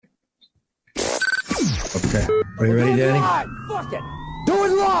Okay. Are you ready, Danny? Live. Fuck it. Do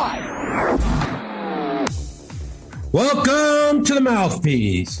it live. Welcome to the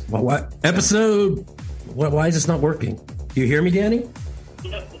Mouthpiece. What episode? Why is this not working? Do you hear me, Danny?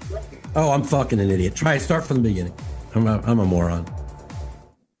 Oh, I'm fucking an idiot. Start from the beginning. I'm a moron.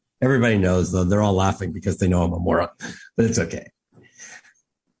 Everybody knows, though. They're all laughing because they know I'm a moron. But it's okay.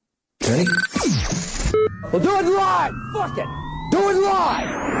 Ready? We'll do it live. Fuck it. Do it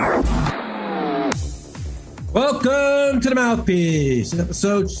live. Welcome to the Mouthpiece,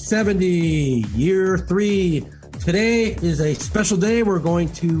 episode 70, year 3. Today is a special day. We're going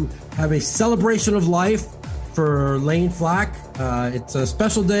to have a celebration of life for Layne Flack. It's a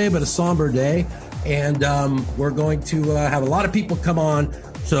special day, but a somber day. And we're going to have a lot of people come on.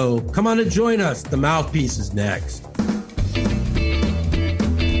 So come on and join us. The Mouthpiece is next.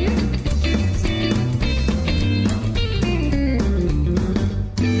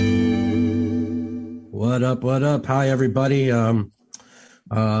 What up? What up? Hi, everybody. I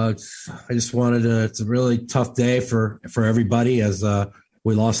just wanted to, it's a really tough day for everybody as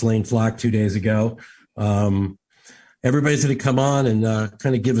we lost Layne Flack 2 days ago. Everybody's going to come on and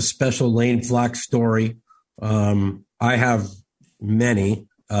kind of give a special Layne Flack story. I have many.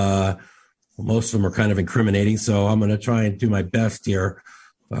 Most of them are kind of incriminating, so I'm going to try and do my best here.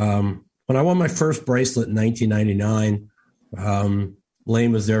 When I won my first bracelet in 1999,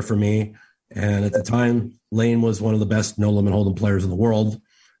 Layne was there for me. And at the time, Layne was one of the best no-limit hold'em players in the world.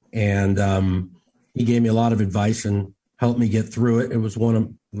 And he gave me a lot of advice and helped me get through it. It was one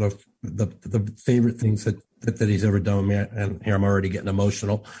of the favorite things that he's ever done with me. And here I'm already getting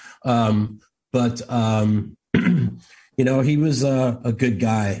emotional. But you know, he was a good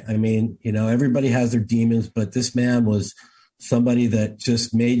guy. I mean, you know, everybody has their demons, but this man was somebody that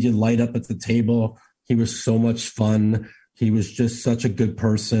just made you light up at the table. He was so much fun. He was just such a good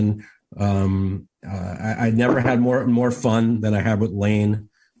person. I never had more fun than I had with Layne.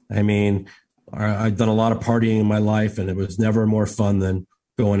 I mean, I've done a lot of partying in my life, and it was never more fun than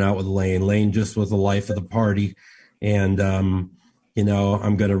going out with Layne. Layne just was the life of the party. And, you know,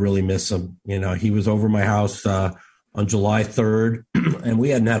 I'm going to really miss him. You know, he was over my house on July 3rd, and we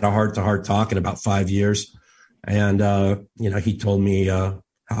hadn't had a heart-to-heart talk in about 5 years. And, you know, he told me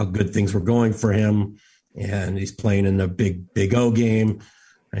how good things were going for him, and he's playing in the big O game.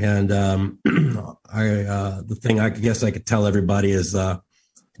 And the thing I guess I could tell everybody is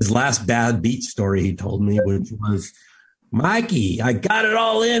his last bad beat story he told me, which was, Mikey, I got it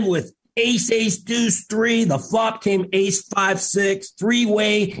all in with ace, deuce, 3. The flop came ace, 5, 6,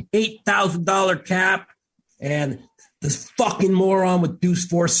 3-way, $8,000 cap. And this fucking moron with deuce,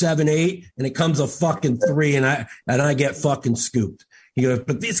 4, 7, 8. And it comes a fucking 3. And I get fucking scooped. He goes,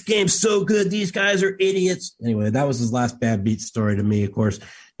 but this game's so good. These guys are idiots. Anyway, that was his last bad beat story to me, of course,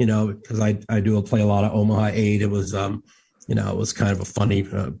 you know, because I do play a lot of Omaha 8. It was, you know, it was kind of a funny,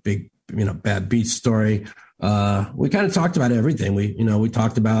 big, you know, bad beat story. We kind of talked about everything. We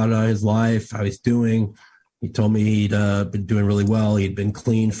talked about his life, how he's doing. He told me he'd been doing really well. He'd been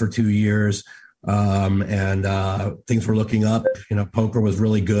clean for 2 years. And things were looking up. You know, poker was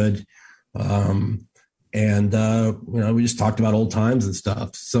really good. And, you know, we just talked about old times and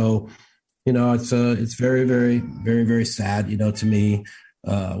stuff. So, you know, it's very, very, very, very sad, you know, to me,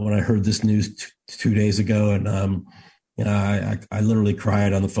 when I heard this news 2 days ago. And, you know, I literally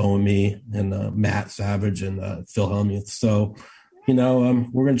cried on the phone with me and Matt Savage and Phil Hellmuth. So, you know,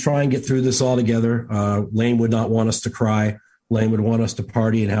 we're going to try and get through this all together. Layne would not want us to cry. Layne would want us to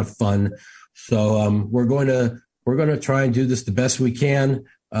party and have fun. So we're going to try and do this the best we can.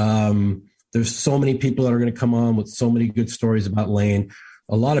 There's so many people that are going to come on with so many good stories about Layne.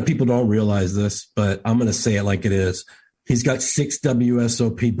 A lot of people don't realize this, but I'm going to say it like it is. He's got 6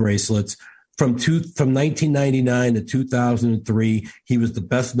 WSOP bracelets. From 1999 to 2003, he was the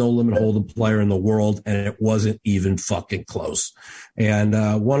best no-limit hold'em player in the world, and it wasn't even fucking close. And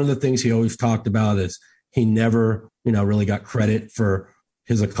one of the things he always talked about is he never, you know, really got credit for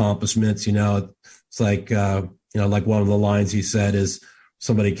his accomplishments. You know, it's like, you know, like one of the lines he said is,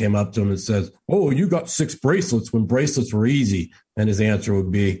 somebody came up to him and says, oh, you got 6 bracelets when bracelets were easy. And his answer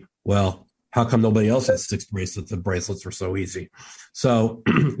would be, well, how come nobody else has 6 bracelets if bracelets were so easy? So,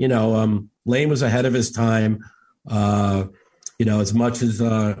 you know, Layne was ahead of his time. You know, as much as,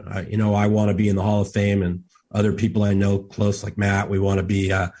 you know, I want to be in the Hall of Fame and other people I know close like Matt, we want to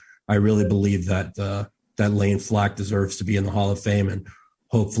be, I really believe that Layne Flack deserves to be in the Hall of Fame. And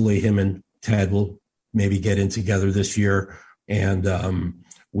hopefully him and Ted will maybe get in together this year. And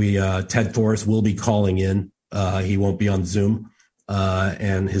Ted Forrest will be calling in. He won't be on Zoom.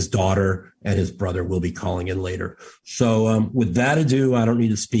 and his daughter and his brother will be calling in later. So with that ado, I don't need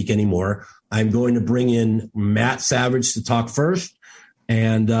to speak anymore. I'm going to bring in Matt Savage to talk first,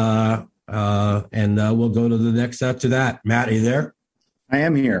 and we'll go to the next after that. Matt, are you there? I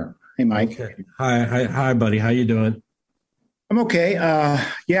am here. Hey, Mike. Okay. Hi, buddy. How you doing? I'm okay. I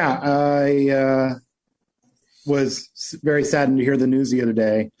was very saddened to hear the news the other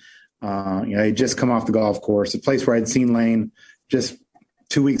day. I had just come off the golf course, a place where I'd seen Layne just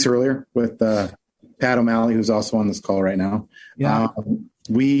 2 weeks earlier with Pat O'Malley, who's also on this call right now. Yeah.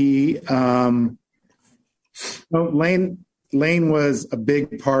 Layne was a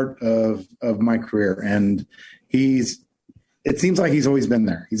big part of my career, and it seems like he's always been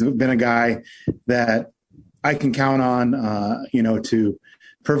there. He's been a guy that I can count on, to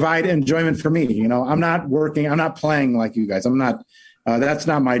provide enjoyment for me. I'm not playing like you guys. I'm not, that's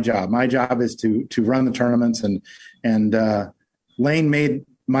not my job. My job is to run the tournaments, and Layne made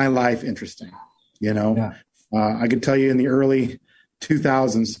my life interesting. I could tell you in the early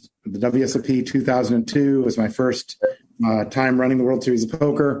 2000s, the WSOP 2002 was my first time running the World Series of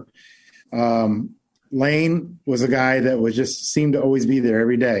Poker. Layne was a guy that seemed to always be there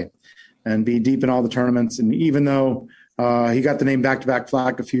every day and be deep in all the tournaments. And even though he got the name back-to-back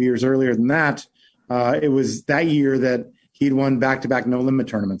Flack a few years earlier than that, it was that year that he'd won back-to-back no-limit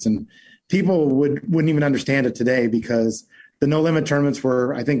tournaments. And people wouldn't even understand it today because the no-limit tournaments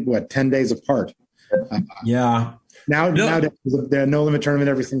were, I think, 10 days apart. Yeah. Nowadays, there's a no-limit tournament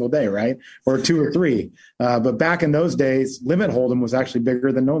every single day, right? Or 2 or 3. But back in those days, limit hold'em was actually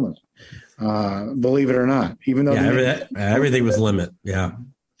bigger than no-limit. Believe it or not, even though everything was limit. Yeah.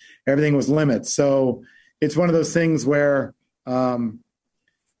 Everything was limit. So it's one of those things where,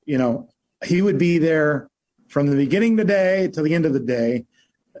 he would be there from the beginning of the day to the end of the day,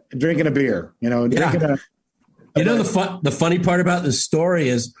 drinking a beer, the funny part about this story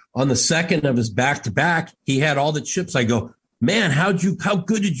is on the second of his back-to-back, he had all the chips. I go, man, how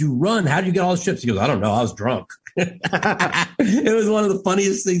good did you run? How did you get all the chips? He goes, I don't know. I was drunk. It was one of the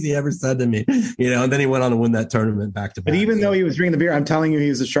funniest things he ever said to me, and then he went on to win that tournament back-to-back. But even though he was drinking the beer, I'm telling you, he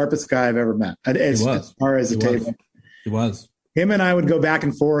was the sharpest guy I've ever met. As far as the table. He was. Him and I would go back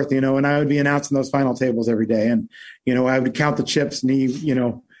and forth, and I would be announcing those final tables every day. And, I would count the chips,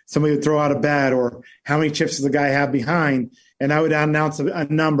 and somebody would throw out a bet or how many chips does the guy have behind? And I would announce a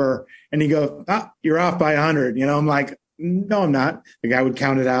number, and he'd go, you're off by 100. I'm like, no, I'm not. The guy would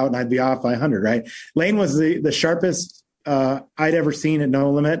count it out, and I'd be off by 100, right? Layne was the sharpest I'd ever seen at No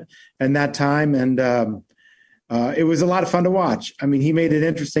Limit in that time, and it was a lot of fun to watch. I mean, he made it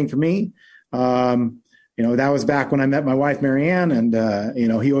interesting for me. That was back when I met my wife, Marianne, and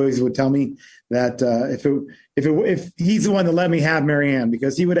he always would tell me that if he's the one that let me have Marianne,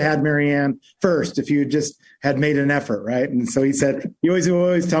 because he would have had Marianne first if you just had made an effort, right? And so he said he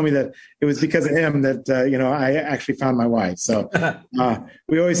always tell me that it was because of him that I actually found my wife. So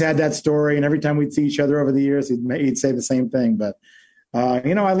we always had that story, and every time we'd see each other over the years, he'd say the same thing. But I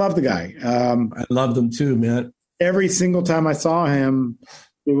love the guy. I loved him too, man. Every single time I saw him,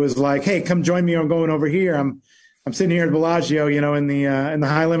 it was like, hey, come join me. I'm going over here. I'm sitting here at Bellagio, in the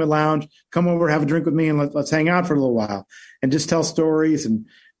high limit lounge. Come over, have a drink with me, and let's hang out for a little while and just tell stories. And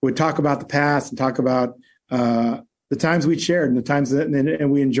we'd talk about the past and talk about the times we'd shared and the times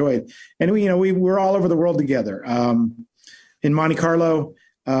and we enjoyed. And we were all over the world together. In Monte Carlo,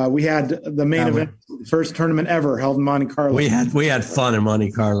 we had the main event, first tournament ever held in Monte Carlo. We had fun in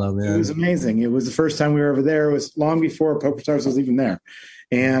Monte Carlo, man. It was amazing. It was the first time we were over there. It was long before PokerStars was even there.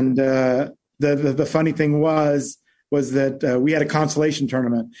 And the funny thing was that we had a consolation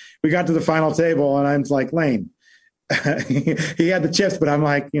tournament. We got to the final table, and I was like, Layne, he had the chips, but I'm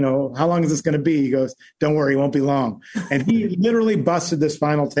like, how long is this going to be? He goes, don't worry, it won't be long. And he literally busted this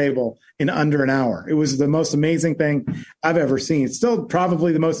final table in under an hour. It was the most amazing thing I've ever seen. It's still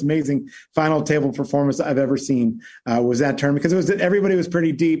probably the most amazing final table performance I've ever seen was that tournament, because everybody was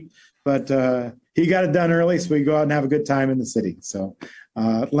pretty deep, but he got it done early, so we go out and have a good time in the city. So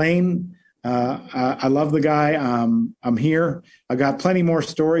Layne, I love the guy. I'm here. I got plenty more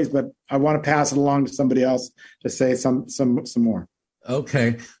stories, but I want to pass it along to somebody else to say some more.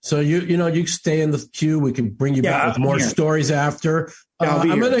 Okay, so you stay in the queue. We can bring you back with more stories after.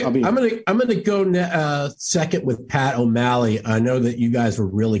 I'm gonna go second with Pat O'Malley. I know that you guys were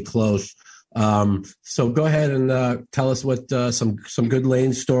really close. So go ahead and tell us what some good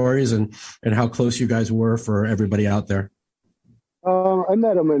Layne stories and how close you guys were for everybody out there. I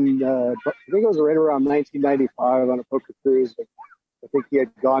met him in, I think it was right around 1995 on a poker cruise. I think he had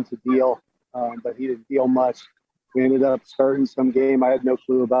gone to deal, but he didn't deal much. We ended up starting some game I had no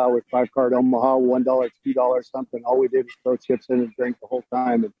clue about with 5-card Omaha, $1, $2, something. All we did was throw chips in and drink the whole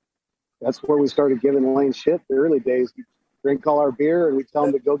time. And that's where we started giving Layne shit the early days. He'd drink all our beer, and we'd tell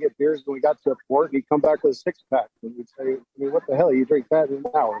him to go get beers when we got to a port, and he'd come back with a six-pack. And we'd say, what the hell? You drink that in an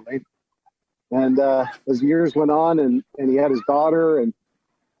hour, Layne? And as years went on, and he had his daughter, and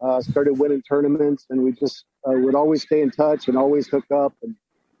started winning tournaments, and we just would always stay in touch and always hook up. And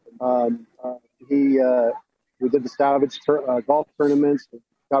we did the Savage golf tournaments.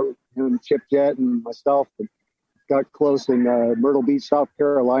 Got him, Chip Jet, and myself, and got close in Myrtle Beach, South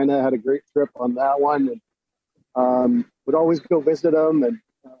Carolina. Had a great trip on that one, and would always go visit him. And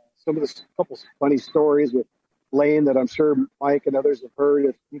some of the couple funny stories with Layne that I'm sure Mike and others have heard.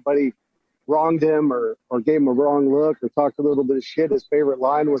 If anybody wronged him or gave him a wrong look or talked a little bit of shit, his favorite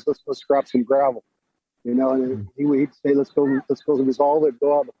line was, "Let's go scrap some gravel." You know, and he'd say, let's go resolve it,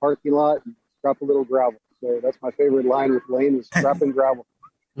 go out in the parking lot and scrap a little gravel. So that's my favorite line with Layne, was scrapping gravel.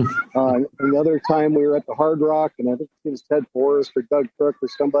 Another time we were at the Hard Rock, and I think it was Ted Forrest or Doug Crook or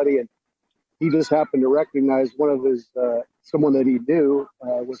somebody, and he just happened to recognize one of his, someone that he knew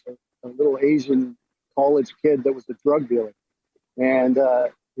was a little Asian college kid that was a drug dealer. And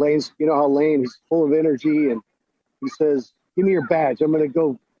Layne's, you know how Layne, he's full of energy, and he says, "Give me your badge. I'm gonna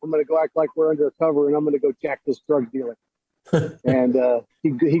go act like we're undercover, and I'm gonna go jack this drug dealer." And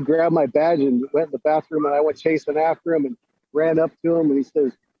he grabbed my badge and went in the bathroom, and I went chasing after him and ran up to him, and he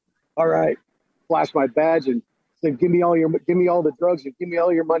says, "All right," flashed my badge and said, give me all the drugs and give me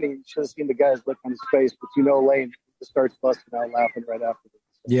all your money." You should have seen the guy's look on his face, but Layne just starts busting out laughing right after this.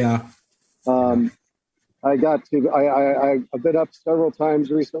 Yeah. I've been up several times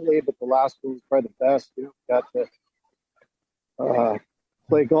recently, but the last one was probably the best. Got to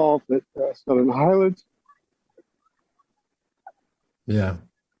play golf at Southern Highlands. Yeah.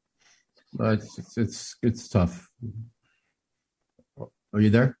 It's tough. Are you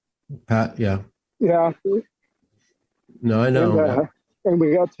there, Pat? Yeah. Yeah. No, I know. And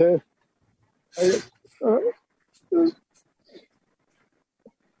we got to.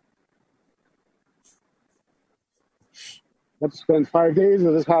 Got to spend 5 days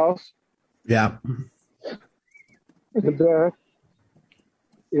at his house. Yeah. And got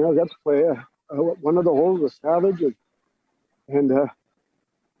to play one of the holes with Savage, and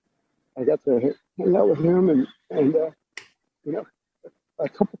I got to hang out with him, and a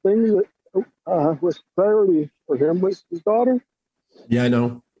couple things that was priority for him was his daughter. Yeah, I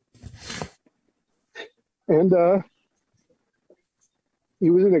know. And he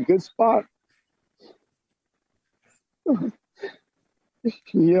was in a good spot.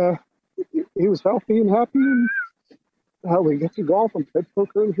 He was healthy and happy, and we get to golf and play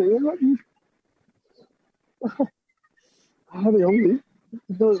poker and hang out.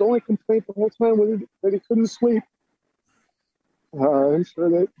 His only complaint the whole time was that he couldn't sleep. I'm sure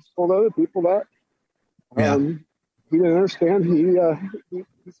that he told other people that. He didn't understand. He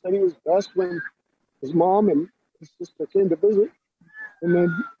said he was best when his mom and his sister came to visit. And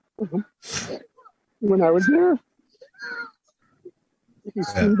then when I was there, he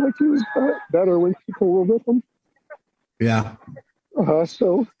seemed like he was better when people were with him. Yeah.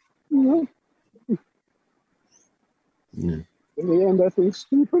 In the end, I think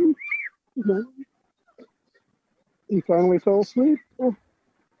Stephen, he finally fell asleep.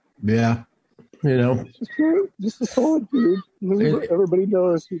 Yeah. Just a solid dude. Everybody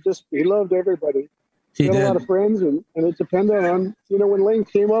knows he loved everybody. He had a lot of friends, and it depended on, when Layne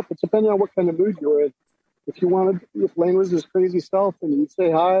came up, it depended on what kind of mood you were in. If Layne was his crazy self, and you'd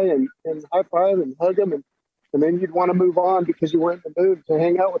say hi and high five and hug him, and then you'd want to move on because you weren't in the mood to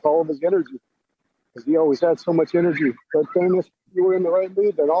hang out with all of his energy, because he always had so much energy. But then if you were in the right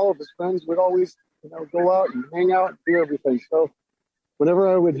mood, then all of his friends would always, go out and hang out and do everything. So whenever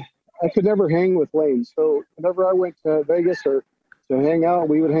I could never hang with Layne. So whenever I went to Vegas or to hang out,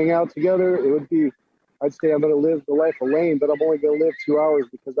 we would hang out together. It would be, I'd say I'm going to live the life of Layne, but I'm only going to live 2 hours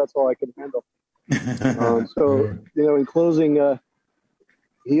because that's all I can handle. In closing,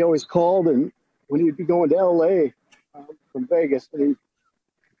 he always called, and when he'd be going to LA from Vegas, and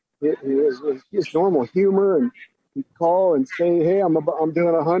he was his normal humor, and he'd call and say, "Hey, I'm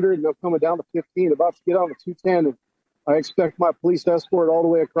doing 100, and I'm coming down to 15, about to get on to 210, and I expect my police escort all the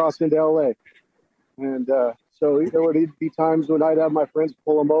way across into LA." And so there would be times when I'd have my friends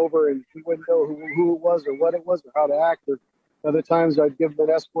pull him over, and he wouldn't know who it was or what it was or how to act. Or other times I'd give him an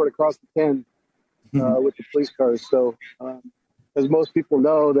escort across the 10 with the police cars. So as most people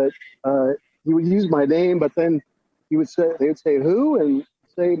know, that he would use my name, but then they would say who, and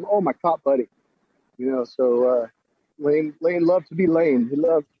say, "Oh, my cop buddy." So Layne loved to be Layne. He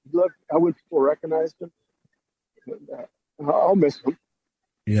loved how when people recognized him. I'll miss him.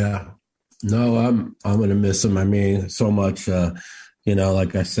 Yeah. No, I'm going to miss him. I mean, so much,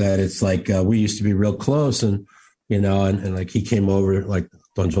 like I said, it's like we used to be real close and, and like he came over like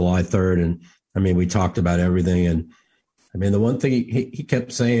on July 3rd. And I mean, we talked about everything. And I mean, the one thing he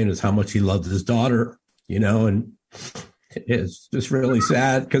kept saying is how much he loved his daughter, and it's just really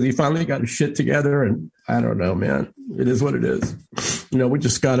sad because he finally got his shit together. And I don't know, man, it is what it is. We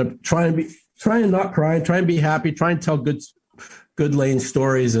just got to try and not cry, try and be happy, try and tell good Layne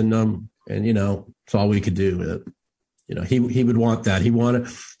stories. And it's all we could do. He would want that. He'd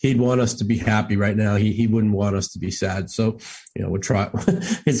want us to be happy right now. He wouldn't want us to be sad. So, we'll try.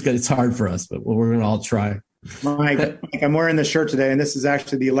 It's hard for us, but we're going to all try. Mike, I'm wearing this shirt today, and this is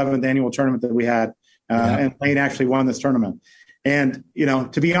actually the 11th annual tournament that we had. And Layne actually won this tournament. And,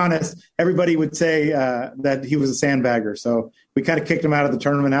 to be honest, everybody would say that he was a sandbagger. So we kind of kicked him out of the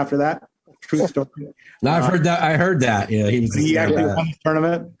tournament after that. True story. No, I've heard that. I heard that. He actually won the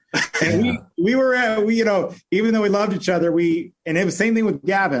tournament. And we were, even though we loved each other, and it was the same thing with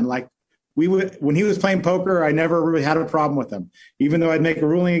Gavin. Like when he was playing poker, I never really had a problem with him. Even though I'd make a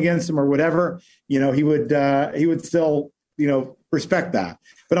ruling against him or whatever, he would still, respect that.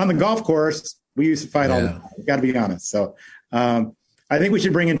 But on the golf course, we used to fight all the time. Got to be honest. So I think we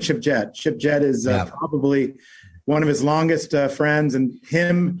should bring in Chip Jett. Chip Jett is probably one of his longest friends, and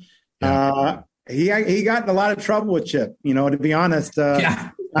him. He got in a lot of trouble with Chip. To be honest.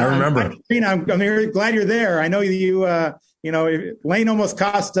 I remember. I'm glad you're there. I know you. Layne almost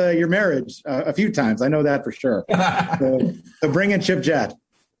cost your marriage a few times. I know that for sure. So bring in Chip Jett.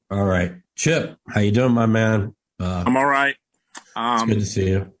 All right, Chip. How you doing, my man? I'm all right. It's good to see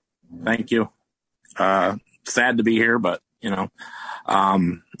you. Thank you. Sad to be here, but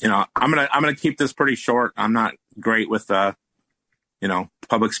I'm gonna keep this pretty short. I'm not great with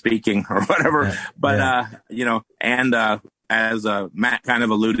public speaking or whatever, but as Matt kind of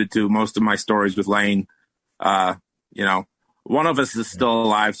alluded to, most of my stories with Layne, one of us is still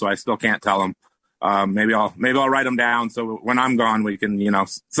alive, so I still can't tell him. Maybe I'll write them down so when I'm gone, we can,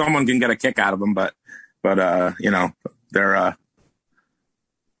 someone can get a kick out of them. But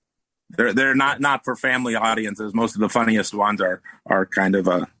they're not for family audiences. Most of the funniest ones are kind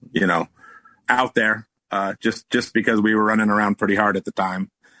of out there, just because we were running around pretty hard at the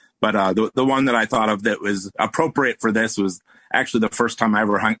time. But the one that I thought of that was appropriate for this was actually the first time I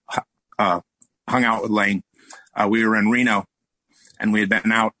ever hung out with Layne. We were in Reno, and we had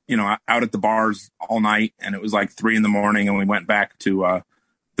been out at the bars all night, and it was like 3 a.m, and we went back to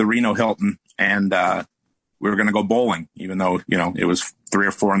the Reno Hilton, and we were going to go bowling, even though it was 3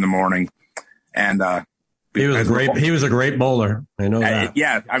 or 4 a.m. And he was a great bowler. I know that.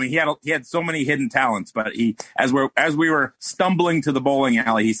 Yeah, I mean he had so many hidden talents, but as we were stumbling to the bowling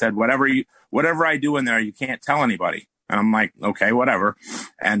alley, he said, "Whatever I do in there, you can't tell anybody." And I'm like, "Okay, whatever."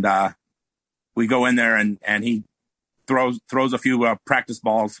 And we go in there, and he throws a few practice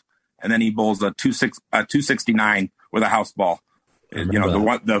balls, and then he bowls a 269 with a house ball.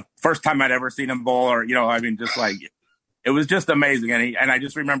 The first time I'd ever seen him bowl, or just like it was just amazing. And I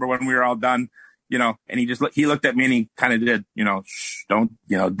just remember when we were all done, and he looked at me and he kind of did, shh, don't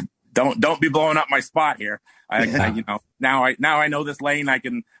be blowing up my spot here. Now I know this Layne. I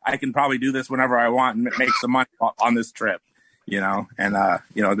can probably do this whenever I want and make some money on this trip, it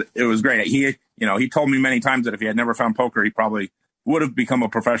was great. He told me many times that if he had never found poker, he probably would have become a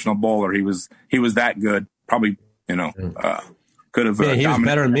professional bowler. He was that good. Probably, could have. Yeah, he was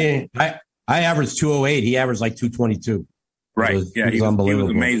better than me. I averaged 208. He averaged like 222. Right. He was unbelievable. He was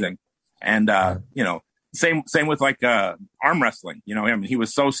amazing. And, same with like, arm wrestling, he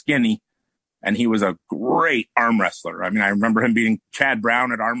was so skinny and he was a great arm wrestler. I mean, I remember him beating Chad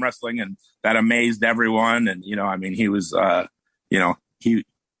Brown at arm wrestling, and that amazed everyone. And, he was,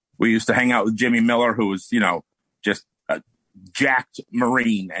 we used to hang out with Jimmy Miller, who was, just a jacked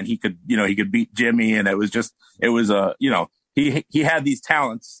Marine, and he could beat Jimmy. And he had these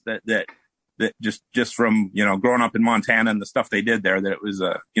talents that just from, growing up in Montana and the stuff they did there, that it was,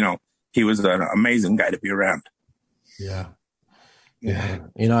 he was an amazing guy to be around. Yeah.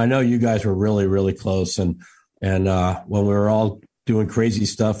 I know you guys were really, really close. And when we were all doing crazy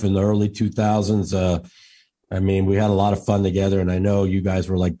stuff in the early 2000s, we had a lot of fun together, and I know you guys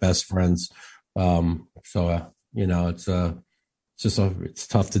were like best friends. It's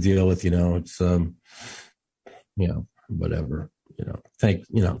tough to deal with, whatever,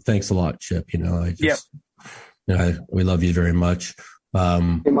 thanks a lot, Chip. We love you very much.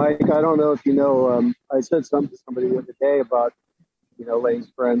 Hey, Mike, I don't know if you know, I said something to somebody the other day about, Layne's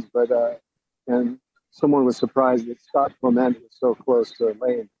friends, but, and someone was surprised that Scott Clement was so close to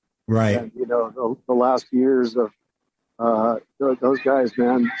Layne. Right. And, the last years of Those guys,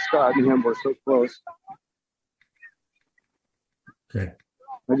 man, Scott and him were so close. Okay.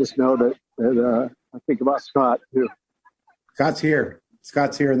 I just know that I think about Scott too. Scott's here.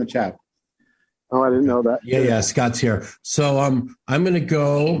 Scott's here in the chat. Oh, I didn't know that. Yeah, Scott's here. So I'm going to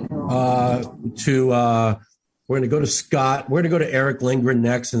go we're going to go to Scott. We're going to go to Eric Lindgren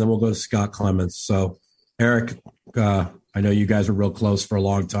next, and then we'll go to Scott Clements. So Eric, I know you guys were real close for a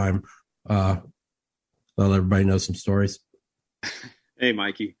long time. Let everybody know some stories. Hey,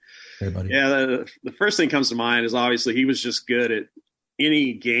 Mikey. Hey, buddy. Yeah, the first thing comes to mind is obviously he was just good at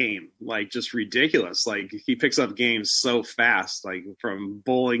any game, like just ridiculous. Like he picks up games so fast, like from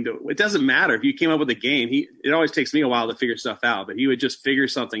bowling to, it doesn't matter if you came up with a game. It always takes me a while to figure stuff out, but he would just figure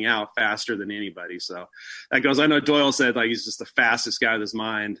something out faster than anybody. So that goes, I know Doyle said like he's just the fastest guy with his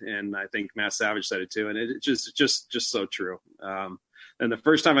mind. And I think Matt Savage said it too. And it's just so true. And the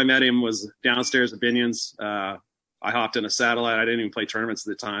first time I met him was downstairs at Binion's. I hopped in a satellite. I didn't even play tournaments at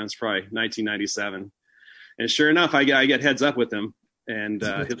the time. It's probably 1997. And sure enough, I get heads up with him. And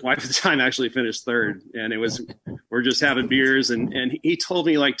his wife at the time actually finished third. And we're just having beers. And he told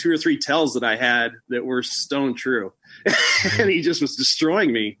me like 2 or 3 tells that I had that were stone true. And he just was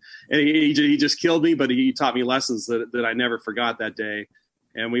destroying me. And he just killed me, but he taught me lessons that I never forgot that day.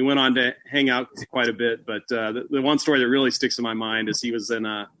 And we went on to hang out quite a bit. But the one story that really sticks in my mind is he was in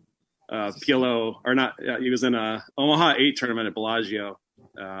a PLO, or not, he was in a Omaha 8 tournament at Bellagio,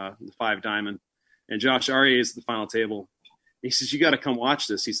 the 5 diamond. And Josh Aryeh is the final table. He says, you got to come watch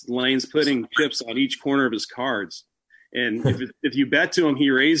this. He said, Layne's putting chips on each corner of his cards. And if you bet to him, he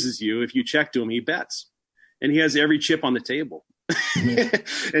raises you. If you check to him, he bets. And he has every chip on the table.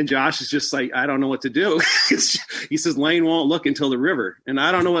 And Josh is just like, I don't know what to do. He says, Layne won't look until the river. And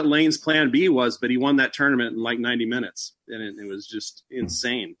I don't know what Layne's plan B was, but he won that tournament in like 90 minutes. And it was just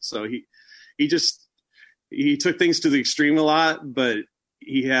insane. So he took things to the extreme a lot, but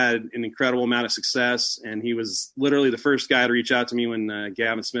he had an incredible amount of success. And he was literally the first guy to reach out to me when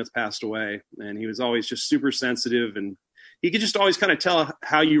Gavin Smith passed away. And he was always just super sensitive. And he could just always kind of tell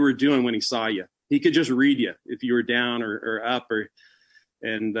how you were doing when he saw you. He could just read you if you were down or up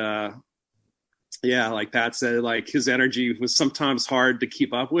like Pat said, like his energy was sometimes hard to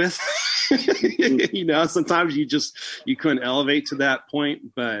keep up with. Sometimes you couldn't elevate to that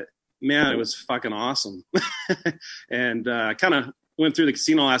point, but man, it was fucking awesome. And kind of went through the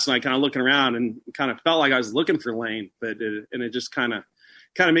casino last night, kind of looking around and kind of felt like I was looking for Layne, and it just kind of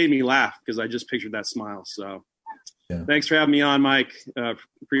made me laugh because I just pictured that smile. So. Yeah. Thanks for having me on, Mike.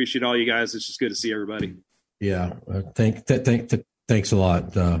 Appreciate all you guys. It's just good to see everybody. Yeah. Thanks a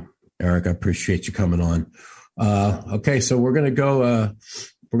lot, Eric. I appreciate you coming on. Okay. So we're going to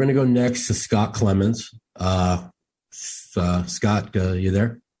go next to Scott Clements. Scott, you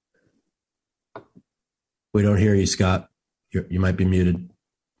there? We don't hear you, Scott. You might be muted.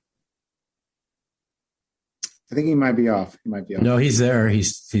 I think he might be off. No, he's there.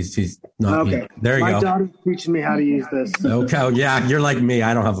 He's not. Okay. There you go. My daughter's teaching me how to use this. Okay. Yeah, you're like me.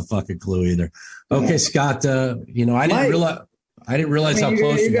 I don't have a fucking clue either. Okay, Scott. I didn't realize how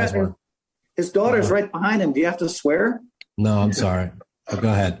close you guys were. His daughter's right behind him. Do you have to swear? No, I'm sorry. Go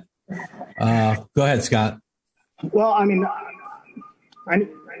ahead. Go ahead, Scott. Well, I mean,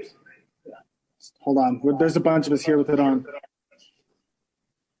 hold on. There's a bunch of us here with it on.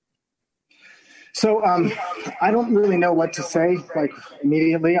 So I don't really know what to say, like,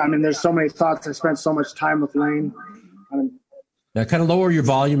 immediately. I mean, there's so many thoughts. I spent so much time with Layne. Yeah, kind of lower your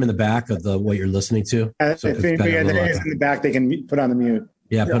volume in the back of what you're listening to. So if anybody in the back, they can put on the mute.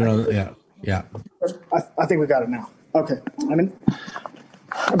 Yeah, put it on. Yeah. I think we got it now. Okay. I mean,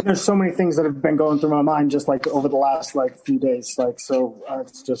 there's so many things that have been going through my mind just like over the last few days.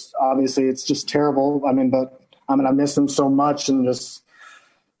 It's just obviously it's just terrible. I miss him so much, and just.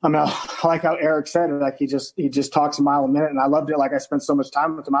 I like how Eric said it, like he just talks a mile a minute, and I loved it. Like I spent so much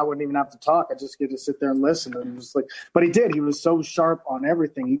time with him, I wouldn't even have to talk. I just get to sit there and listen. And just but he did. He was so sharp on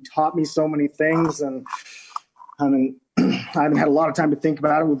everything. He taught me so many things, and I haven't had a lot of time to think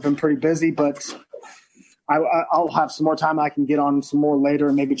about it. We've been pretty busy, but I'll have some more time. I can get on some more later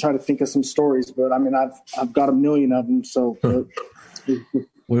and maybe try to think of some stories. But I've got a million of them, so.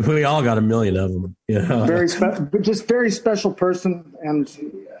 We all got a million of them. Yeah. Very special person, and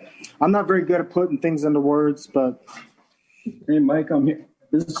I'm not very good at putting things into words, but. Hey, Mike, I'm here.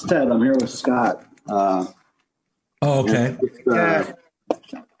 This is Ted. I'm here with Scott. Okay.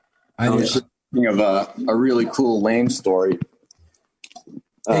 I was thinking of a really cool Layne story.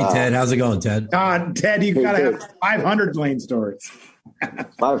 Hey, Ted. How's it going, Ted? Ted, you got to have 500 Layne stories.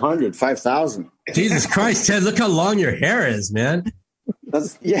 500, 5,000. Jesus Christ, Ted, look how long your hair is, man.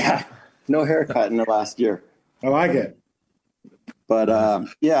 No haircut in the last year. I like it. But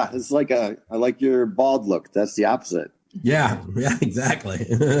yeah, it's like I like your bald look. That's the opposite. Yeah, exactly.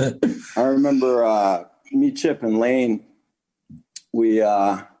 I remember me, Chip, and Layne. We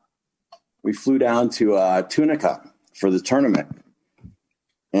flew down to Tunica for the tournament,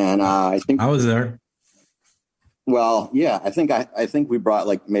 and I think I was there. Well, yeah, I think we brought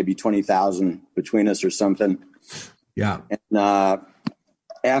like maybe 20,000 between us or something. Yeah, and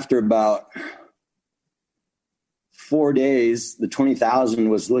after about 4 days, the 20,000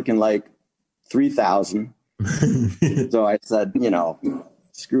 was looking like 3,000. So I said,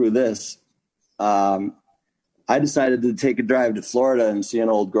 screw this. I decided to take a drive to Florida and see an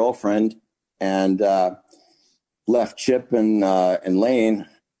old girlfriend, and left Chip and Layne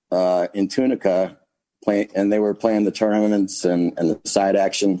in Tunica and they were playing the tournaments and the side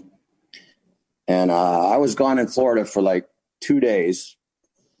action. And I was gone in Florida for like 2 days.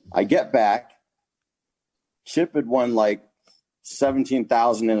 I get back. Chip had won like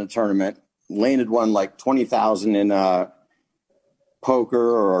 17,000 in a tournament. Layne had won like 20,000 in poker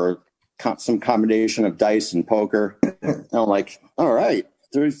or some combination of dice and poker. And I'm like, all right,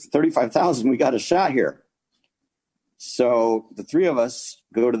 35,000, we got a shot here. So the three of us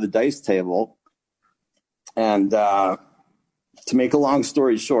go to the dice table, and to make a long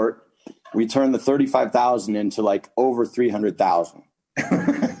story short, we turn the 35,000 into like over 300,000.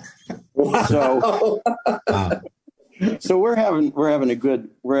 Wow. So we're having a good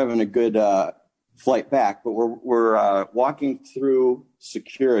flight back, but we're walking through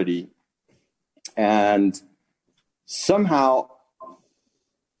security, and somehow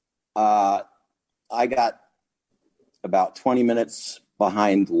I got about 20 minutes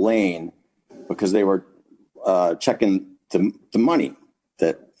behind Layne because they were checking the money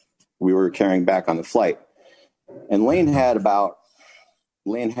that we were carrying back on the flight. And Layne had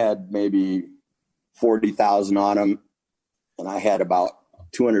maybe 40,000 on him, and I had about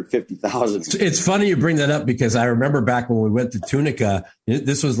 250,000. It's funny you bring that up because I remember back when we went to Tunica,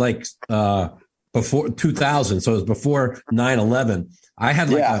 this was like before 2000, so it was before 9/11. I had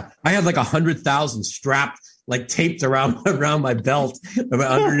like 100,000 strapped, like taped around my belt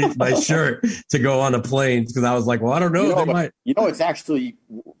underneath my shirt to go on a plane because I was like, well, I don't know.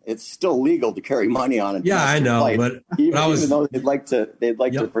 It's still legal to carry money on it. Yeah, I know, but even though they'd like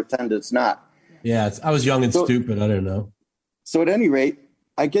to pretend it's not. Yeah, I was young and stupid. I don't know. So at any rate,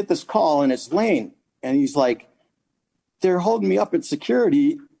 I get this call and it's Layne, and he's like, they're holding me up at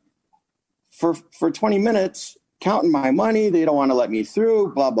security for 20 minutes, counting my money. They don't want to let me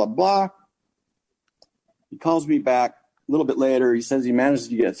through, blah, blah, blah. He calls me back a little bit later. He says he managed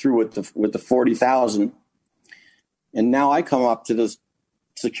to get through with the 40,000. And now I come up to this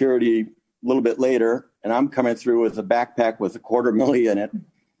security a little bit later, and I'm coming through with a backpack with $250,000 in it.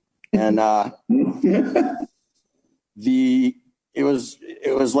 And it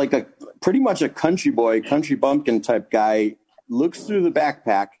was like a pretty much a country bumpkin type guy looks through the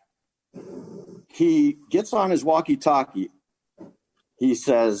backpack. He gets on his walkie-talkie. He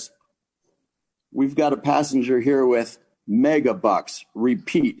says, "We've got a passenger here with megabucks.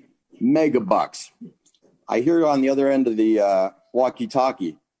 Repeat, megabucks." I hear on the other end of the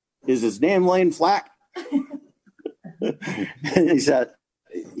walkie-talkie, "Is his name Layne Flack?" He said,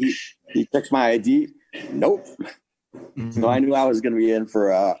 he checks my ID. Nope. Mm-hmm. So I knew I was going to be in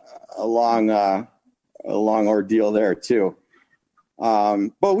for a long ordeal there too.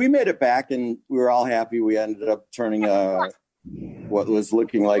 But we made it back, and we were all happy. We ended up turning what was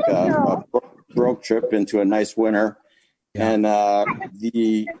looking like a broke trip into a nice winter. Yeah. And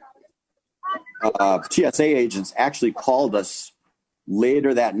the TSA agents actually called us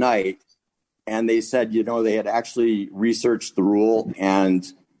later that night, and they said, they had actually researched the rule,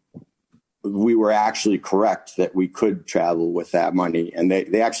 and we were actually correct that we could travel with that money. And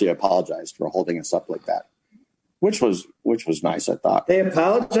they actually apologized for holding us up like that, which was nice, I thought. They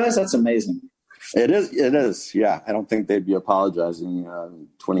apologized? That's amazing. It is. Yeah. I don't think they'd be apologizing in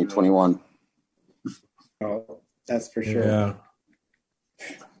 2021. Oh, that's for sure. Yeah.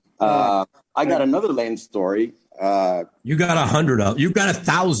 I got another Layne story. You got 100 of. You got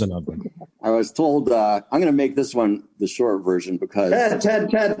 1,000 of them. I was told I'm going to make this one the short version because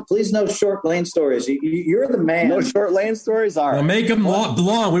Ted, please no short Layne stories. You're the man. No short Layne stories. All right. Well, make them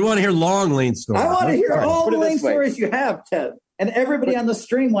long. We want to hear long Layne stories. I want to hear all the Layne stories you have, Ted. And everybody on the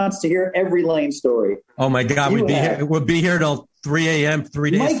stream wants to hear every Layne story. Oh my God, we'd be here till 3 a.m.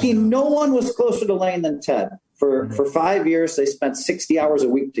 3 days. Mikey, no one was closer to Layne than Ted. For 5 years, they spent 60 hours a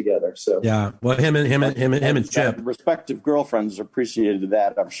week together. So yeah, well, him and Chip, respective girlfriends appreciated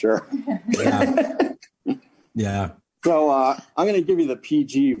that, I'm sure. Yeah. So I'm going to give you the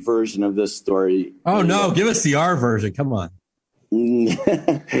PG version of this story. Oh no, give us the R version. Come on. Don't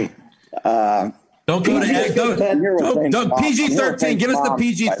go to don't PG-13. Give us the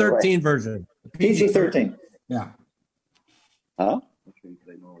PG-13 version. PG-13. Yeah. Huh?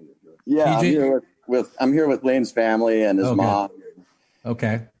 Yeah, I'm here with Layne's family and his mom.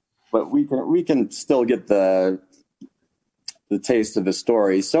 Okay. But we can still get the taste of the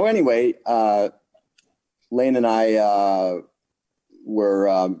story. So anyway, Layne and I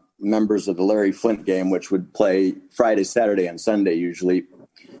were members of the Larry Flint game, which would play Friday, Saturday, and Sunday usually.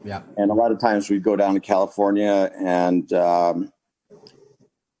 Yeah. And a lot of times we'd go down to California and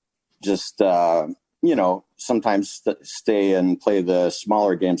sometimes stay and play the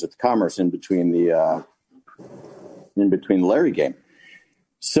smaller games at the Commerce in between the Larry game.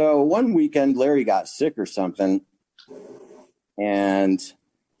 So one weekend, Larry got sick or something, and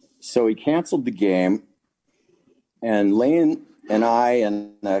so he canceled the game. And Layne and I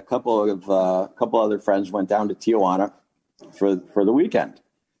and a couple other friends went down to Tijuana for the weekend.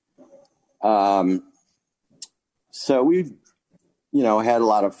 So we, had a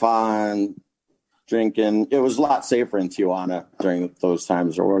lot of fun drinking. It was a lot safer in Tijuana during those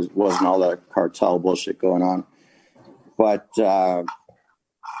times. There wasn't all the cartel bullshit going on. But at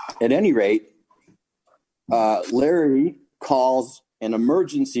any rate, Larry calls an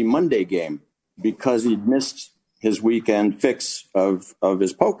emergency Monday game because he'd missed his weekend fix of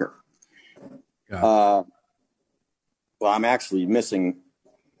his poker. Well, I'm actually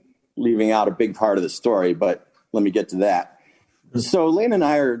leaving out a big part of the story, but let me get to that. So Layne and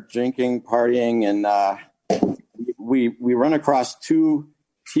I are drinking, partying, and we run across two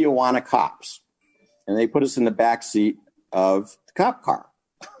Tijuana cops, and they put us in the back seat of the cop car.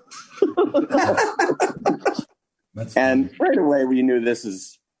 And right away we knew this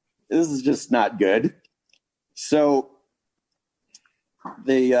is just not good. So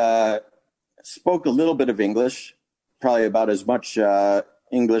they spoke a little bit of English, probably about as much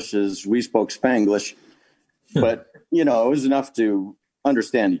English as we spoke Spanglish, but it was enough to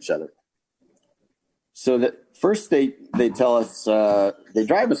understand each other. So that first they tell us, they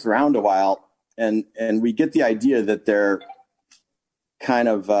drive us around a while, and we get the idea that they're kind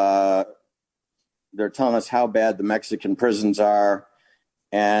of they're telling us how bad the Mexican prisons are,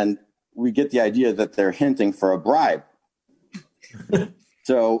 and we get the idea that they're hinting for a bribe.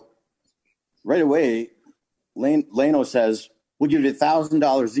 So right away, Leno says, "We'll give you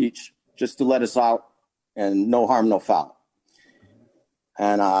 $1,000 each just to let us out, and no harm, no foul."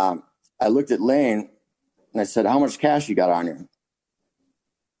 And I looked at Layne and I said, "How much cash you got on you?"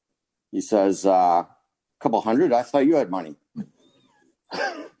 He says, "A couple hundred. I thought you had money."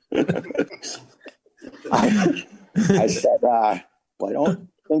 I said, "Well, I don't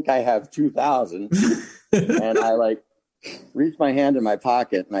think I have 2,000." And I reach my hand in my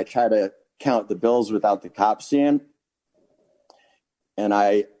pocket and I try to count the bills without the cops seeing. And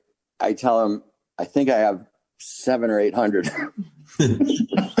I tell him, "I think I have 700 or 800.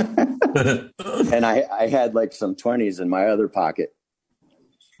 And I had some 20s in my other pocket.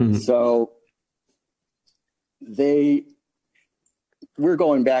 So we're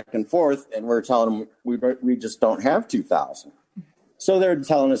going back and forth, and we're telling them we just don't have 2,000. So they're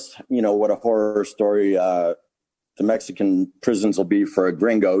telling us, what a horror story the Mexican prisons will be for a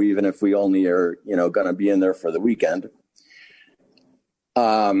gringo, even if we only are, going to be in there for the weekend.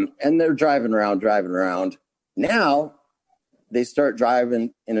 And they're driving around. Now they start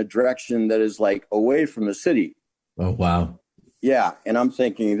driving in a direction that is away from the city. Oh, wow. Yeah. And I'm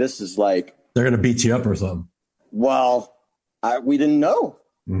thinking this is they're going to beat you up or something. Well, we didn't know.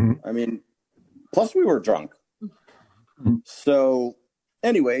 Mm-hmm. I mean, plus we were drunk. Mm-hmm. So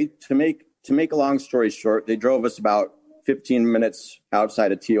anyway, to make a long story short, they drove us about 15 minutes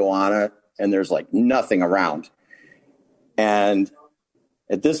outside of Tijuana, and there's nothing around. And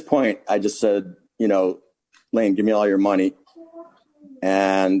at this point, I just said, "Layne, give me all your money."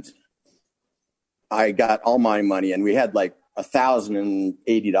 And I got all my money, and we had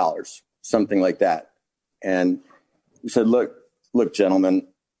 $1,080, something like that. And we said, look, gentlemen,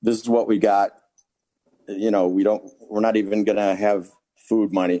 this is what we got. We're not even going to have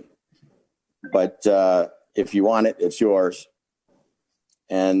food money, but if you want it, it's yours.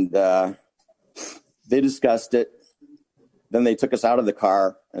 And they discussed it. Then they took us out of the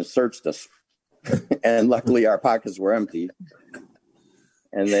car and searched us. And luckily our pockets were empty.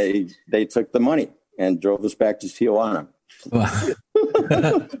 And they took the money and drove us back to Tijuana. Wow.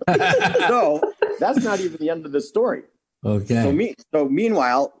 So that's not even the end of the story. Okay. So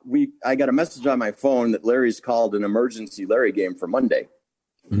meanwhile, I got a message on my phone that Larry's called an emergency Larry game for Monday.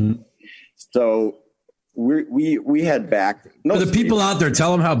 Mm-hmm. So we head back. For the people out there,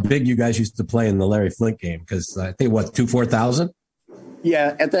 tell them how big you guys used to play in the Larry Flint game, because I think 4,000?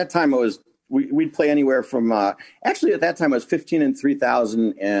 Yeah, at that time it was we'd play anywhere from actually at that time it was 15 and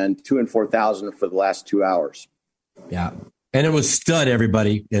 3,000 and 2 and 4,000 for the last 2 hours. Yeah, and it was stud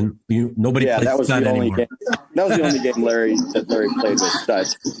everybody, and nobody. Yeah, played that was stud the only anymore. game. That was the only game Larry played with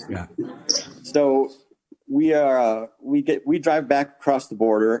studs. Yeah. So we drive back across the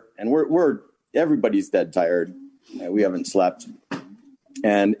border, and we're everybody's dead tired. We haven't slept,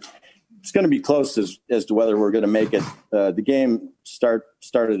 and it's going to be close as to whether we're going to make it. The game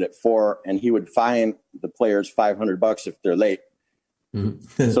started at 4, and he would fine the players $500 if they're late.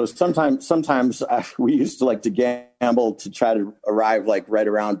 Mm-hmm. So sometimes we used to like to gamble to try to arrive like right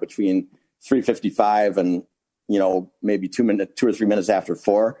around between 3:55 and maybe 2 or 3 minutes after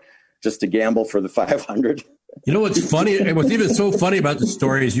 4, just to gamble for the 500. You know what's funny? And what's even so funny about the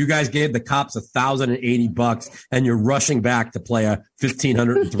story is you guys gave the cops $1,080, and you're rushing back to play a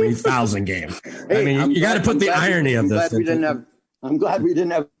 1,500 and 3,000 game. Hey, I mean, you got to put the irony of this. I'm glad we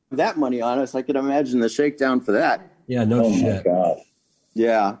didn't have that money on us. I could imagine the shakedown for that. Yeah, no shit. My God.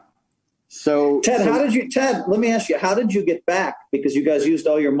 Yeah. So Ted, let me ask you, how did you get back? Because you guys used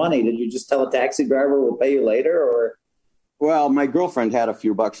all your money. Did you just tell a taxi driver we'll pay you later, or? Well, my girlfriend had a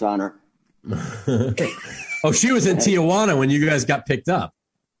few bucks on her. Oh, she was in Tijuana when you guys got picked up.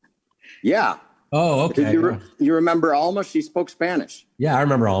 Yeah. Oh, okay. You remember Alma? She spoke Spanish. Yeah, I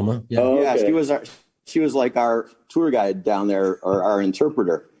remember Alma. Yeah, yeah, she was like our tour guide down there, or our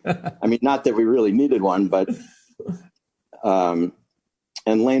interpreter. I mean, not that we really needed one, but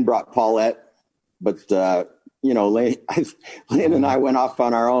and Layne brought Paulette, but Layne and I went off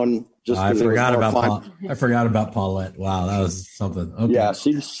on our own. I forgot about Paulette. Wow, that was something. Okay. Yeah,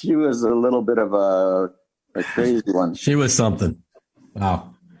 she was a little bit of a crazy one. She was something.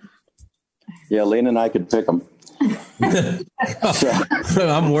 Wow. Yeah, Layne and I could pick them.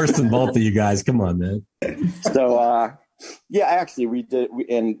 I'm worse than both of you guys. Come on, man. So, yeah, actually, we did,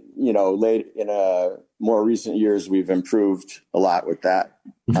 and late in more recent years, we've improved a lot with that.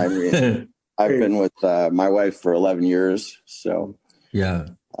 I mean, I've been with my wife for 11 years, so yeah.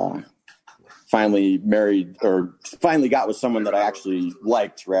 Finally got with someone that I actually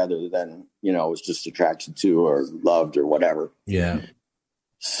liked rather than was just attracted to or loved or whatever. Yeah.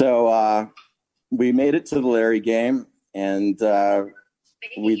 So we made it to the Larry game, and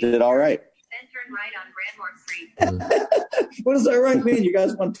we did all right. What does that right mean? You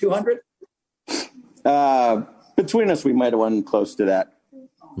guys won 200? Between us, we might have won close to that.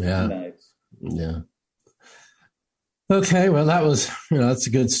 Yeah. Nice. Yeah. Okay, well, that was that's a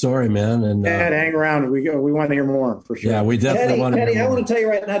good story, man. And Ted, hang around. We want to hear more for sure. Yeah, we definitely want to hear more. Teddy, I want to tell you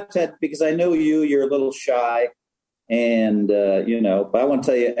right now, Ted, because I know you're a little shy, and but I want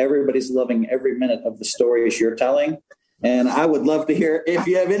to tell you, everybody's loving every minute of the stories you're telling, and I would love to hear if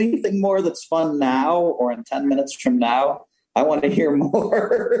you have anything more that's fun now or in 10 minutes from now. I want to hear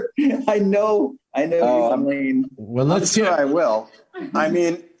more. I know you, Layne. Well, let's hear. I will. I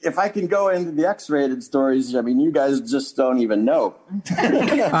mean, if I can go into the X-rated stories, I mean, you guys just don't even know.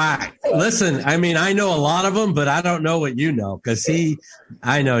 Listen, I mean, I know a lot of them, but I don't know what you know because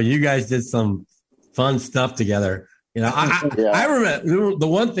I know you guys did some fun stuff together. I remember the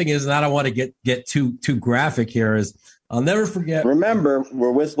one thing is, and I don't want to get too graphic here, is I'll never forget. Remember,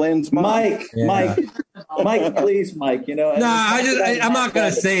 we're with Layne's mom. Mike, please, Mike. No, I'm not going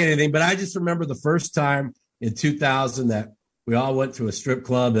to say anything, but I just remember the first time in 2000 that we all went to a strip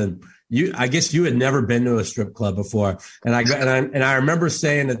club, and I guess you had never been to a strip club before, and I remember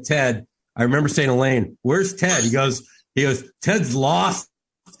saying to Ted, I remember saying to Layne, "Where's Ted?" He goes, Ted's lost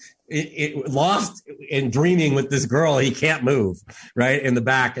in dreaming with this girl. He can't move right in the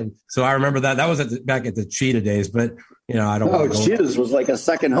back, and so I remember that was back at the Cheetah days, but. I don't. Oh, Cheetahs was like a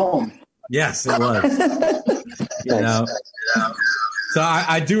second home. Yes, it was. So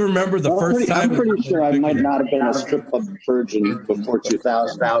I do remember the first time. I'm pretty sure I might not have been a strip club virgin before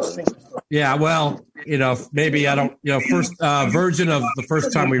 2000. Yeah, well, maybe I don't. First virgin of the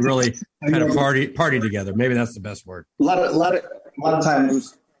first time we really kind of party together. Maybe that's the best word. A lot of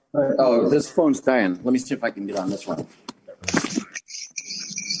times. Oh, this phone's dying. Let me see if I can get on this one.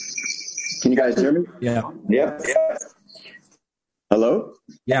 Can you guys hear me? Yeah. Yep. Hello?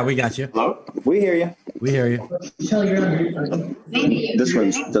 Yeah, we got you. Hello? We hear you. We hear you. This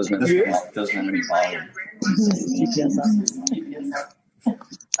one doesn't have any volume.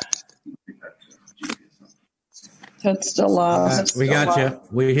 That's still lost. We got you.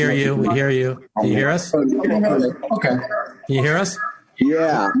 We hear you. We hear you. Can you hear us? Okay. Can you hear us?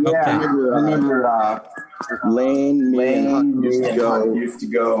 Yeah. Okay. I remember Layne used to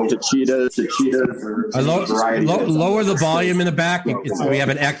go to Cheetahs. Lower the volume in the back. We have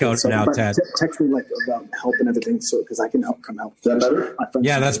an echo now, Ted. Text me like about help and everything, so because I can come help. Is that better?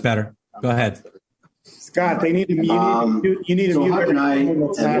 Yeah, that's better. Go ahead. Scott, they need to mute. You need to so mute. Huck and I and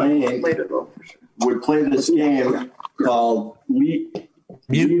Layne would play this game called Mute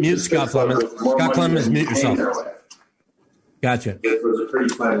Scott Clemens. Scott Clemens, mute yourself. Gotcha. It was a pretty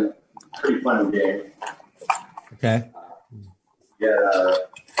fun game. Okay. Yeah.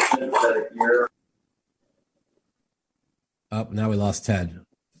 Here. Oh, now we lost Ted.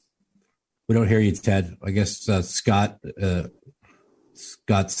 We don't hear you, Ted. I guess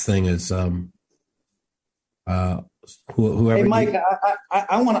Scott's thing is whoever. Hey, Mike,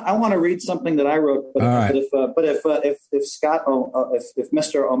 I want to read something that I wrote. But, all right. If Scott, if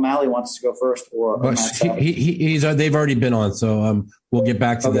Mr. O'Malley wants to go first, or they've already been on, so we'll get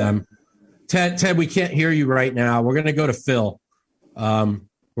back to them. Ted, we can't hear you right now. We're going to go to Phil.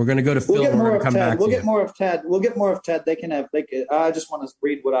 We're going to go to Phil. We'll get more of Ted. We'll get more of Ted. We'll get more of Ted. They can. I just want to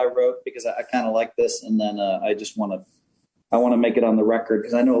read what I wrote because I kind of like this, and then I just want to. I want to make it on the record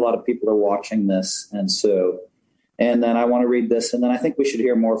because I know a lot of people are watching this, and then I want to read this, and then I think we should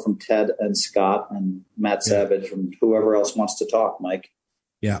hear more from Ted and Scott and Matt Savage and whoever else wants to talk. Mike.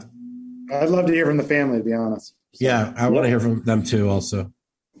 Yeah, I'd love to hear from the family. To be honest. Yeah, I want to hear from them too. Also.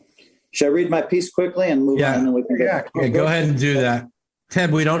 Should I read my piece quickly and move on, and then we can go ahead and do that.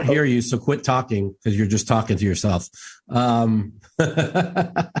 Ted, we don't hear you, so quit talking because you're just talking to yourself. Go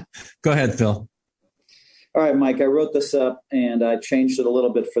ahead, Phil. All right, Mike, I wrote this up and I changed it a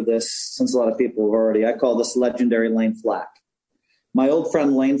little bit for this since a lot of people have already. I call this legendary Layne Flack. My old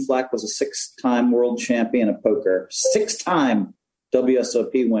friend Layne Flack was a 6-time world champion of poker, 6-time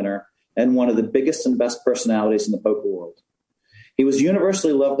WSOP winner, and one of the biggest and best personalities in the poker world. He was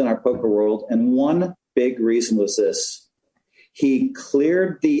universally loved in our poker world, and one big reason was this. He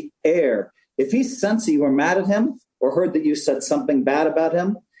cleared the air. If he sensed you were mad at him or heard that you said something bad about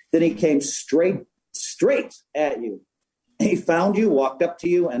him, then he came straight at you. He found you, walked up to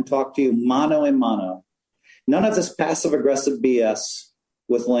you, and talked to you mano a mano. None of this passive-aggressive BS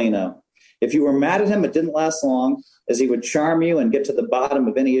with Layne. If you were mad at him, it didn't last long, as he would charm you and get to the bottom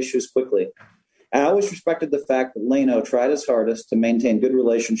of any issues quickly. I always respected the fact that Layne tried his hardest to maintain good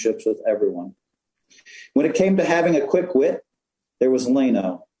relationships with everyone. When it came to having a quick wit, there was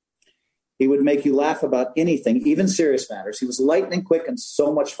Layne. He would make you laugh about anything, even serious matters. He was lightning quick and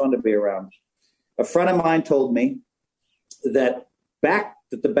so much fun to be around. A friend of mine told me that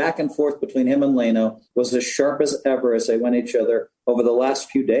the back and forth between him and Layne was as sharp as ever as they went at each other over the last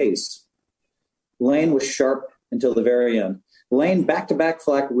few days. Layne was sharp until the very end. Layne, back-to-back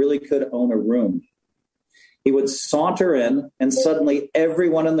Flack, really could own a room. He would saunter in, and suddenly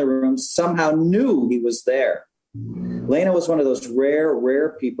everyone in the room somehow knew he was there. Layne was one of those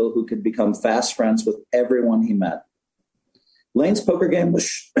rare people who could become fast friends with everyone he met. Layne's poker game was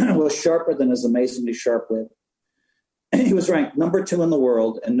sharper than his amazingly sharp wit. He was ranked number 2 in the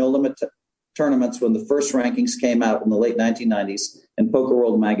world in no-limit tournaments when the first rankings came out in the late 1990s in Poker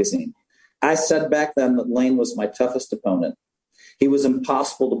World magazine. I said back then that Layne was my toughest opponent. He was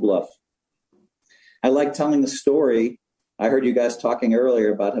impossible to bluff. I like telling the story. I heard you guys talking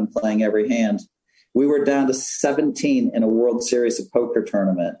earlier about him playing every hand. We were down to 17 in a World Series of Poker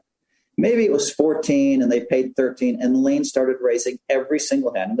tournament. Maybe it was 14 and they paid 13, and Layne started raising every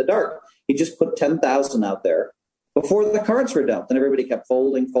single hand in the dark. He just put 10,000 out there before the cards were dealt, and everybody kept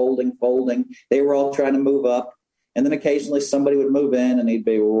folding. They were all trying to move up, and then occasionally somebody would move in and he'd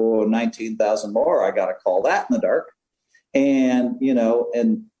be, 19,000 more. I got to call that in the dark. And,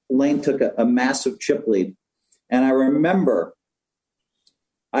 and Layne took a massive chip lead. And I remember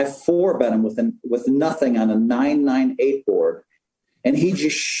I 4-bet him with nothing on a 9-9-8 board, and he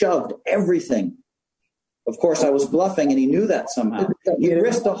just shoved everything. Of course, I was bluffing, and he knew that somehow. He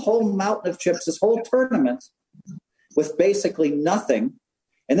risked a whole mountain of chips, this whole tournament, with basically nothing,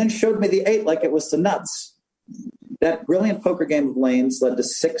 and then showed me the 8 like it was the nuts. That brilliant poker game of Layne's led to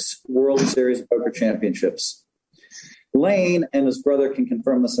 6 World Series Poker Championships. Layne and his brother can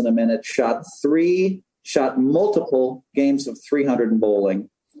confirm this in a minute, shot multiple games of 300 in bowling,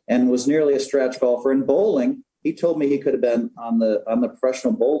 and was nearly a stretch golfer. In bowling, he told me he could have been on the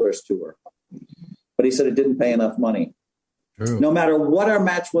Professional Bowlers Tour, but he said it didn't pay enough money. True. No matter what our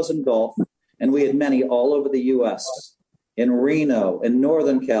match was in golf, and we had many all over the U.S., in Reno, in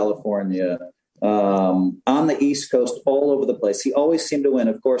Northern California, on the East Coast, all over the place. He always seemed to win.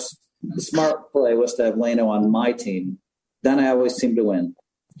 Of course, the smart play was to have Layne on my team. Then I always seemed to win.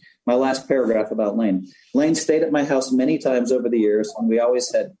 My last paragraph about Layne. Layne stayed at my house many times over the years, and we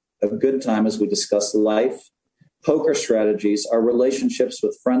always had a good time as we discussed life, poker strategies, our relationships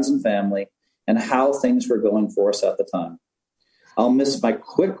with friends and family, and how things were going for us at the time. I'll miss my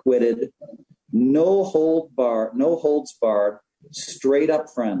quick-witted, no holds barred, straight-up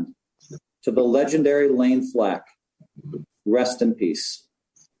friend. To the legendary Layne Flack, rest in peace.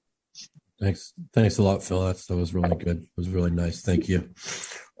 Thanks a lot, Phil. That was really good. It was really nice. Thank you.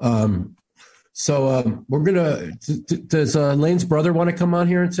 So we're gonna. Does Layne's brother want to come on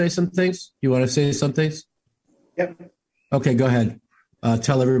here and say some things? You want to say some things? Yep. Okay, go ahead.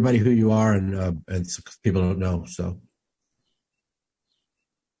 Tell everybody who you are, and people don't know. So,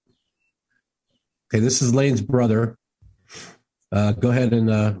 okay, this is Layne's brother. Go ahead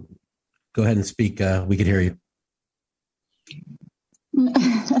and speak. We can hear you.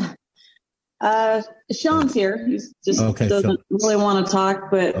 Sean's here. He just doesn't really want to talk,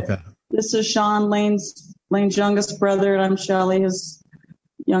 but this is Sean, Layne's youngest brother, and I'm Shelly, his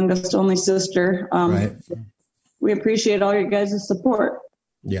youngest only sister. Right. We appreciate all your guys' support.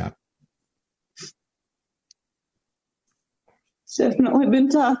 Yeah. It's definitely been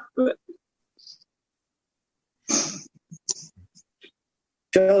tough, but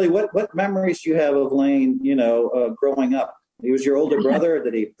Shelly, what memories do you have of Layne, growing up? He was your older brother.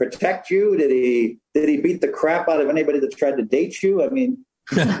 Did he protect you? Did he beat the crap out of anybody that tried to date you? I mean,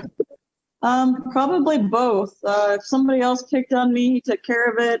 probably both. If somebody else picked on me, he took care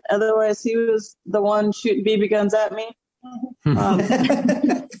of it. Otherwise, he was the one shooting BB guns at me.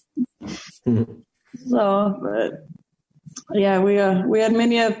 But yeah, we had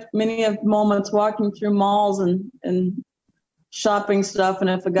many of moments walking through malls and shopping stuff, and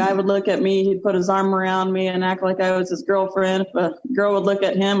if a guy would look at me, he'd put his arm around me and act like I was his girlfriend. If a girl would look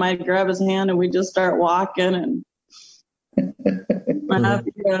at him, I'd grab his hand and we'd just start walking. And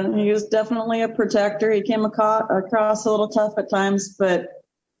he was definitely a protector. He came across a little tough at times, but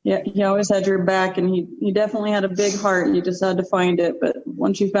yeah, he always had your back, and he definitely had a big heart. You just had to find it, but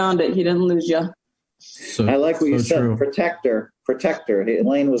once you found it, he didn't lose you. I like what you said, true. Protector.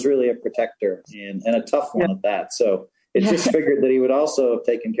 Layne was really a protector, and a tough one at that. So it just figured that he would also have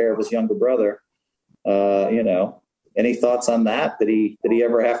taken care of his younger brother. Any thoughts on that? Did he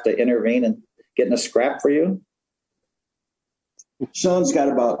ever have to intervene and get in a scrap for you? Sean's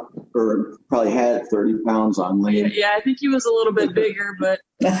got probably had 30 pounds on Layne. Yeah, I think he was a little bit bigger, but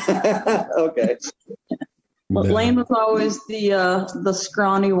okay. But Layne was always the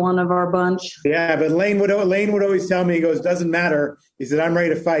scrawny one of our bunch. Yeah, but Layne would always tell me, he goes, doesn't matter. He said, I'm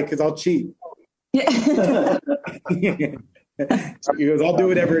ready to fight because I'll cheat. Yeah. He goes, I'll do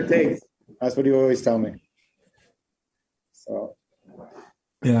whatever it takes. That's what he always tell me. So,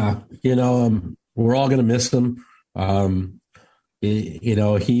 yeah, we're all gonna miss him.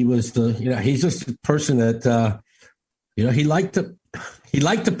 He was he's just a person that he liked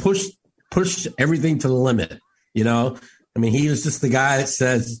to push everything to the limit. He was just the guy that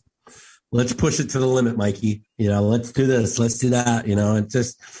says, let's push it to the limit, Mikey. Let's do this, let's do that.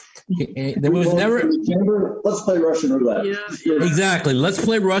 There was never. Let's play Russian roulette. Yeah. Exactly. Let's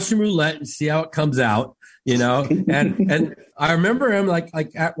play Russian roulette and see how it comes out. And I remember him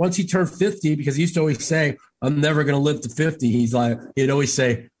once he turned 50, because he used to always say, I'm never going to live to 50. He'd always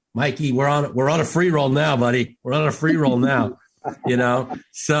say, Mikey, we're on a free roll now, buddy. We're on a free roll now.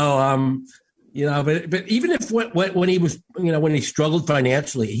 So, but even if when he was, when he struggled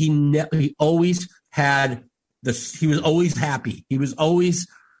financially, he always had this, he was always happy. He was always,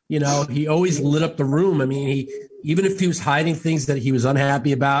 he always lit up the room. I mean, even if he was hiding things that he was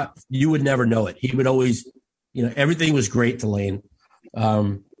unhappy about, you would never know it. He would always, everything was great to Layne.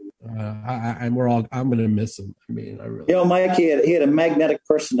 I'm going to miss him. I mean, I really. Mike, he had a magnetic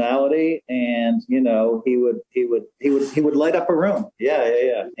personality, and he would light up a room.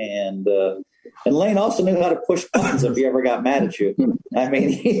 Yeah. And Layne also knew how to push buttons if he ever got mad at you. I mean,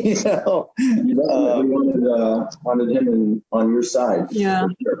 you wanted him on your side. Yeah.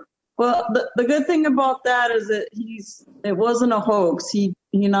 Sure. Well, the good thing about that is that it wasn't a hoax. He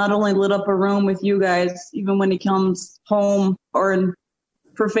not only lit up a room with you guys, even when he comes home or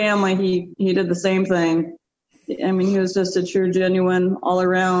for family, he did the same thing. I mean, he was just a true, genuine, all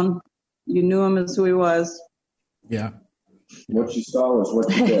around. You knew him as who he was. Yeah. What you saw was what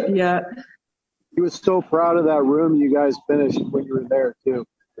you did. Yeah. He was so proud of that room you guys finished when you were there too.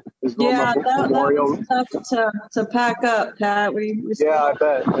 Yeah, that was tough to pack up, Pat. Yeah, I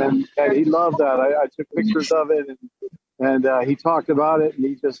bet. And he loved that. I took pictures of it, and he talked about it,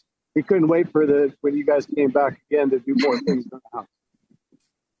 and he couldn't wait for when you guys came back again to do more things in the house.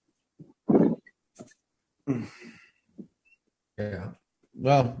 Yeah.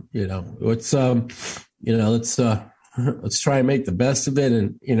 well, let's try and make the best of it.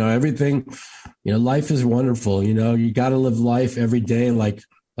 And, everything, life is wonderful. You got to live life every day like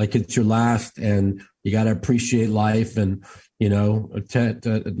it's your last, and you got to appreciate life. And,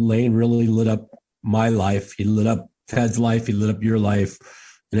 Layne really lit up my life. He lit up Ted's life. He lit up your life,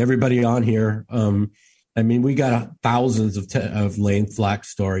 and everybody on here. We got thousands of Layne Flack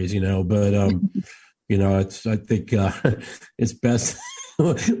stories, but, I think it's best.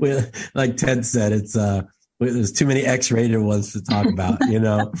 Like Ted said, there's too many X-rated ones to talk about,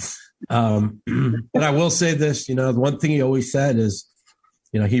 But I will say this, the one thing he always said is,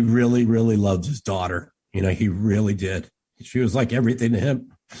 he really, really loved his daughter. He really did. She was like everything to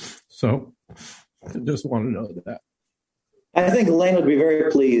him. So I just want to know that. I think Layne would be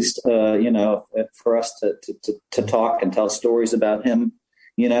very pleased, for us to talk and tell stories about him,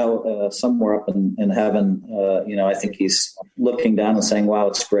 somewhere up in heaven. I think he's looking down and saying, wow,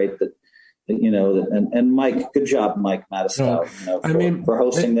 it's great that and Mike, good job, Mike Matistow, for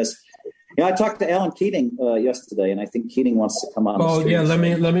hosting this. I talked to Alan Keating yesterday, and I think Keating wants to come on. Oh, yeah, let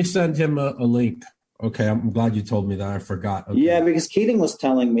me send him a link. Okay, I'm glad you told me that. I forgot. Okay. Yeah, because Keating was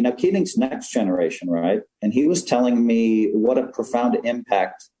telling me, now Keating's next generation, right? And he was telling me what a profound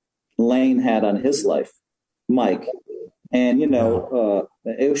impact Layne had on his life, Mike. And,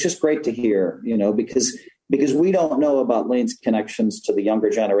 it was just great to hear, because we don't know about Layne's connections to the younger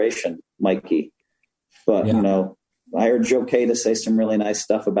generation, Mikey. But, I heard Joe Cada say some really nice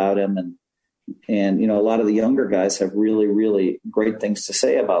stuff about him. And a lot of the younger guys have really, really great things to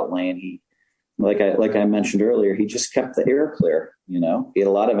say about Layne. He, like I mentioned earlier, he just kept the air clear. He had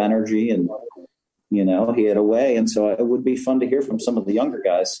a lot of energy, and, he had a way. And so it would be fun to hear from some of the younger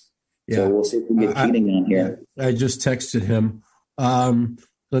guys. Yeah. So we'll see if we can get Keating on here. I just texted him.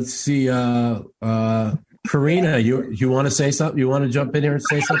 Let's see. Karina, you want to say something? You want to jump in here and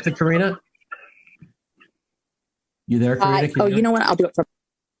say something, Karina? You there, Karina? You know what? I'll do it from.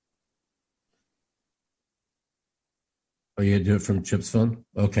 Oh, you do it from Chip's phone?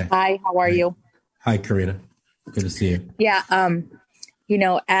 Okay. Hi, how are you? Hi, Karina. Good to see you. Yeah.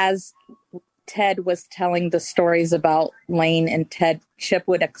 As Ted was telling the stories about Layne and Ted, Chip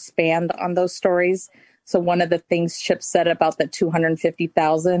would expand on those stories. So one of the things Chip said about the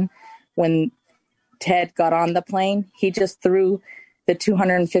 $250,000 when Ted got on the plane, he just threw the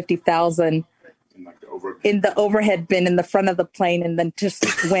 $250,000 in the overhead bin in the front of the plane, and then just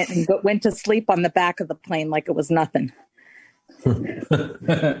went to sleep on the back of the plane like it was nothing. Do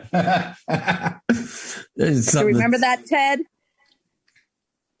you remember that, Ted?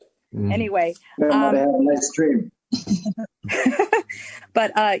 Anyway, I had a nice dream.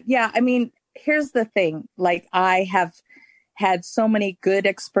 But here's the thing. Like, I have had so many good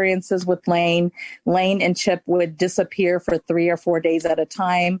experiences with Layne. Layne and Chip would disappear for 3 or 4 days at a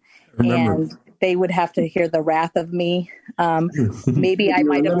time, and they would have to hear the wrath of me. Maybe I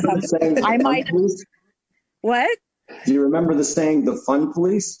might have come. I might. What? Do you remember the saying, "The fun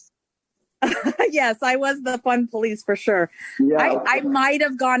police"? Yes, I was the fun police for sure. Yeah. I might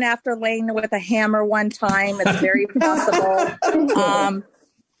have gone after Layne with a hammer one time. It's very possible.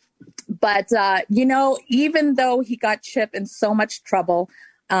 But even though he got Chip in so much trouble,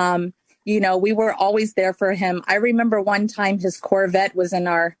 we were always there for him. I remember one time his Corvette was in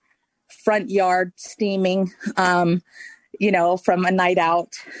our front yard steaming, from a night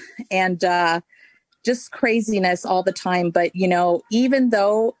out, and just craziness all the time. But, even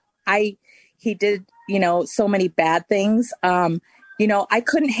though he did, so many bad things, I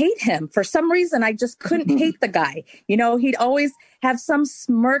couldn't hate him. For some reason, I just couldn't hate the guy. He'd always have some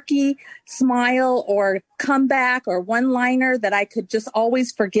smirky smile or comeback or one-liner that I could just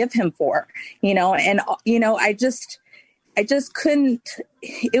always forgive him for, and, I just couldn't.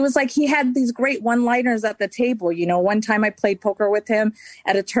 It was like he had these great one-liners at the table. One time I played poker with him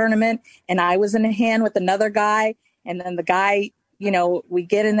at a tournament, and I was in a hand with another guy, and then the guy, we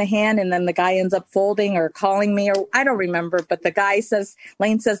get in the hand, and then the guy ends up folding or calling me, or I don't remember. But the guy says,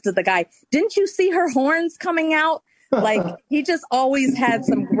 Layne says to the guy, "Didn't you see her horns coming out?" Like, he just always had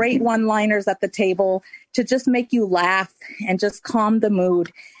some great one-liners at the table to just make you laugh and just calm the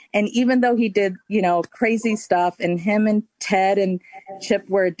mood. And even though he did, crazy stuff, and him and Ted and Chip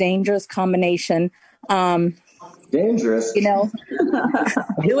were a dangerous combination. Dangerous?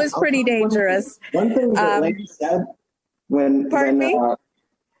 It was pretty dangerous. One thing that Layne said one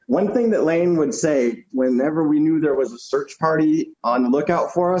thing that Layne would say whenever we knew there was a search party on the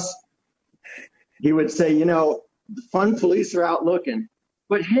lookout for us, he would say, the fun police are out looking,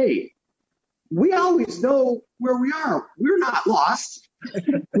 but hey, we always know where we are. We're not lost.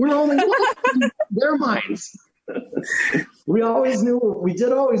 We're only lost in their minds. We did always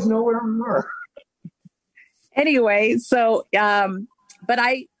know where we were. Anyway, so, but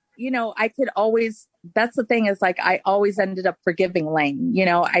I could always, that's the thing is like, I always ended up forgiving Layne,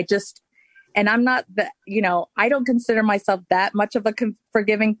 and I'm not I don't consider myself that much of a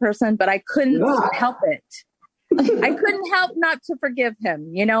forgiving person, but I couldn't help it. I couldn't help not to forgive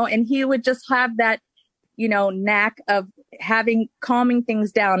him, and he would just have that, knack of calming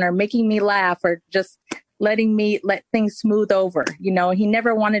things down or making me laugh or just letting me let things smooth over. He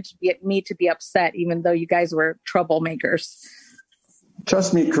never wanted me to be upset, even though you guys were troublemakers.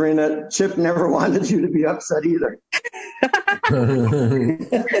 Trust me, Karina, Chip never wanted you to be upset either.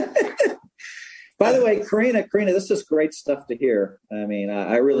 By the way, Karina, this is great stuff to hear. I mean,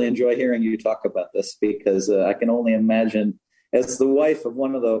 I really enjoy hearing you talk about this because I can only imagine, as the wife of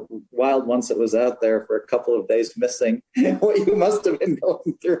one of the wild ones that was out there for a couple of days missing, what you must have been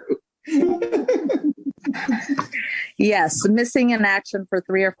going through. Yes, missing in action for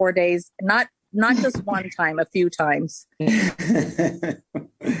 3 or 4 days. Not just one time, a few times. Yeah.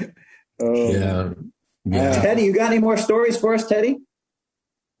 Teddy, you got any more stories for us, Teddy?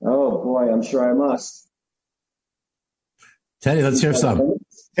 Oh boy, I'm sure I must. Teddy, let's hear some.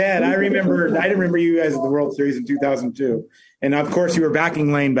 Ted, I remember you guys at the World Series in 2002. And of course you were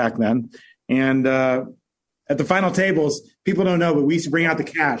backing Layne back then. And at the final tables, people don't know, but we used to bring out the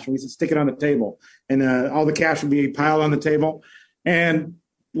cash and we used to stick it on the table. And all the cash would be piled on the table. And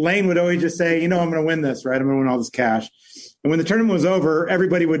Layne would always just say, I'm going to win this, right? I'm going to win all this cash. And when the tournament was over,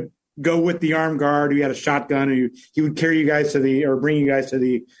 everybody would go with the armed guard who had a shotgun, and he would carry you guys bring you guys to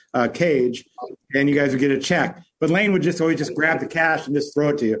the cage, and you guys would get a check. But Layne would always just grab the cash and just throw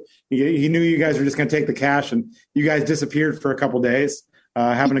it to you. He knew you guys were just going to take the cash, and you guys disappeared for a couple days,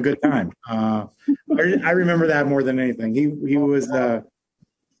 having a good time. I remember that more than anything. He knew he was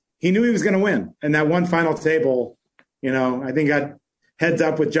going to win. And that one final table, I think got heads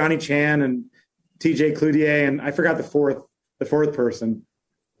up with Johnny Chan and TJ Cloutier, and I forgot the fourth person.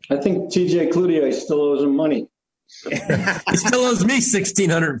 I think TJ Cloutier still owes him money. He still owes me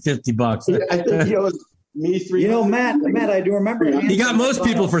 $1,650. I think he owes me $300. Matt, I do remember. He got most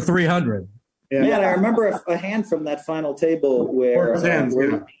people for $300. Yeah, I remember a hand from that final table where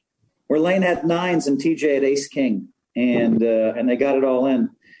Layne had nines and TJ had ace king, and they got it all in.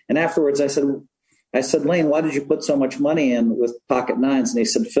 And afterwards, I said, Layne, why did you put so much money in with pocket nines? And he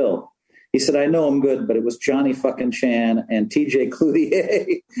said, Phil. He said, I know I'm good, but it was Johnny fucking Chan and TJ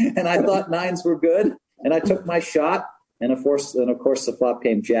Cloutier. And I thought nines were good. And I took my shot. And of course the flop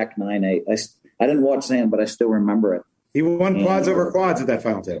came Jack 9-8. I didn't watch the hand, but I still remember it. He won quads over quads at that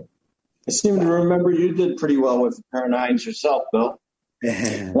final table. I seem to remember you did pretty well with a pair of nines yourself, Bill.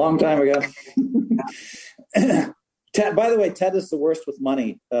 Long time ago. Ted, by the way, Ted is the worst with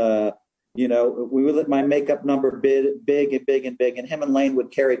money. We would let my makeup number big, and him and Layne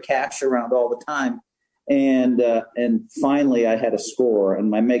would carry cash around all the time. And finally I had a score, and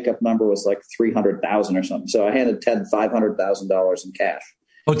my makeup number was like 300,000 or something. So I handed Ted $500,000 in cash.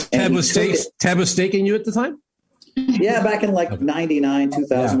 Oh, Ted was staking you at the time? Yeah, back in like 99,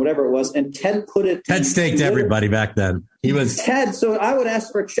 2000, whatever it was. And Ted Ted staked everybody back then. He was Ted. So I would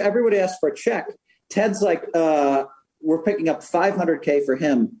ask for everybody asked for a check. Ted's like, we're picking up $500K for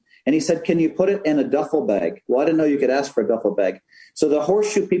him. And he said, can you put it in a duffel bag? Well, I didn't know you could ask for a duffel bag. So the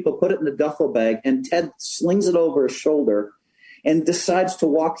horseshoe people put it in a duffel bag, and Ted slings it over his shoulder and decides to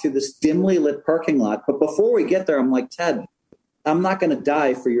walk through this dimly lit parking lot. But before we get there, I'm like, Ted, I'm not going to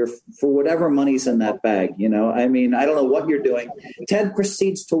die for whatever money's in that bag. I mean, I don't know what you're doing. Ted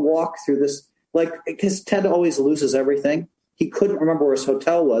proceeds to walk through this, because Ted always loses everything. He couldn't remember where his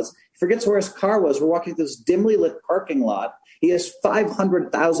hotel was. He forgets where his car was. We're walking through this dimly lit parking lot. He has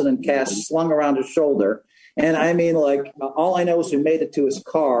 $500,000 in cash slung around his shoulder. And I mean, all I know is we made it to his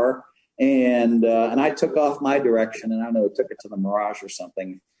car, and I took off my direction, and I don't know, took it to the Mirage or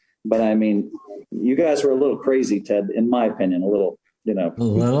something. But I mean, you guys were a little crazy, Ted, in my opinion, a little.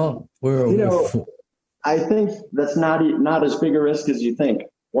 I think that's not as big a risk as you think.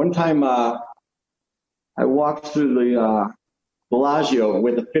 One time, I walked through the Bellagio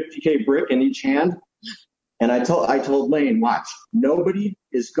with a 50K brick in each hand. And I told Layne, watch, nobody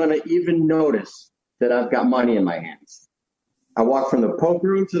is going to even notice that I've got money in my hands. I walked from the poker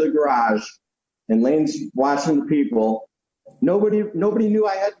room to the garage, and Layne's watching the people. Nobody knew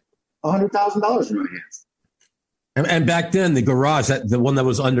I had $100,000 in my hands. And back then, the garage, the one that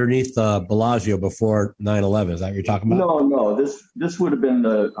was underneath Bellagio before 9/11, is that what you're talking about? No. This would have been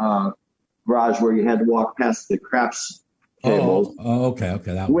the garage where you had to walk past the craps tables. Oh, okay.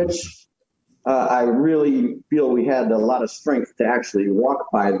 I really feel we had a lot of strength to actually walk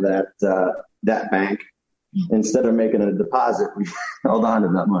by that bank. instead of making a deposit, we held on to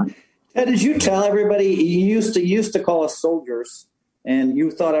that money. Ted, did you tell everybody you used to call us soldiers, and you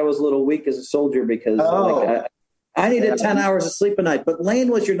thought I was a little weak as a soldier because I needed 10 hours of sleep a night. But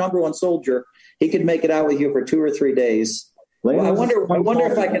Layne was your number one soldier. He could make it out with you for 2 or 3 days. Well, I wonder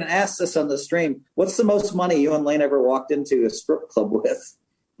if I can ask this on the stream. What's the most money you and Layne ever walked into a strip club with?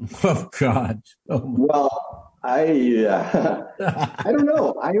 Oh God! Well, I don't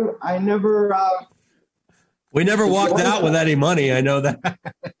know. I never. We never walked out with any money. I know that.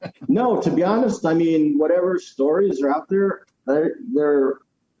 No, to be honest, I mean, whatever stories are out there, they're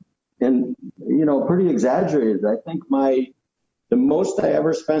and pretty exaggerated. I think the most I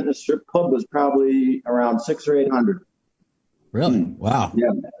ever spent in a strip club was probably around $600 or $800. Really? Wow.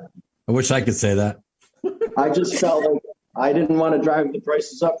 Yeah. I wish I could say that. I just felt like I didn't want to drive the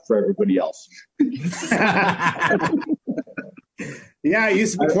prices up for everybody else. Yeah, it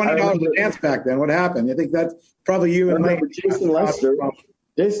used to be $20 a dance back then. What happened? I think that's probably you and Layne.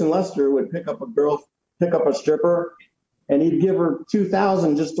 Jason Lester would pick up a stripper, and he'd give her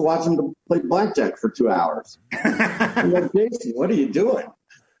 $2,000 just to watch him to play blackjack for 2 hours. I'm like, Jason, what are you doing?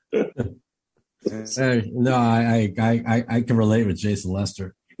 No, I can relate with Jason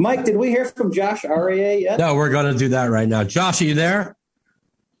Lester. Mike, did we hear from Josh Aria yet? No, we're going to do that right now. Josh, are you there?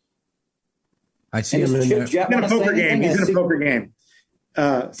 I see him in there. He's in a poker game. He's in a poker game.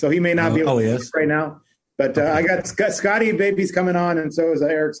 So he may not be able to right now. But I got Scotty Baby's coming on, and so is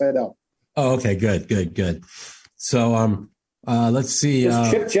Eric Seidel. Oh, okay. Good. So let's see. Does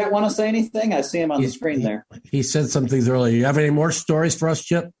Chip Jet want to say anything? I see him on the screen there. He said some things earlier. You have any more stories for us,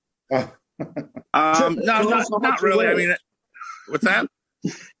 Chip? No, not really. I mean, what's that?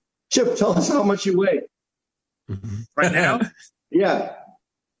 Chip, tell us how much you weigh. Right now? Yeah.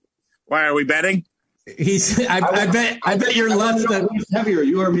 Why are we betting? I bet you're less than. Who's heavier,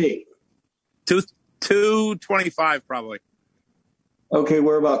 you or me? 225 probably. Okay,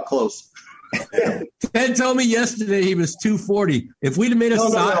 we're about close. Ted told me yesterday he was 240. If we'd have made a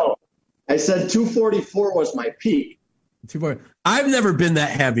no. I said 244 was my peak. 240. I've never been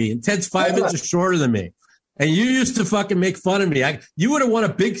that heavy, and Ted's 5 inches shorter than me. And you used to fucking make fun of me. You would have won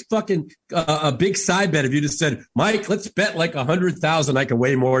a big fucking a big side bet if you just said, Mike, let's bet like 100,000. I can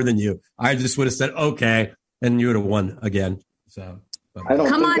weigh more than you. I just would have said, okay, and you would have won again. So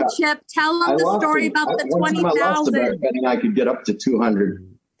come on, Chip, tell them the story about the 20,000. I could get up to 200.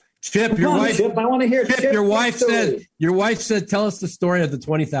 Chip, your wife. Chip, I want to hear. Chip, your wife said, tell us the story of the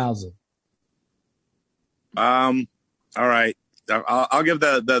 20,000. All right, I'll give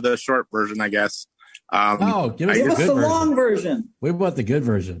the short version, I guess. Give us the long version. We want the good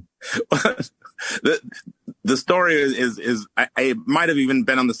version. the story is I might have even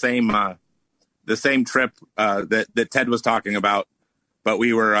been on the same trip that Ted was talking about, but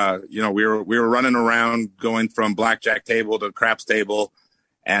we were we were running around going from blackjack table to craps table,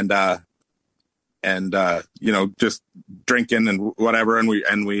 and just drinking and whatever, and we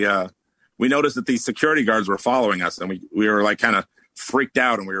noticed that these security guards were following us, and we were like kind of freaked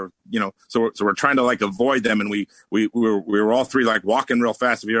out, and we were so we're trying to like avoid them, and we were all three like walking real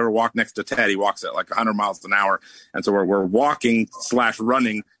fast. If you ever walk next to Ted, he walks at like 100 miles an hour, and so we're walking /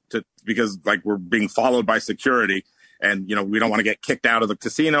 running because like we're being followed by security, and we don't want to get kicked out of the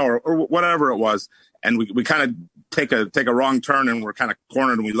casino or whatever it was, and we kind of take a wrong turn, and we're kind of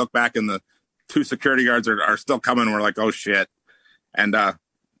cornered, and we look back, and the 2 security guards are still coming, and we're like, oh shit, and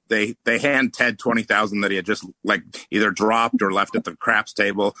They hand Ted 20,000 that he had just like either dropped or left at the craps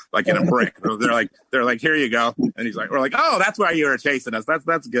table, like in a brick. They're like, here you go, and he's like, we're like, oh, that's why you were chasing us.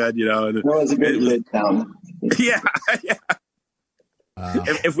 That's good, That was a good town. Yeah.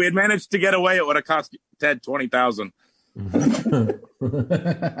 If we had managed to get away, it would have cost Ted 20,000. Wouldn't have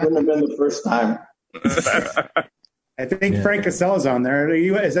been the first time. I think Frank Casella's on there.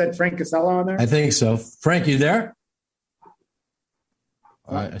 Is that Frank Casella on there? I think so. Frank, you there?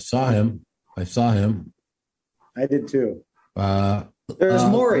 I saw him. I did too. There's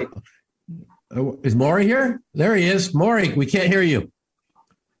Maury. Is Maury here? There he is. Maury, we can't hear you.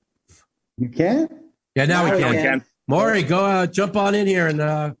 You can? Yeah, now we can. Maury, go jump on in here and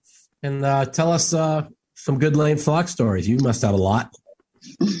tell us some good Layne Flack stories. You must have a lot.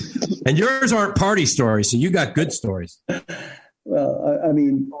 And yours aren't party stories, so you got good stories. Well, I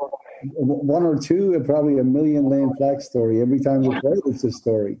mean, 1 or 2, and probably a million Layne Flack story. Every time we play, it's a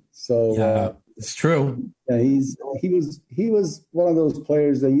story. So yeah, it's true. Yeah, he was one of those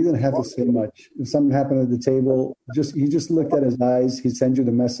players that you didn't have to say much. If something happened at the table, he just looked at his eyes. He'd send you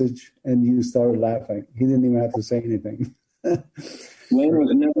the message, and you started laughing. He didn't even have to say anything. Layne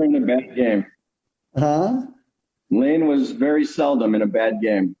was never in a bad game. Huh? Layne was very seldom in a bad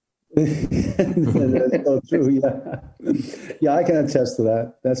game. That's so true. Yeah, I can attest to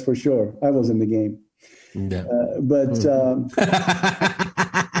that. That's for sure. I was in the game, but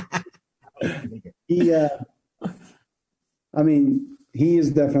he. I mean, he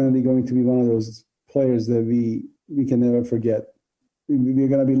is definitely going to be one of those players that we can never forget. We're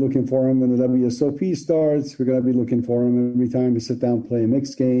going to be looking for him when the WSOP starts. We're going to be looking for him every time we sit down and play a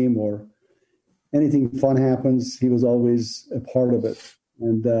mixed game or anything fun happens. He was always a part of it.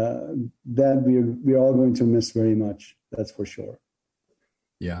 And that we're all going to miss very much. That's for sure.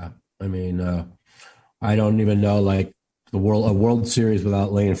 Yeah. I mean, I don't even know, like, a World Series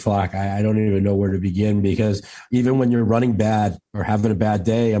without Layne Flack. I don't even know where to begin, because even when you're running bad or having a bad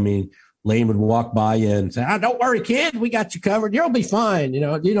day, I mean, Layne would walk by you and say, don't worry, kid, we got you covered. You'll be fine.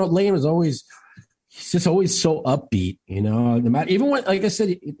 Layne was always, he's just always so upbeat, no matter, even when, like I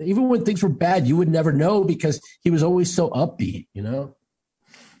said, even when things were bad, you would never know because he was always so upbeat,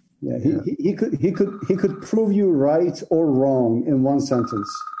 Yeah, he could prove you right or wrong in one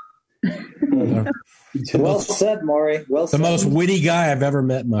sentence. Well said, Maury. Well said. The most witty guy I've ever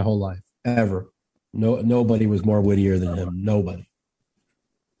met in my whole life, ever. Nobody was more wittier than him. Nobody.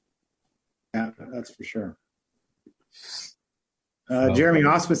 Yeah, that's for sure. Jeremy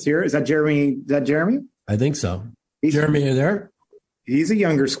Osmus here. Is that Jeremy? I think so. Jeremy, are you there? He's a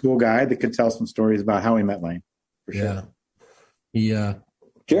younger school guy that could tell some stories about how he met Layne. For sure. Yeah.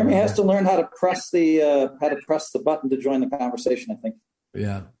 Jeremy has to learn how to press the button to join the conversation, I think.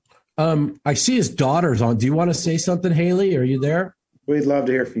 Yeah. I see his daughter's on. Do you want to say something, Haley? Are you there? We'd love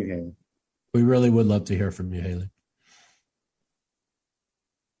to hear from you, Haley. We really would love to hear from you, Haley.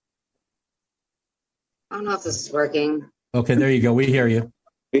 I don't know if this is working. Okay, there you go. We hear you.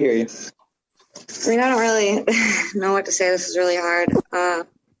 We hear you. I mean, I don't really know what to say. This is really hard.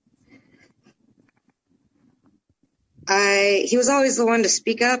 He was always the one to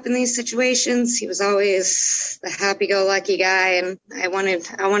speak up in these situations. He was always the happy-go-lucky guy, and I want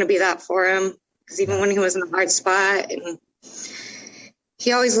to be that for him, because even when he was in a hard spot, and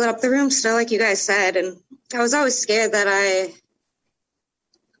he always lit up the room still, like you guys said. And I was always scared that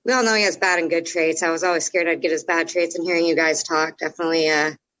we all know he has bad and good traits. I was always scared I'd get his bad traits, and hearing you guys talk definitely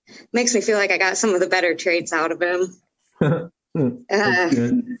makes me feel like I got some of the better traits out of him. That's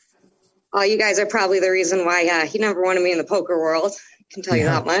good. Oh, you guys are probably the reason why he never wanted me in the poker world. I can tell you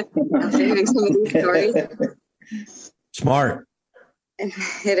that much. After hearing some of these stories. Smart.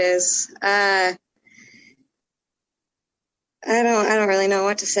 It is. I don't really know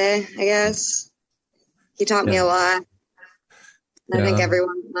what to say, I guess. He taught me a lot. I thank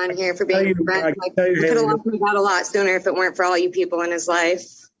everyone on here for being a friend. He could have lost me out a lot sooner if it weren't for all you people in his life.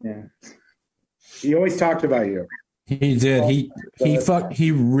 Yeah. He always talked about you. He did.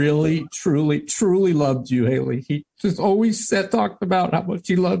 He really, truly, truly loved you, Haley. He just always talked about how much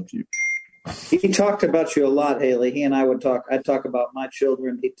he loved you. He talked about you a lot, Haley. He and I would talk. I'd talk about my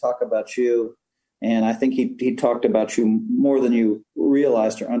children. He'd talk about you. And I think he talked about you more than you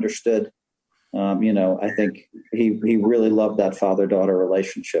realized or understood. I think he really loved that father-daughter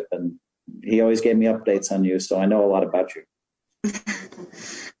relationship. And he always gave me updates on you. So I know a lot about you.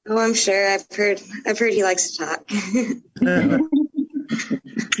 Oh, I'm sure. I've heard he likes to talk.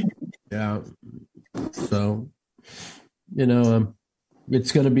 Yeah. So,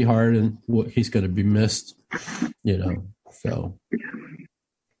 it's going to be hard, and he's going to be missed, so.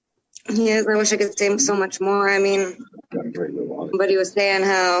 Yeah, I wish I could say so much more. I mean, but he was saying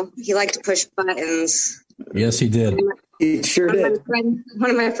how he liked to push buttons. Yes, he did. He sure did.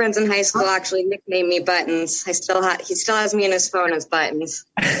 One of my friends in high school actually nicknamed me Buttons. He still has me in his phone as Buttons.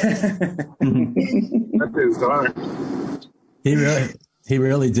 That's his daughter. He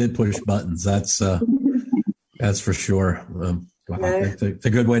really did push buttons. That's for sure. Wow, that's a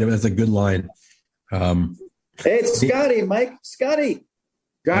good way that's a good line. Hey, it's Scotty, Mike. Scotty.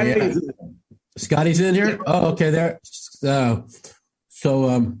 Scotty's in here. Oh, okay. There.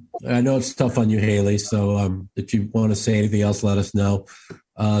 So I know it's tough on you, Haley. So if you want to say anything else, let us know.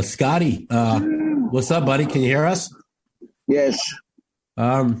 Scotty, what's up, buddy? Can you hear us? Yes.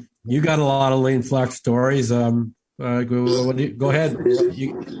 You got a lot of Layne Flack stories. Go ahead.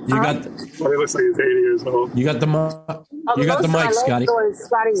 You got. Well, he looks like he's 80 years old. You got the mic, Scotty.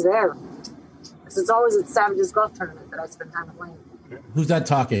 Scotty's there. Because it's always at Savage's golf tournament that I spend time with Layne. Who's that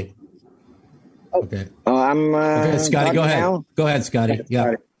talking? Okay. I'm. Okay, Scotty, go ahead. Now. Go ahead, Scotty.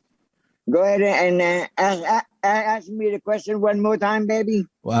 Yeah. Go ahead and ask me the question one more time, baby.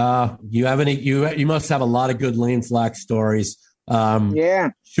 You have any? You must have a lot of good Layne Flack stories.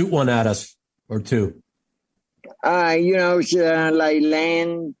 Yeah. Shoot one at us or two. Like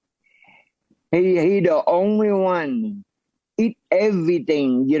Layne, he the only one. eat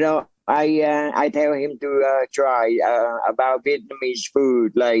everything. You know, I tell him to try about Vietnamese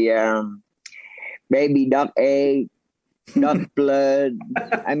food like baby duck egg, duck blood.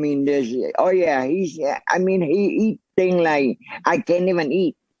 I mean, there's he eat thing like I can't even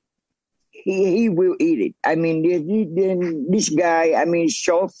eat. He will eat it. I mean, this guy, I mean,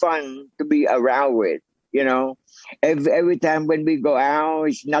 so fun to be around with, you know. Every time when we go out,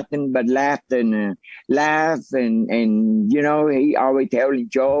 it's nothing but laugh and you know, he always telling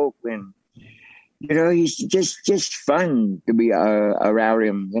joke and, you know, he's just fun to be around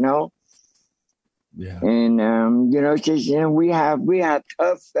him, you know. Yeah. And, you know, just, you know, we have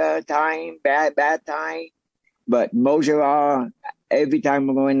tough time, bad time, but most of all, every time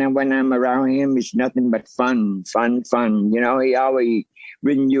when I'm around him, it's nothing but fun. You know, he always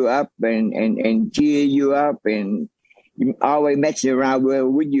bring you up and cheer you up and always mess around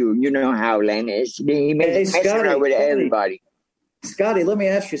with you. You know how Layne is. He mess around with everybody. Scotty, let me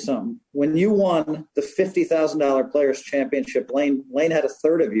ask you something. When you won the $50,000 Players Championship, Layne had a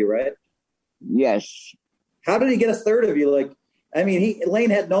third of you, right? Yes. How did he get a third of you? Like, I mean, Layne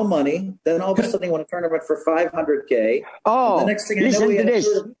had no money. Then all of a sudden, he won a tournament for $500K. Oh, the next thing I listen know, to this.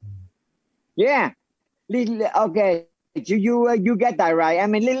 Yeah. Okay. You get that right. I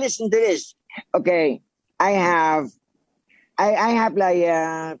mean, listen to this. Okay. I have like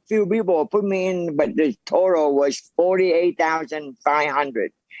a few people put me in, but the total was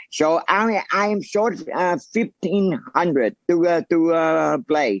 48,500. So I'm short 1,500 to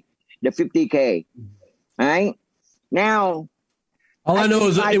play the 50K. All right. Now, all I know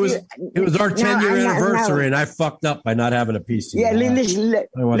is it was our 10-year anniversary, and I fucked up by not having a PC. Yeah,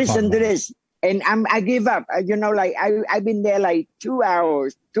 listen to this, and I give up. You know, like I've been there like 2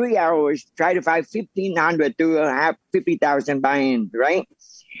 hours, 3 hours, try to find 1,500 to have 50,000 buy-in. Right?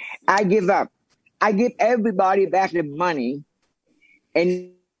 I give up. I give everybody back the money,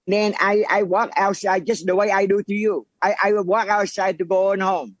 and then I walk outside just the way I do to you. I walk outside to go on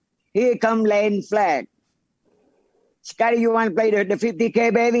home. Here come Layne Flack. Scotty, you want to play the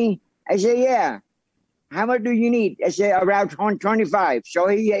 50K, baby? I say, yeah. How much do you need? I say, around 25. So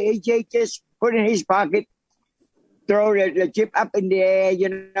he just put in his pocket, throw the chip up in the air. You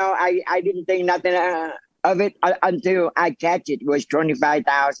know, I didn't think nothing of it until I catch it. It was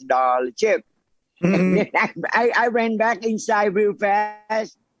 $25,000 chip. And then I ran back inside real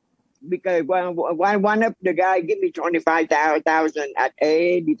fast because one of the guy give me 25,000 at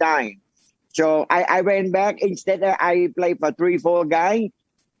any time. So I ran back. Instead, I played for 3-4 guys.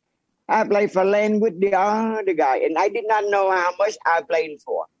 I played for Layne with the other guy, and I did not know how much I played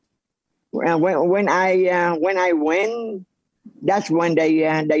for. When I win, that's when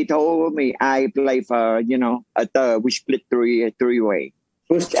they told me I play for, you know, a third. We split three-way.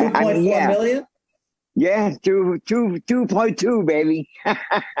 It was 2.4 million? Yeah, 2.2, baby.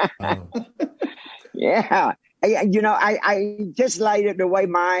 Yeah. You know, I just like it the way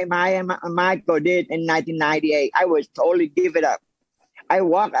my Michael did in 1998. I was totally give it up. I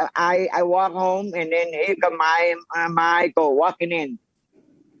walk home, and then here come my Michael walking in.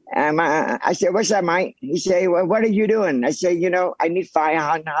 I said, "What's up, Mike?" He said, "Well, what are you doing?" I said, "You know, I need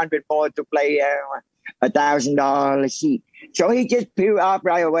 500 more to play $1,000 seat." So he just peeled up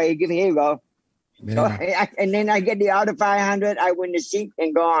right away. Here you go. Yeah. So and then I get the other 500. I win the seat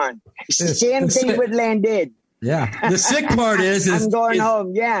and go on. Same thing with Layne did. Yeah. The sick part is I'm going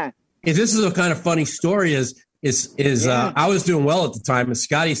home. Yeah. This is a kind of funny story. I was doing well at the time, and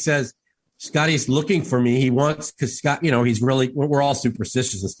Scotty's looking for me. He wants, because Scott, you know, we're all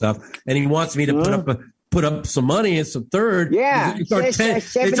superstitious and stuff, and he wants me to put up some money and some third. Yeah. It's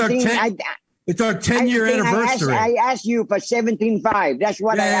our 10-year anniversary. I asked you for 17.5. That's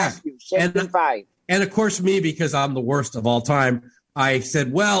what I asked you. 17.5. And of course, me, because I'm the worst of all time, I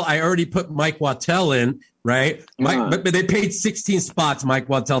said, well, I already put Mike Wattell in, right? But they paid 16 spots. Mike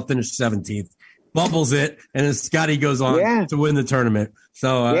Wattell finished 17th. Bubbles it, and then Scotty goes on to win the tournament.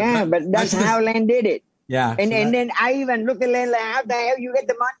 So but that's how Layne did it. Yeah. And then I even look at Layne like, how the hell you get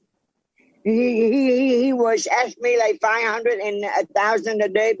the money? He was asked me like 500 and 1,000 a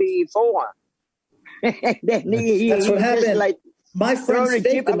day before. That's what happened. Like, my friend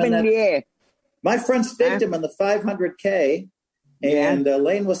staked him in the air. My friend staked him in the 500K, and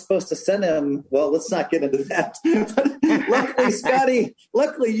Layne was supposed to send him. Well, let's not get into that.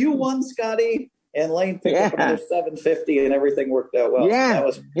 Luckily, you won, Scotty, and Layne picked up another 750, and everything worked out well. Yeah,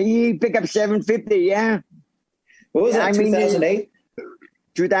 he picked up 750. Yeah. What was that? 2008.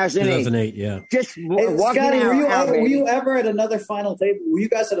 2008. Yeah. Just Scotty, were you ever at another final table? Were you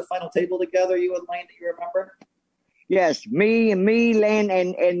guys at a final table together, you and Layne, that you remember? Yes, me, Layne,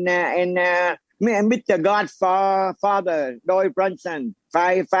 and Me and Mr. Godfather, Doy Brunson,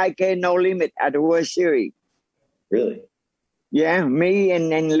 5K no limit at the World Series. Really? Yeah, me and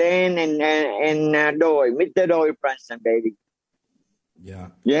Layne and Doy, Mr. Doy Brunson, baby. Yeah.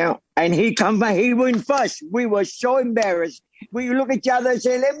 Yeah, and he come back, he went first. We were so embarrassed. We look at each other and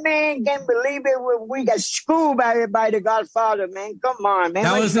say, man, can't believe it. We got schooled by the Godfather, man. Come on, man.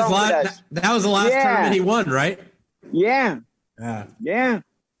 That was his last. That was the last tournament he won, right? Yeah. Yeah.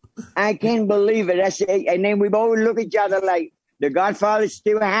 I can't believe it. That's it. And then we both look at each other like, the Godfather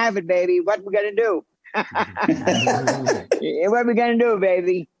still have it, baby. What we gonna do? What we gonna do,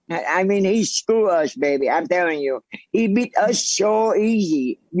 baby? I mean, he screwed us, baby. I'm telling you, he beat us so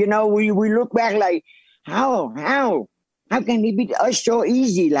easy. You know, we look back like, how can he beat us so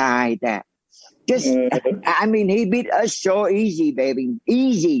easy like that? I mean, he beat us so easy, baby,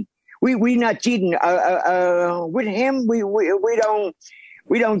 easy. We not cheating. With him,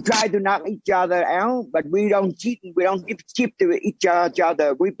 we don't try to knock each other out, but we don't cheat. We don't give chip to each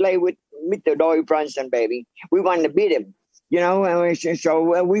other. We play with Mr. Doy Brunson, baby. We want to beat him. You know,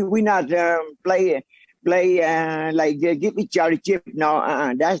 so we not play like give each other chip.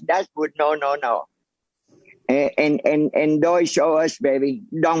 No, that's good. No. And Doy show us, baby.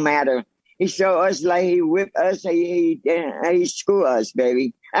 Don't matter. He show us like he whip us. He screw us,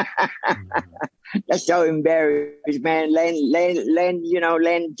 baby. That's so embarrassed, man.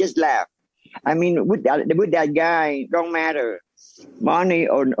 Layne just laugh. I mean, with that guy, don't matter money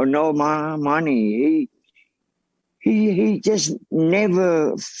or no money. He just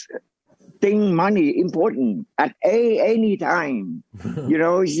never think money important at any time. You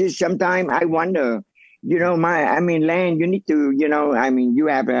know, it's just sometimes I wonder, you know, Layne, you need to, you know, you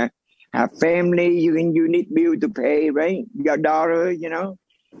have a family, you need bill to pay, right? Your daughter, you know,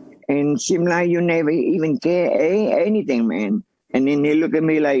 and seem like you never even care anything, man. And then they look at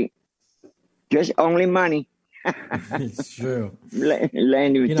me like, just only money. It's true.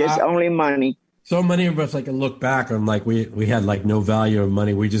 Layne, just only money. So many of us, can look back on we had no value of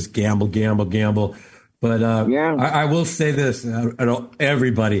money. We just gamble. But I will say this,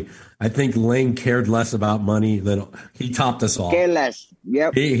 everybody, I think Layne cared less about money than he topped us all. Care less.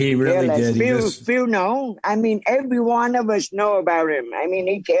 Yep. He really did. Phil know. Every one of us know about him.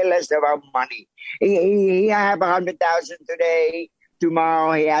 He cares less about money. He have 100,000 today.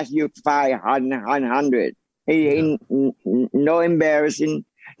 Tomorrow he asks you 500. He no embarrassing.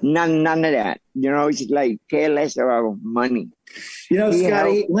 None of that. You know, it's like careless about money. You know,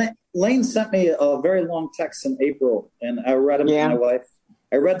 Scotty, Layne sent me a very long text in April, and I read them to my wife.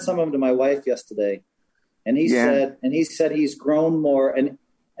 I read some of them to my wife yesterday, and he said he's grown more. And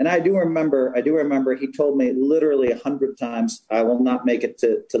I do remember he told me literally 100 times, I will not make it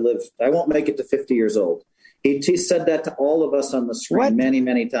to live. I won't make it to 50 years old. He said that to all of us on the screen many,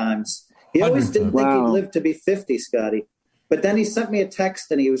 many times. He always didn't think he'd live to be 50, Scotty. But then he sent me a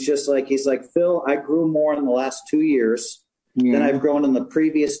text, and he was just like, Phil, I grew more in the last 2 years than I've grown in the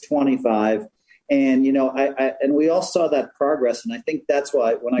previous 25. And, you know, and we all saw that progress. And I think that's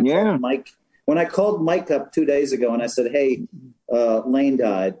why when I called Mike up 2 days ago and I said, hey, Layne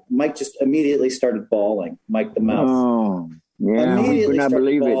died, Mike just immediately started bawling, Mike the Mouse. Oh, yeah. Immediately started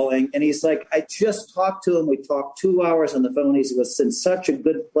believe bawling. And he's like, I just talked to him. We talked 2 hours on the phone. He was in such a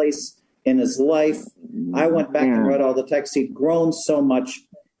good place in his life. I went back and read all the texts. He'd grown so much.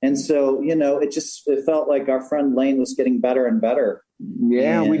 And so, you know, it felt like our friend Layne was getting better and better.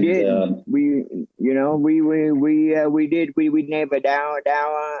 Yeah, we did. We did. We never down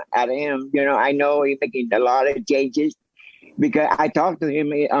at him. You know, I know he's making a lot of changes because I talked to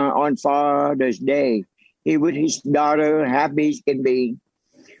him on Father's Day. He with his daughter, happy as can be.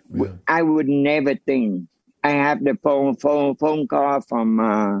 Yeah. I would never think. I have the phone call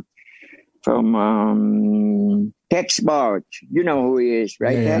from Tex Barge. You know who he is,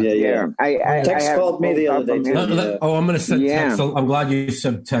 right? Yeah. Tex called me the other day. I'm going to send Tex. So I'm glad you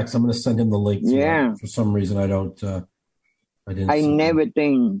sent Tex. I'm going to send him the link. For some reason, I didn't. I never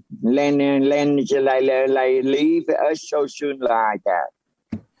think Layne leave us so soon like that.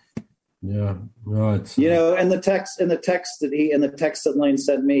 Yeah, no, it's and the text that Layne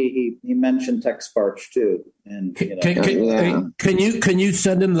sent me, he mentioned Tex Barge too. And can you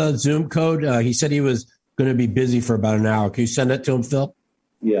send him the Zoom code? He said he was going to be busy for about an hour. Can you send that to him, Phil?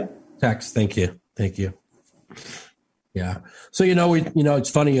 Yeah. Text. Thank you. Yeah. So it's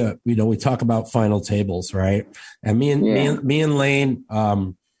funny. We talk about final tables, right? And me and Layne,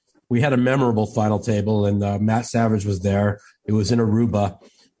 we had a memorable final table, and Matt Savage was there. It was in Aruba.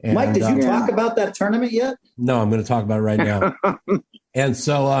 And, Mike, did you talk about that tournament yet? No, I'm going to talk about it right now. And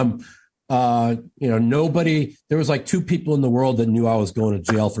so, nobody, there was like 2 people in the world that knew I was going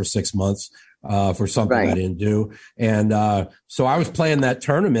to jail for 6 months. for something I didn't do. And so I was playing that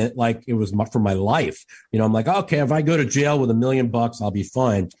tournament like it was for my life. I'm like, okay, if I go to jail with $1 million, I'll be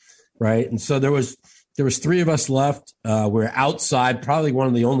fine. Right. And so there was 3 of us left. We're outside, probably one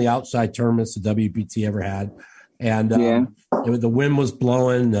of the only outside tournaments the WPT ever had. And the wind was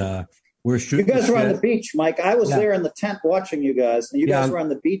blowing. We're shooting. You guys were on the beach, Mike. I was there in the tent watching you guys, and you guys were on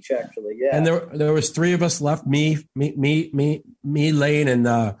the beach actually. Yeah. And there was 3 of us left. Me, Layne, and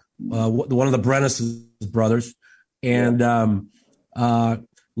one of the Brennis brothers, and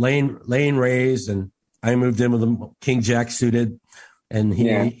Layne raised, and I moved in with him, King Jack suited, and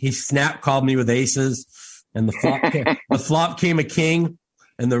he snap called me with aces, and the flop came a king,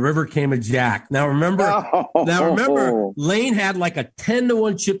 and the river came a jack. Now remember, Layne had like a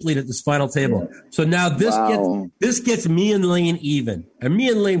 10-1 chip lead at this final table. So now this gets me and Layne even. And me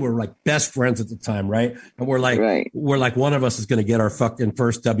and Layne were like best friends at the time, right? And we're like one of us is going to get our fucking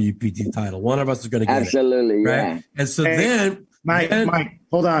first WPT title. One of us is going to get it. Right? Yeah. And so then Mike,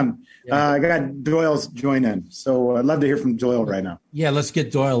 hold on. I got Doyle's join in. So I'd love to hear from Doyle right now. Yeah, let's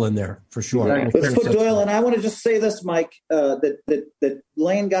get Doyle in there for sure. Let's put Doyle in. I want to just say this, Mike, that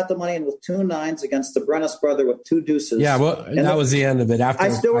Layne got the money in with 2 9s against the Brennis brother with 2 deuces. Yeah, well, that was the end of it. After I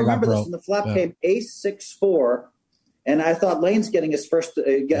still remember this when the flop came ace-6-4, and I thought Layne's getting his first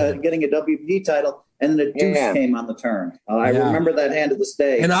getting a WPT title, and then a deuce came on the turn. I remember that hand to this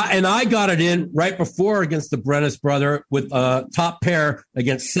day. And I got it in right before against the Brennis brother with top pair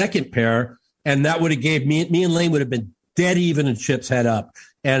against second pair, and that would have gave me and Layne would have been dead even in chips head up.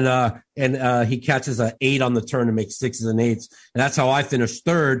 And he catches an 8 on the turn and makes 6s and 8s. And that's how I finished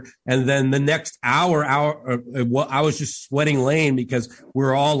third. And then the next hour, I was just sweating Layne because we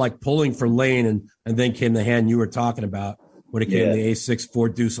were all like pulling for Layne. And then came the hand you were talking about when it came the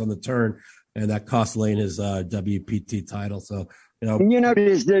ace-6-4 deuce on the turn. And that cost Layne his WPT title. So,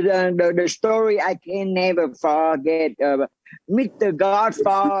 this the story I can never forget. Mr.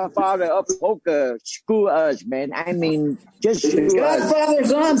 Godfather of poker, screw us, man. I mean, just screw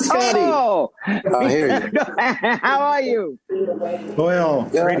Godfather's on, Scotty. Oh, I hear you. How are you, Doyle?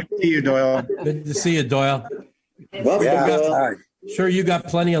 Great to see you, Doyle. Good to see you, Doyle. Well, Sure, you got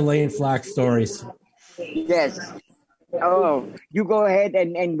plenty of Layne Flack stories. Yes. Oh, you go ahead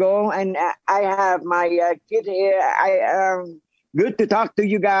and go. And I have my kid here. Good to talk to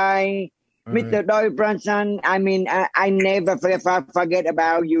you guys. Mr. Doyle Brunson, I mean, I never forget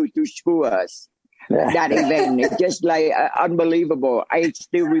about you to screw us. That event, it's just like unbelievable. I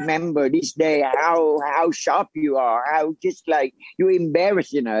still remember this day how sharp you are, how just like you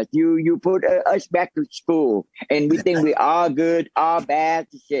embarrassing us. You put us back to school, and we think we are good, are bad,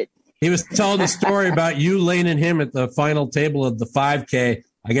 shit. He was telling a story about you, Layne, and him at the final table of the 5K.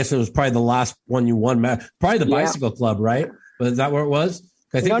 I guess it was probably the last one you won. Probably the Bicycle Club, right? But is that where it was?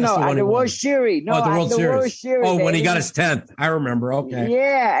 I think at the World Series. No, at the World Series. Oh, when he got his 10th. I remember. Okay.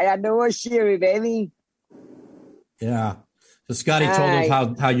 Yeah, at the World Series, baby. Yeah. So Scotty told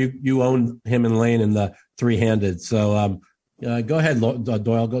us how you owned him and Layne in the 3-handed. So go ahead,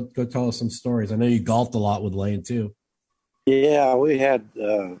 Doyle. Go tell us some stories. I know you golfed a lot with Layne too. Yeah, we had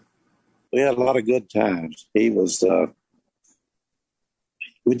a lot of good times. He was.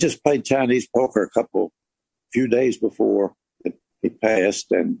 We just played Chinese poker a few days before he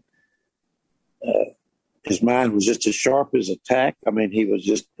passed, and his mind was just as sharp as a tack. I mean, he was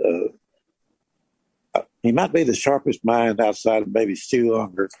just he might be the sharpest mind outside of maybe Stu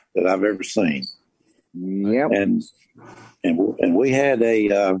Unger that I've ever seen. Yep. And we had we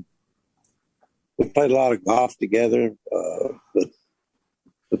played a lot of golf together, but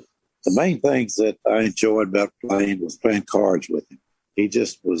the main things that I enjoyed about playing was playing cards with him. He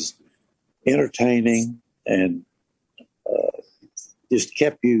just was entertaining and just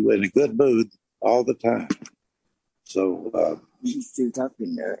kept you in a good mood all the time. So he's still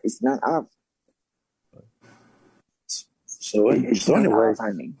talking there. It's not off. So anyway,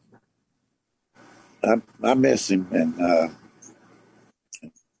 I miss him, and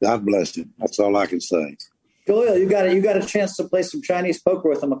God bless him. That's all I can say. Doyle, you got a chance to play some Chinese poker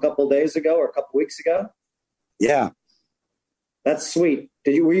with him a couple of days ago or a couple of weeks ago. Yeah, that's sweet.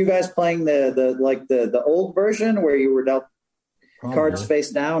 Were you guys playing the old version where you were dealt cards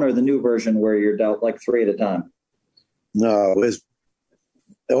face down, or the new version where you're dealt like 3 at a time? No, it's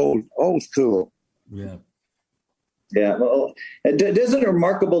old school. Yeah. Yeah. Well, isn't it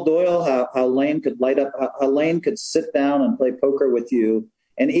remarkable, Doyle, how Layne could light up, how Layne could sit down and play poker with you,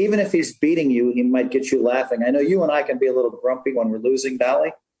 and even if he's beating you, he might get you laughing. I know you and I can be a little grumpy when we're losing,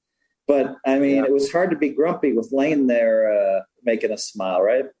 Dolly, but I mean, It was hard to be grumpy with Layne there making us smile,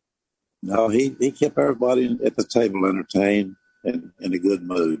 right? No, he kept everybody at the table entertained and in a good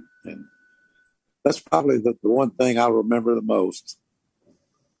mood, and that's probably the one thing I'll remember the most.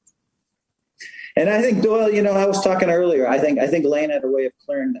 And I think Doyle, I was talking earlier. I think Layne had a way of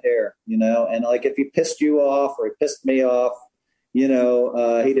clearing the air, and like if he pissed you off or he pissed me off, he'd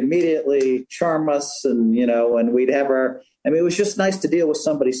immediately charm us, and and we'd have our. I mean, it was just nice to deal with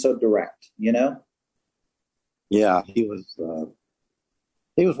somebody so direct, Yeah, he was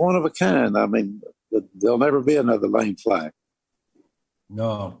one of a kind. I mean, there'll never be another Layne Flack.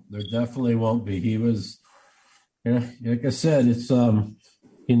 No, there definitely won't be. He was, like I said, it's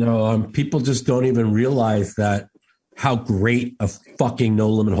people just don't even realize that how great a fucking no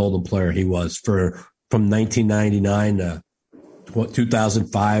limit hold'em player he was from 1999 to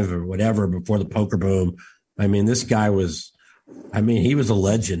 2005 or whatever, before the poker boom. I mean, this guy was, he was a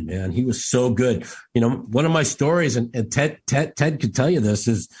legend, man. He was so good. One of my stories, and Ted could tell you this,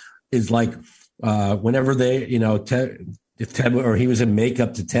 is like whenever they, if Ted, or he was in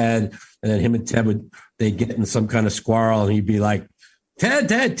makeup to Ted, and then him and Ted they'd get in some kind of squirrel, and he'd be like,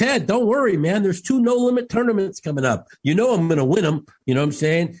 Ted, don't worry, man. There's 2 no-limit tournaments coming up. I'm going to win them. You know what I'm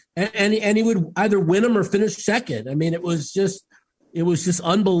saying? And he would either win them or finish second. I mean, it was just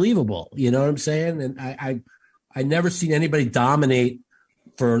unbelievable. You know what I'm saying? And I never seen anybody dominate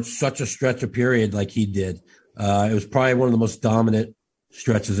for such a stretch of period like he did. It was probably one of the most dominant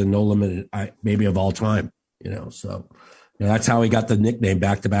stretches in no limit, maybe of all time. So that's how he got the nickname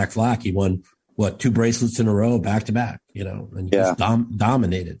Back-to-Back Flack. He won 2 bracelets in a row, back to back, and he just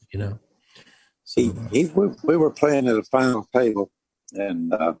dominated, So, we were playing at a final table,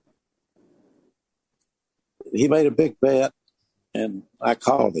 and he made a big bet, and I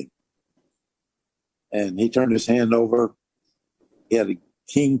called him, and he turned his hand over. He had a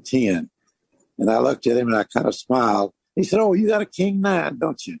king 10, and I looked at him and I kind of smiled. He said, "Oh, you got a king 9,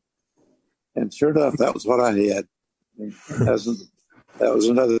 don't you?" And sure enough, that was what I had. That was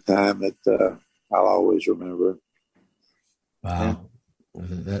another time that I'll always remember. Wow.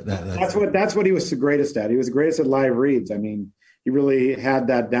 That's what he was the greatest at. He was the greatest at live reads. I mean, he really had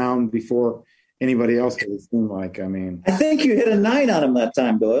that down before anybody else, it seemed like. I mean, I think you hit a 9 on him that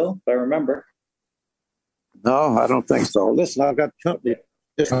time, Doyle, if I remember. No, I don't think so. Listen, I've got company.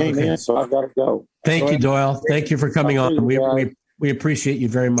 Just came in, so I've got to go. Thank you, Doyle. Thank you for coming on. We appreciate you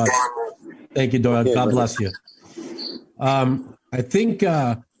very much. Thank you, Doyle. Okay, God bless you. I think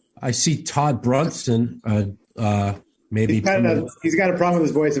I see Todd Brunson. Maybe he's got a problem with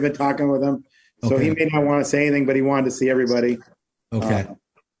his voice. I've been talking with him, so he may not want to say anything, but he wanted to see everybody. Okay.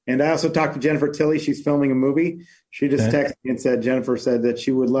 And I also talked to Jennifer Tilley. She's filming a movie. She just texted me and said Jennifer said that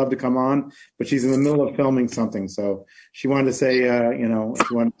she would love to come on, but she's in the middle of filming something. So she wanted to say,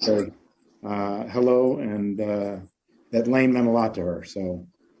 she wanted to say hello, and that Layne meant a lot to her. So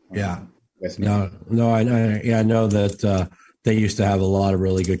I know that they used to have a lot of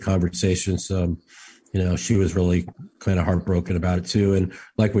really good conversations. She was really kind of heartbroken about it too, and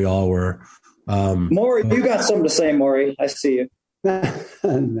like we all were. Maury, you got something to say, Maury. I see you.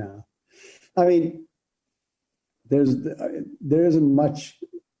 No, I mean, there isn't much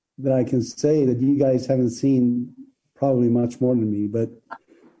that I can say that you guys haven't seen. Probably much more than me, but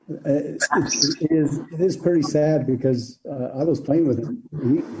it is pretty sad because I was playing with him a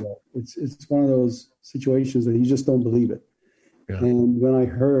week ago. It's one of those situations that you just don't believe it. Yeah. And when I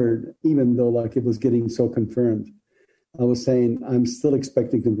heard, even though like it was getting so confirmed, I was saying I'm still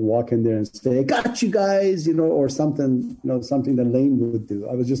expecting him to walk in there and say, "I got you guys," or something, something that Layne would do.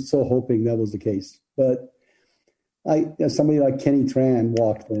 I was just so hoping that was the case. But somebody like Kenny Tran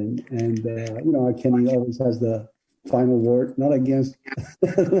walked in, and Kenny always has the final word, not against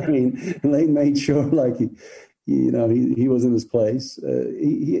Layne. Layne made sure like he was in his place.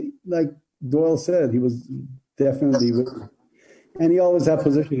 He like Doyle said, he was definitely with me. And he always had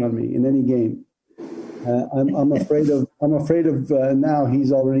position on me in any game. I'm afraid of now.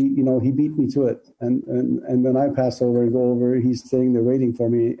 He's already, he beat me to it. And when I pass over and go over, he's sitting there waiting for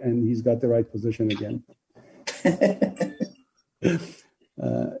me, and he's got the right position again.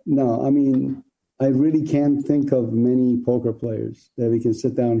 No, I mean, I really can't think of many poker players that we can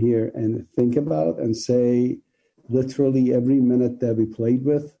sit down here and think about and say literally every minute that we played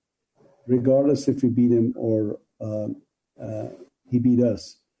with, regardless if we beat him or he beat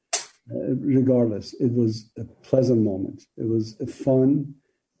us. Regardless, it was a pleasant moment. It was a fun,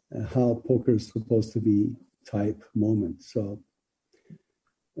 how poker is supposed to be type moment. So,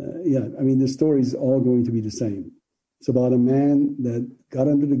 I mean, the story is all going to be the same. It's about a man that got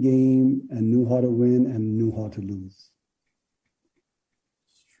into the game and knew how to win and knew how to lose.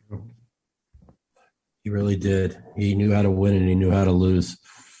 He really did. He knew how to win and he knew how to lose.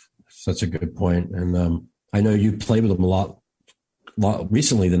 Such a good point. And I know you played with him a lot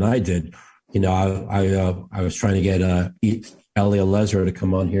recently than I did. I was trying to get Elliot Lesser to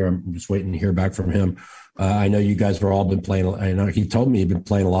come on here. I'm just waiting to hear back from him. I know you guys were all been playing. I know he told me he'd been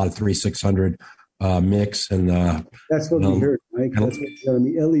playing a lot of 3,600 mix, and that's what we heard, Mike. That's what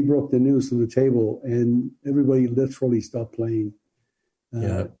Ellie broke the news to the table, and everybody literally stopped playing.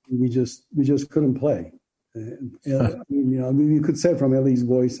 We just couldn't play. You could say from Ellie's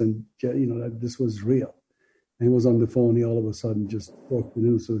voice, and that this was real. And he was on the phone. He all of a sudden just broke the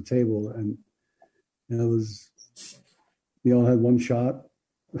news to the table, and it was. We all had one shot.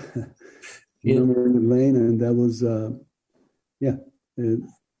 Remember Layne, and that was,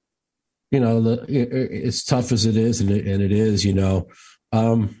 it's tough as it is, and it is,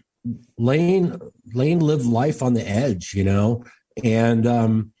 Layne lived life on the edge,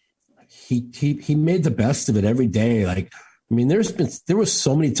 and he made the best of it every day. Like, I mean, there was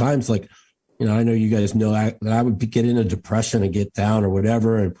so many times, like, I know you guys know that I would get in a depression and get down or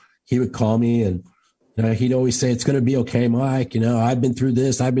whatever, and he would call me and. He'd always say, "It's going to be okay, Mike. I've been through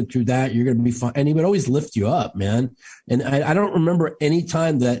this. I've been through that. You're going to be fine." And he would always lift you up, man. And I don't remember any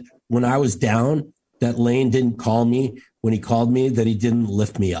time that when I was down that Layne didn't call me when he called me, that he didn't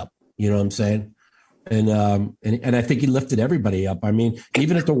lift me up. You know what I'm saying? And I think he lifted everybody up. I mean,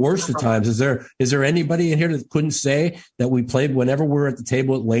 even at the worst of times, is there anybody in here that couldn't say that we played whenever we're at the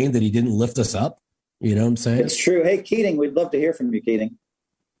table at Layne that he didn't lift us up? You know what I'm saying? It's true. Hey, Keating, we'd love to hear from you, Keating.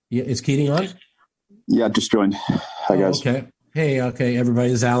 Yeah, is Keating on? Yeah, just joined. Hi, guys. Okay. Hey, okay, everybody.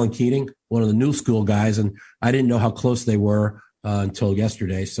 This is Alan Keating, one of the new school guys, and I didn't know how close they were until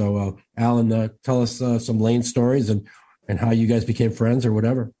yesterday. So, Alan, tell us some Layne stories and how you guys became friends or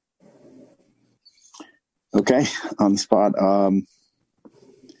whatever. Okay, on the spot.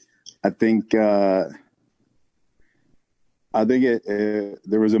 I think there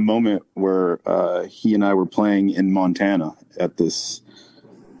was a moment where he and I were playing in Montana at the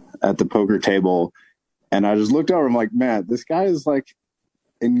poker table. And I just looked over, I'm like, man, this guy is like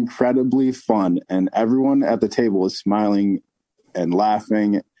incredibly fun. And everyone at the table is smiling and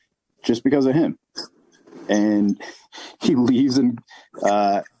laughing just because of him. And he leaves and,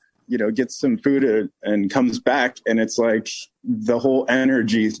 gets some food and comes back. And it's like the whole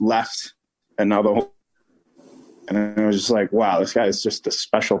energy left. And I was just like, wow, this guy is just a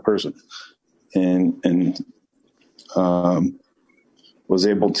special person. And was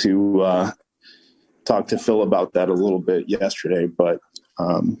able to talk to Phil about that a little bit yesterday, but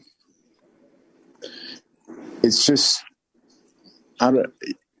it's just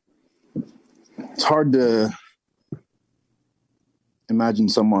it's hard to imagine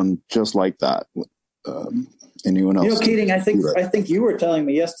someone just like that. Anyone else? Keating, I think you were telling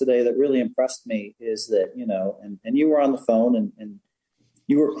me yesterday that really impressed me is that and you were on the phone and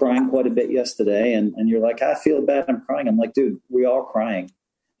you were crying quite a bit yesterday, and you're like, I feel bad, I'm crying. I'm like, dude, we all crying.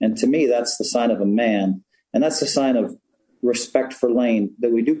 And to me, that's the sign of a man. And that's the sign of respect for Layne,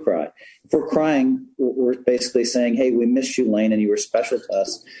 that we do cry. If we're crying, we're basically saying, hey, we miss you, Layne, and you were special to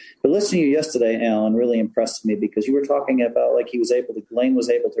us. But listening to you yesterday, Alan, really impressed me because you were talking about like Layne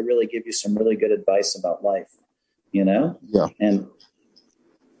was able to really give you some really good advice about life, Yeah. And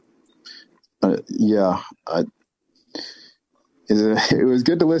it was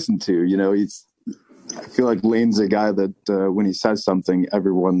good to listen to. I feel like Layne's a guy that when he says something,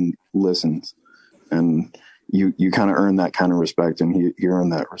 everyone listens, and you kind of earn that kind of respect, and he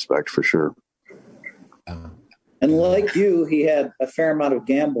earned that respect for sure. And like you, he had a fair amount of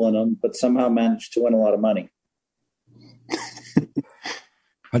gamble in him, but somehow managed to win a lot of money.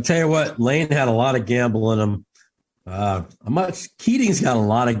 I'll tell you what, Layne had a lot of gamble in him. Keating's got a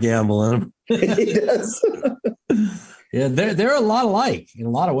lot of gamble in him. He does. Yeah, they're a lot alike in a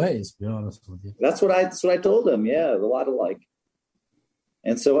lot of ways, to be honest with you. That's what I told him. Yeah, a lot alike.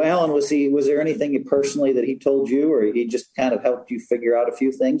 And so, Alan, was there anything personally that he told you, or he just kind of helped you figure out a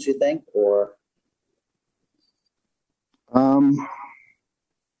few things, you think, or?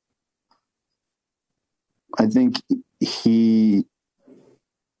 I think he,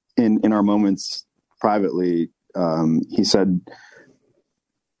 in our moments privately, he said,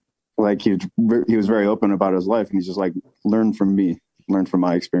 like he was very open about his life, and he's just like, learn from me, learn from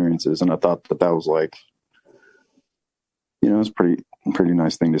my experiences. And I thought that was like, it's pretty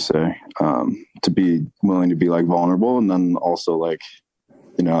nice thing to say, to be willing to be like vulnerable. And then also like,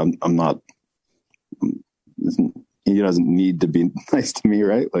 I'm not, he doesn't need to be nice to me.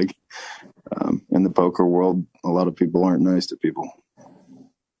 Right. Like, in the poker world, a lot of people aren't nice to people,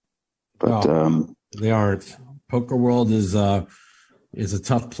 but, they aren't. Poker world is a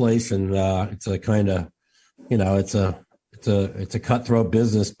tough place, and it's a kind of, it's a cutthroat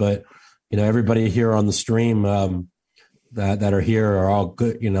business. But everybody here on the stream that are here are all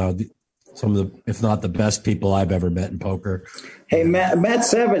good. some of the, if not the best people I've ever met in poker. Hey, Matt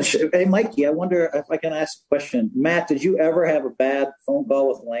Savage. Hey, Mikey, I wonder if I can ask a question. Matt, did you ever have a bad phone call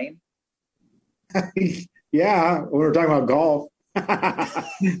with Layne? Yeah, when we were talking about golf.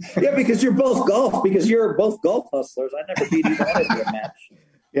 Yeah, because you're both golf hustlers. I never beat either one of you a match.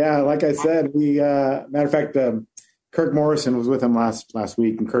 Yeah, like I said, we matter of fact, Kirk Morrison was with him last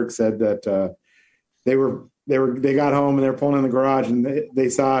week, and Kirk said that they got home and they were pulling in the garage and they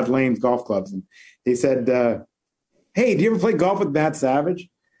saw Layne's golf clubs, and he said, "Hey, do you ever play golf with Matt Savage?"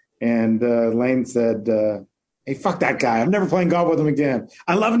 And Layne said, "Hey, fuck that guy! I'm never playing golf with him again.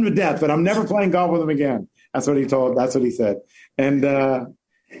 I love him to death, but I'm never playing golf with him again." That's what he said. And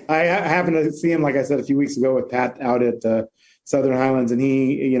I happened to see him, like I said, a few weeks ago with Pat out at Southern Highlands, and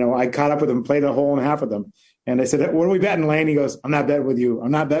he, I caught up with him, played a hole and a half with him. And I said, "What are we betting, Layne?" He goes, "I'm not betting with you.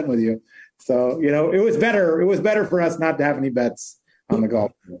 I'm not betting with you." So, it was better. It was better for us not to have any bets on the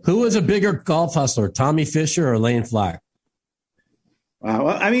golf. Who was a bigger golf hustler, Tommy Fisher or Layne Flack? Wow.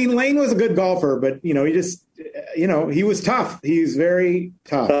 Well, I mean, Layne was a good golfer, but, he just, he was tough. He's very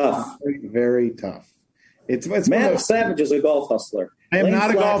tough. Very, very tough. It's Matt Savage is a golf hustler. I am not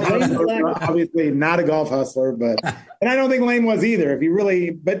a golf hustler, obviously not a golf hustler, and I don't think Layne was either.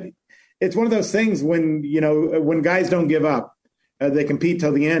 But it's one of those things when, when guys don't give up, they compete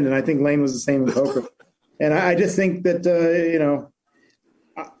till the end. And I think Layne was the same in poker. And I just think that,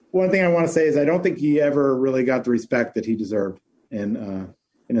 one thing I want to say is I don't think he ever really got the respect that he deserved in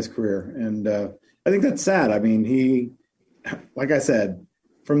his career. And I think that's sad. I mean, he, like I said,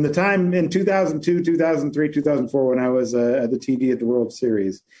 from the time in 2002, 2003, 2004, when I was at the TD at the World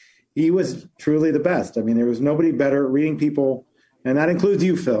Series, he was truly the best. I mean, there was nobody better at reading people, and that includes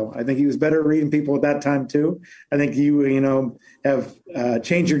you, Phil. I think he was better at reading people at that time, too. I think you have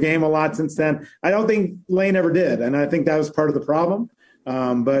changed your game a lot since then. I don't think Layne ever did, and I think that was part of the problem.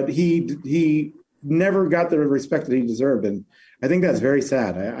 But he never got the respect that he deserved, and I think that's very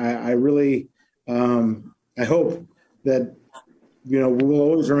sad. I really I hope that we'll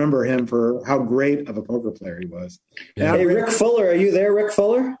always remember him for how great of a poker player he was. Yeah. Hey, Rick Fuller, are you there, Rick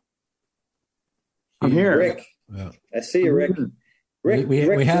Fuller? I'm here. Rick, yeah. I see you, Rick. Rick, we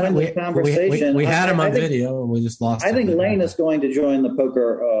had him on video, and we just lost. I think Layne is going to join the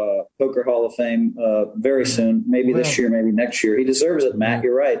poker Hall of Fame very soon. Maybe this year, maybe next year. He deserves it, Matt.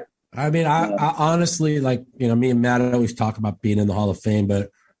 You're right. I mean, I honestly, me and Matt always talk about being in the Hall of Fame, but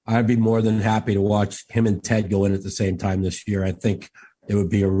I'd be more than happy to watch him and Ted go in at the same time this year. I think it would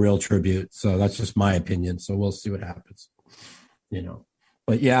be a real tribute. So that's just my opinion. So we'll see what happens.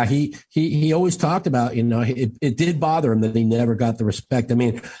 But yeah, he always talked about, it did bother him that he never got the respect. I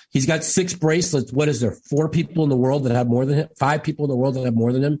mean, he's got 6 bracelets. What is there? 4 people in the world that have more than him? 5 people in the world that have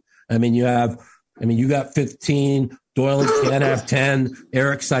more than him? I mean, you got 15. Doyle and Ken have 10.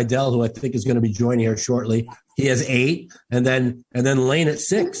 Eric Seidel, who I think is going to be joining here shortly, he has 8. And then Layne at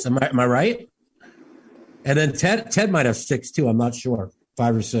 6. Am I right? And then Ted might have 6 too. I'm not sure.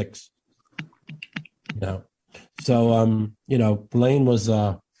 5 or 6. So, Layne was,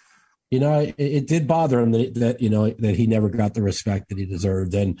 it did bother him that he never got the respect that he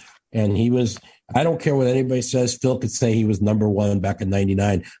deserved. And he was, I don't care what anybody says. Phil could say he was number 1 back in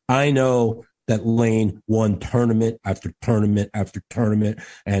 99. I know that Layne won tournament after tournament after tournament.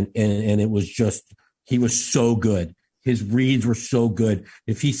 And it was just, he was so good. His reads were so good.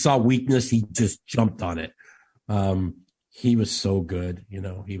 If he saw weakness, he just jumped on it. He was so good.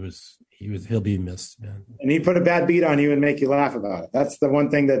 He'll be missed, man. And he put a bad beat on you and make you laugh about it. That's the one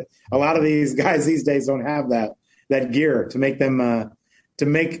thing that a lot of these guys these days don't have, that gear to make them to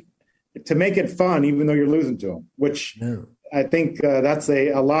make it fun, even though you're losing to them. Which I think that's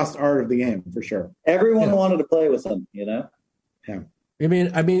a lost art of the game for sure. Everyone wanted to play with him, Yeah. I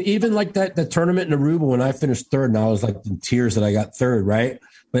mean, even like the tournament in Aruba when I finished 3rd, and I was like in tears that I got 3rd, right?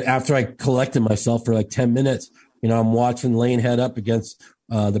 But after I collected myself for like 10 minutes, I'm watching Layne head up against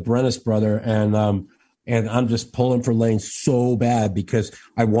the Brennis brother, and I'm just pulling for Layne so bad because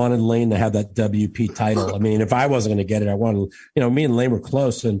I wanted Layne to have that WP title. I mean, if I wasn't going to get it, I wanted, me and Layne were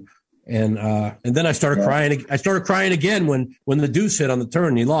close, and then I started crying. I started crying again when the deuce hit on the turn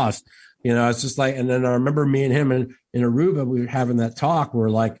and he lost. It's just like, and then I remember me and him in Aruba, we were having that talk. We're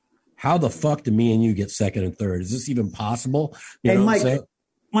like, how the fuck do me and you get 2nd and 3rd? Is this even possible? Hey,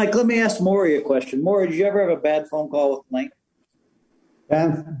 Mike, let me ask Maury a question. Maury, did you ever have a bad phone call with Layne?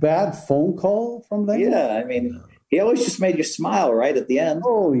 Bad phone call from Layne? Yeah, I mean, he always just made you smile right at the end.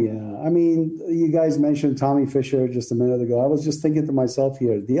 Oh, yeah. I mean, you guys mentioned Tommy Fisher just a minute ago. I was just thinking to myself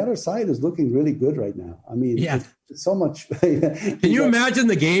here, the other side is looking really good right now. I mean, it's so much. Can you imagine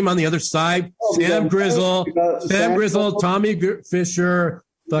the game on the other side? Sam Grizzle, Tommy Fisher,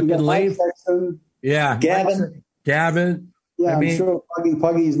 fucking Layne. Yeah, Gavin. Gavin. Yeah, I'm sure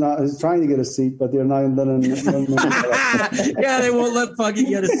Puggy's is trying to get a seat, but they're not letting him. Yeah, they won't let Puggy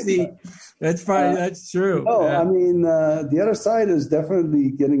get a seat. That's fine. That's true. No, yeah. I mean, the other side is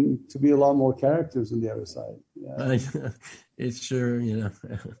definitely getting to be a lot more characters in the other side. Yeah. It's sure,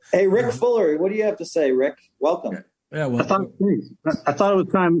 Hey, Rick Fuller, what do you have to say, Rick? Welcome. Yeah, well, I thought it was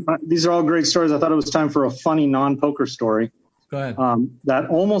time. These are all great stories. I thought it was time for a funny non-poker story. Go ahead. That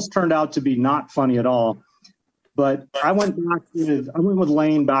almost turned out to be not funny at all. But I went with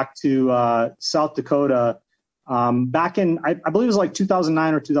Layne back to South Dakota back in, I believe it was like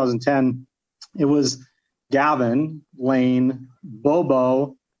 2009 or 2010. It was Gavin, Layne,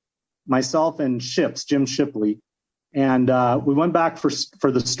 Bobo, myself, and Jim Shipley. And we went back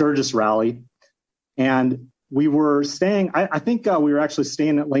for the Sturgis rally. And we were staying, I think we were actually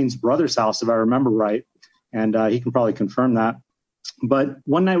staying at Layne's brother's house, if I remember right. And he can probably confirm that. But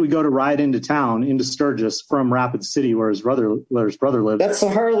one night we go to ride into town, into Sturgis from Rapid City, where his brother lives. That's the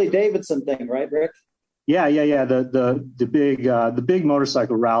Harley Davidson thing, right, Rick? Yeah. The big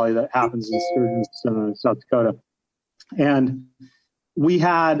motorcycle rally that happens in Sturgis, South Dakota. And we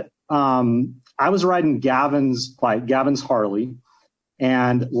had, I was riding Gavin's bike, Gavin's Harley,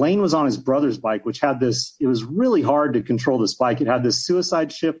 and Layne was on his brother's bike, which had this, it was really hard to control this bike. It had this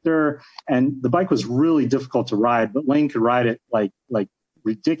suicide shifter, and the bike was really difficult to ride, but Layne could ride it like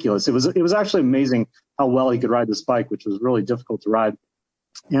ridiculous. It was actually amazing how well he could ride this bike, which was really difficult to ride.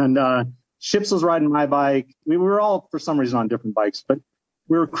 And Ships was riding my bike. We were all, for some reason, on different bikes, but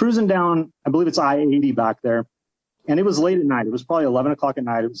we were cruising down, I believe it's I-80 back there, and it was late at night. It was probably 11 o'clock at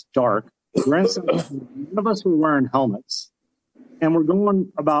night. It was dark. None of us were wearing helmets. And we're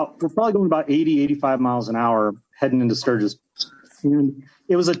probably going about 80, 85 miles an hour heading into Sturgis. And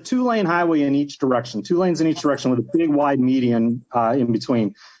it was a 2-lane highway in each direction, 2 lanes in each direction with a big wide median in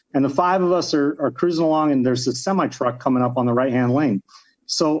between. And the 5 of us are cruising along, and there's a semi-truck coming up on the right-hand lane.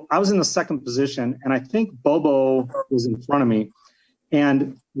 So I was in the second position, and I think Bobo was in front of me.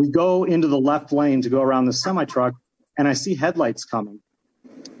 And we go into the left lane to go around the semi-truck, and I see headlights coming.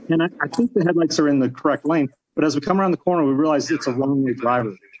 And I think the headlights are in the correct lane. But as we come around the corner, we realize it's a wrong-way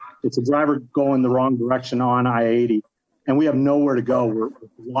driver. It's a driver going the wrong direction on I-80, and we have nowhere to go. We're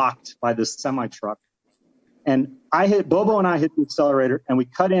blocked by this semi-truck. And Bobo and I hit the accelerator, and we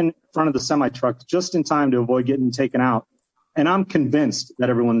cut in front of the semi-truck just in time to avoid getting taken out. And I'm convinced that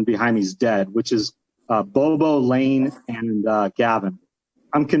everyone behind me is dead, which is Bobo, Layne, and Gavin.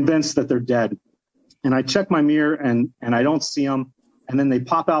 I'm convinced that they're dead. And I check my mirror, and I don't see them. And then they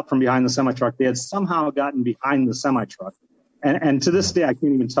pop out from behind the semi-truck. They had somehow gotten behind the semi-truck. And to this day, I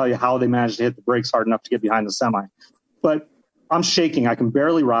can't even tell you how they managed to hit the brakes hard enough to get behind the semi. But I'm shaking. I can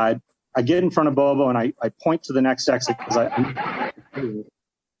barely ride. I get in front of Bobo, and I point to the next exit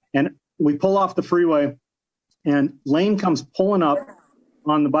and we pull off the freeway, and Layne comes pulling up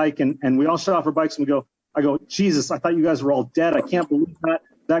on the bike, and we all shut off our bikes, and I go, Jesus, I thought you guys were all dead. I can't believe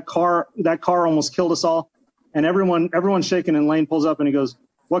that car almost killed us all. And everyone's shaking, and Layne pulls up and he goes,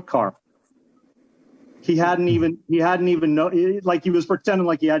 "What car?" He hadn't even like he was pretending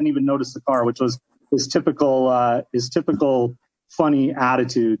like he hadn't even noticed the car, which was his typical funny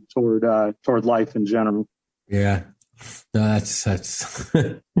attitude toward life in general. Yeah, no, that's that's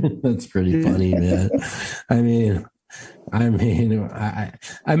pretty funny, man. I mean,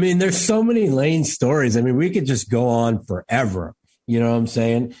 there's so many Layne stories. I mean, we could just go on forever. You know what I'm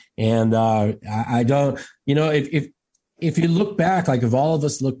saying? And I don't, if you look back, like if all of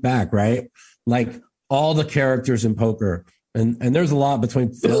us look back, right? Like all the characters in poker, and there's a lot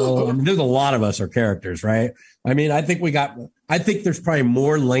between Phil. I mean, there's a lot of us are characters, right? I mean, I think there's probably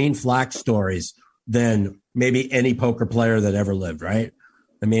more Layne Flack stories than maybe any poker player that ever lived, right?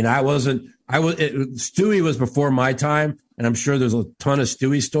 I mean, Stewie was before my time, and I'm sure there's a ton of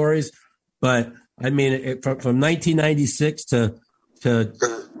Stewie stories, but I mean, from 1996 to 2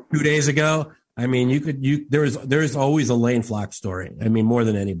 days ago, I mean, there's always a Layne Flack story. I mean, more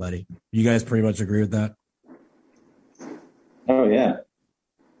than anybody. You guys pretty much agree with that? Oh yeah.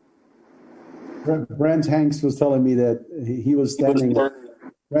 Brent Hanks was telling me that he was standing.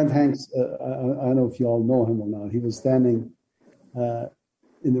 Brent Hanks, I don't know if you all know him or not. He was standing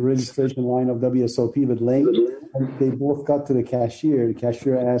in the registration line of WSOP with Layne, and they both got to the cashier. The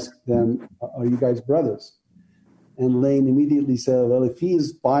cashier asked them, "Are you guys brothers?" And Layne immediately said, "Well, if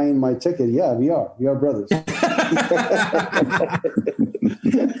he's buying my ticket, yeah, we are. We are brothers."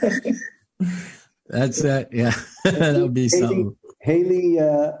 That's it. Yeah, that would be something. Haley,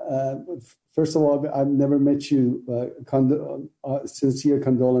 first of all, I've never met you. Sincere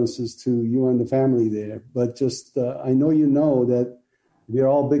condolences to you and the family there. But just, I know that we're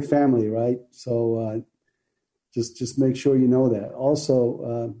all big family, right? So just make sure you know that.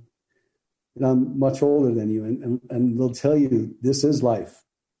 Also, I'm much older than you, and they'll tell you this is life.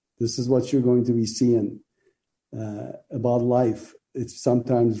 This is what you're going to be seeing about life. It's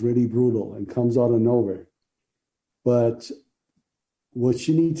sometimes really brutal and comes out of nowhere. But what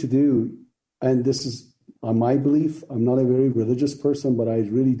you need to do, and this is my belief, I'm not a very religious person, but I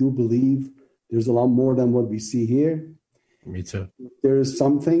really do believe there's a lot more than what we see here. Me too. There is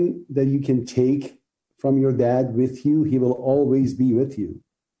something that you can take from your dad with you. He will always be with you.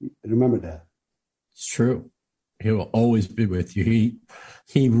 Remember that. It's true. He will always be with you. He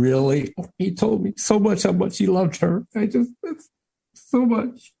told me so much how much he loved her. So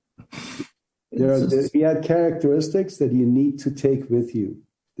much. He had characteristics that you need to take with you.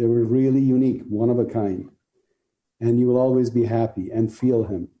 They were really unique, one of a kind. And you will always be happy and feel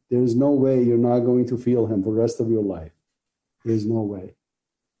him. There's no way you're not going to feel him for the rest of your life. There's no way.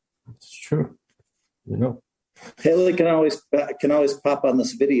 It's true. Haley can always pop on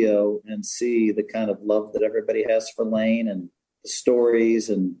this video and see the kind of love that everybody has for Layne and the stories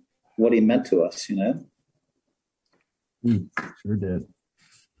and what he meant to us, Sure did.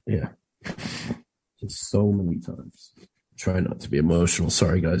 Yeah. Just so many times. Try not to be emotional.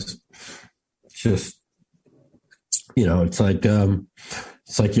 Sorry, guys. Just, it's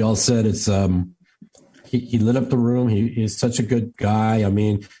like y'all said, it's, he lit up the room. He's such a good guy. I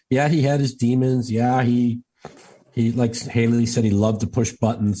mean, yeah, he had his demons. Yeah, he like Haley said, he loved to push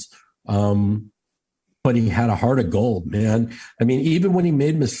buttons. But he had a heart of gold, man. I mean, even when he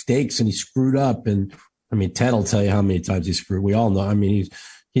made mistakes and he screwed up, and I mean, Ted will tell you how many times he screwed. We all know. I mean,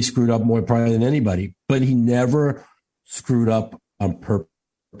 he screwed up more probably than anybody, but he never screwed up on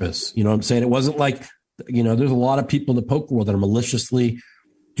purpose. You know what I'm saying? It wasn't like, there's a lot of people in the poker world that are maliciously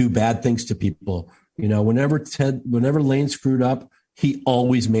do bad things to people. Whenever Layne screwed up, he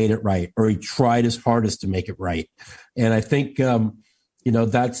always made it right, or he tried his hardest to make it right. And I think,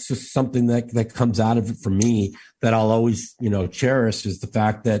 that's just something that comes out of it for me that I'll always, cherish, is the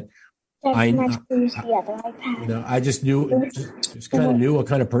fact that I just kind of knew what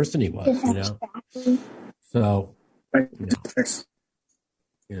kind of person he was, So, that's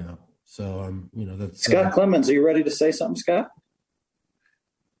Scott Clemens. Are you ready to say something, Scott?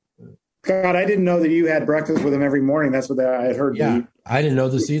 God, I didn't know that you had breakfast with him every morning. That's what I had heard. Yeah, I didn't know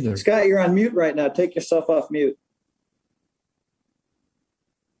this either. Scott, you're on mute right now. Take yourself off mute.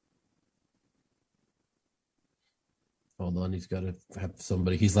 Hold on, he's got to have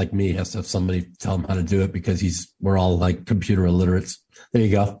somebody. He's like me. He has to have somebody tell him how to do it because we're all like computer illiterates. There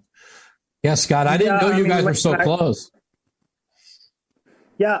you go. Yeah, Scott, I didn't know you guys were so close.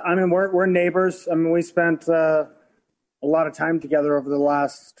 Yeah, I mean, we're neighbors. I mean, we spent a lot of time together over the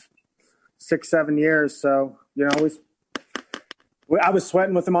last 6-7 years. So, I was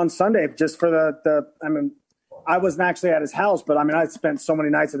sweating with him on Sunday just for I wasn't actually at his house, but I mean, I spent so many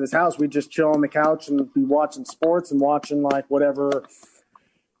nights at his house. We'd just chill on the couch and be watching sports and watching like whatever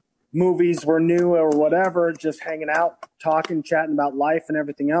movies were new or whatever, just hanging out, talking, chatting about life and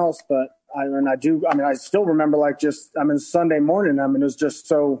everything else. But I still remember Sunday morning. I mean, it was just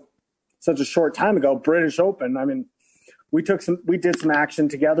such a short time ago, British Open. I mean, we did some action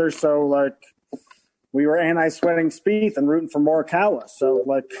together. So like we were anti-sweating Spieth and rooting for Morikawa. So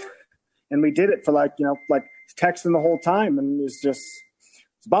like, and we did it for texting the whole time. And it's a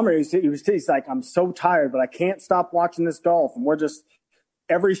bummer. He's like, I'm so tired, but I can't stop watching this golf. And we're just,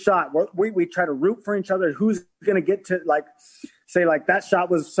 every shot, we try to root for each other. Who's going to get to say that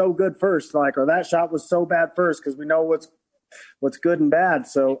shot was so good first, or that shot was so bad first. Cause we know what's good and bad.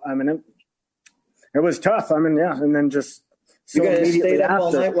 So, I mean, it was tough. I mean, yeah. And then just, you guys stayed up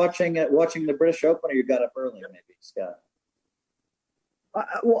all night watching the British Open, or you got up earlier, maybe, Scott?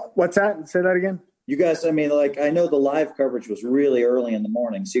 What's that? Say that again. You guys, I mean, I know the live coverage was really early in the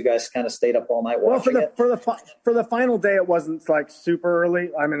morning, so you guys kind of stayed up all night watching it. For the final day, it wasn't super early.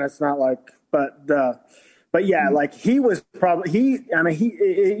 I mean, it's not but yeah, he was probably he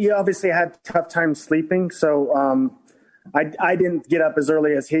obviously had tough time sleeping, so I didn't get up as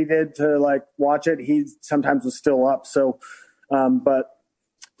early as he did to watch it. He sometimes was still up, so but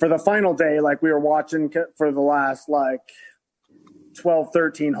for the final day, we were watching for the last 12,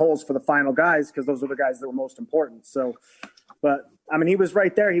 13 holes for the final guys, because those are the guys that were most important. So, but I mean, he was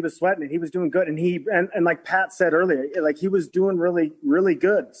right there. He was sweating it. He was doing good. And like Pat said earlier, he was doing really, really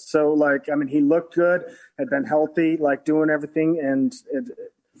good. So he looked good, had been healthy, doing everything. And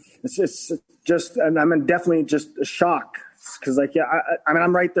it's just, and I mean, definitely just a shock. Cause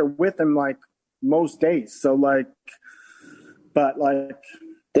I'm right there with him most days. So but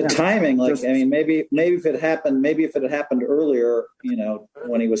The timing, maybe if it had happened earlier,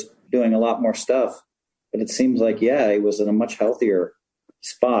 when he was doing a lot more stuff, but it seems like, he was in a much healthier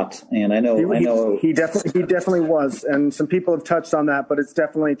spot. And I know he definitely was. And some people have touched on that, but it's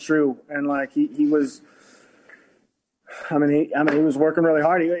definitely true. And like, he was, he was working really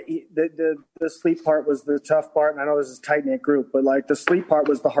hard. The sleep part was the tough part. And I know this is a tight knit group, but like the sleep part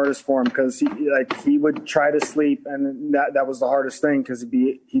was the hardest for him because he would try to sleep, and that was the hardest thing because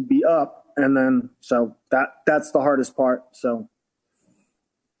he'd be up, and then so that's the hardest part. So,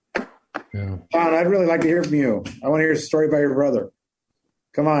 John, I'd really like to hear from you. I want to hear a story about your brother.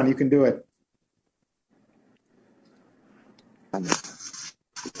 Come on, you can do it.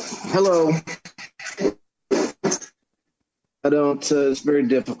 Hello. I don't. It's very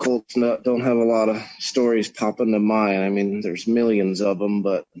difficult. Don't have a lot of stories pop into mind. I mean, there's millions of them,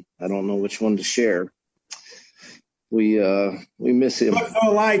 but I don't know which one to share. We miss him.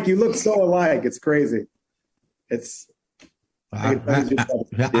 You look so alike. It's crazy. I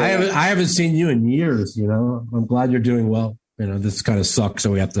haven't seen you in years. I'm glad you're doing well. This kind of sucks,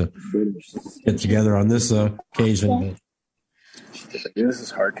 so we have to get together on this occasion. This is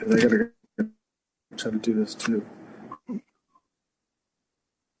hard because I got to try to do this too.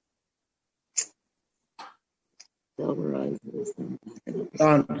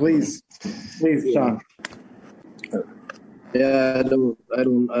 John, please, John. Yeah, I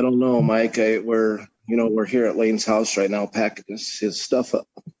don't know, Mike. We're here at Layne's house right now, packing his stuff up.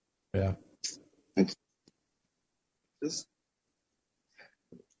 Yeah.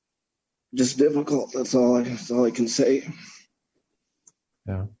 Just difficult. That's all I can say.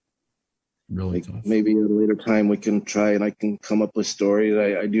 Yeah. Really tough. Maybe at a later time we can try and I can come up with stories.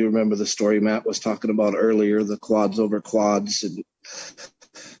 I do remember the story Matt was talking about earlier, the quads over quads. And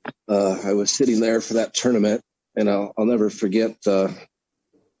I was sitting there for that tournament, and I'll never forget the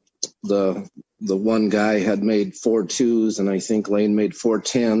one guy had made 4 2s, and I think Layne made 4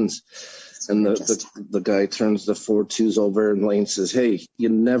 10s. And the guy turns the 4 2s over, and Layne says, "Hey, you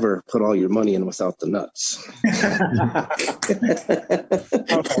never put all your money in without the nuts." I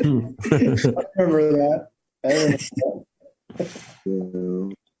remember that.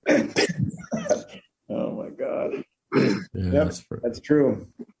 Oh my God. Yeah, yep, that's true.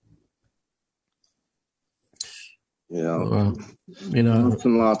 Yeah. Well,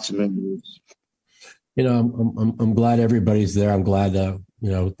 lots of memories. I'm glad everybody's there. I'm glad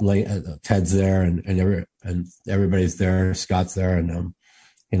Ted's there and everybody's there. Scott's there, and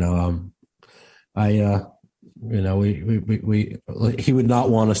he would not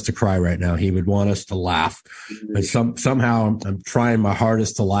want us to cry right now. He would want us to laugh. But somehow I'm trying my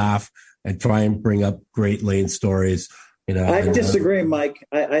hardest to laugh and try and bring up great Layne stories. I disagree, Mike.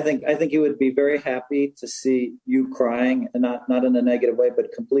 I think he would be very happy to see you crying, and not in a negative way,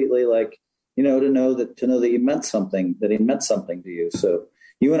 but completely to know that he meant something to you. So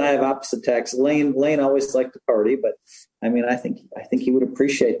you and I have opposite tacks. Layne always liked to party, but I think he would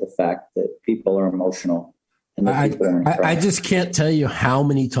appreciate the fact that people are emotional. And I just can't tell you how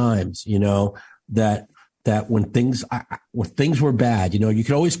many times, that when things were bad, you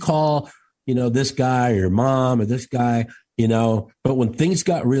could always call, this guy or your mom or this guy, but when things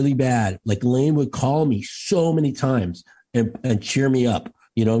got really bad, like Layne would call me so many times and cheer me up.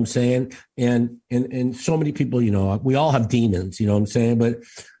 You know what I'm saying? And so many people, we all have demons, you know what I'm saying? But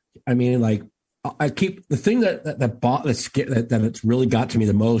I keep the thing that's really got to me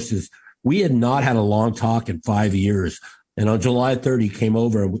the most is we had not had a long talk in 5 years. And on July 3rd, he came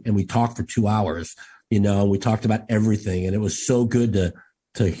over and we talked for 2 hours, we talked about everything. And it was so good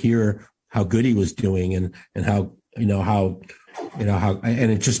to hear how good he was doing and how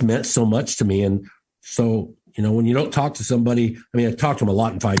and it just meant so much to me. And so, when you don't talk to somebody, I talked to him a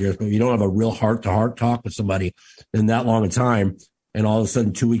lot in 5 years, but you don't have a real heart-to-heart talk with somebody in that long a time, and all of a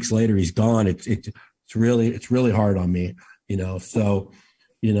sudden 2 weeks later he's gone. It's really hard on me, So,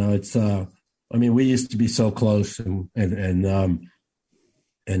 it's we used to be so close, and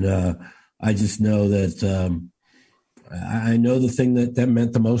I just know that I know the thing that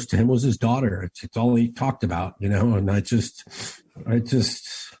meant the most to him was his daughter. It's all he talked about, and it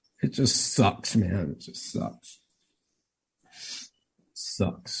just sucks, man. It just sucks.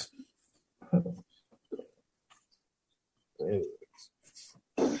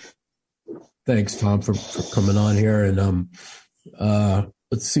 Thanks, Tom, for coming on here. And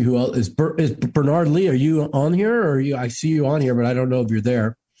let's see who else is Bernard Lee. Are you on here, or I see you on here, but I don't know if you're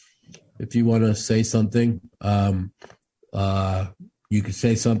there. If you want to say something, you could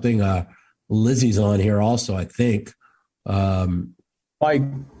say something. Lizzie's on here also, I think. Mike,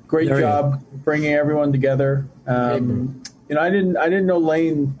 great job bringing everyone together. I didn't know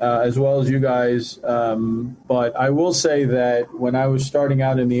Layne as well as you guys, but I will say that when I was starting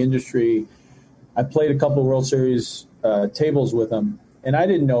out in the industry, I played a couple of World Series tables with him, and I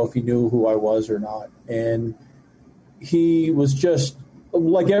didn't know if he knew who I was or not. And he was just,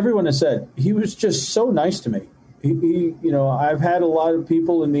 like everyone has said, he was just so nice to me. He I've had a lot of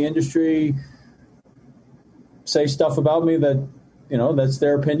people in the industry say stuff about me that, that's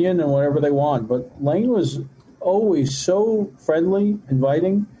their opinion and whatever they want. But Layne was always so friendly,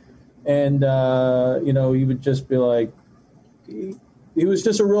 inviting, and he would just be like, he was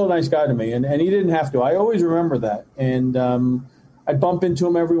just a real nice guy to me, and he didn't have to. I always remember that, and I'd bump into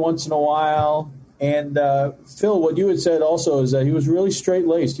him every once in a while. And Phil, what you had said also is that he was really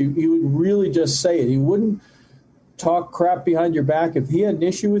straight-laced. He would really just say it. He wouldn't talk crap behind your back. If he had an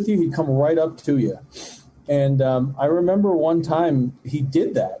issue with you, he'd come right up to you. And I remember one time he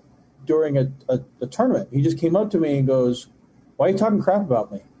did that during a tournament. He just came up to me and goes, "Why are you talking crap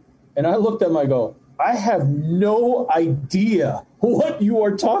about me?" And I looked at him, I go, "I have no idea what you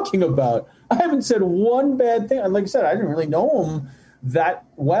are talking about. I haven't said one bad thing." And like I said, I didn't really know him that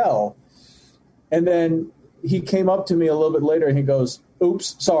well. And then he came up to me a little bit later and he goes,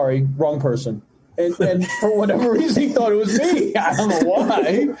 "Oops, sorry, wrong person." And for whatever reason, he thought it was me. I don't know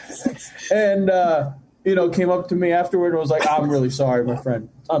why. And, came up to me afterward and was like, "I'm really sorry, my friend.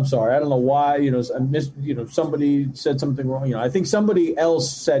 I'm sorry. I don't know why. I missed, somebody said something wrong. I think somebody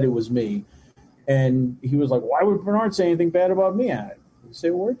else said it was me." And he was like, "Why would Bernard say anything bad about me?" I didn't say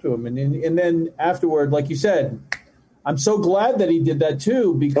a word to him. And then afterward, like you said, I'm so glad that he did that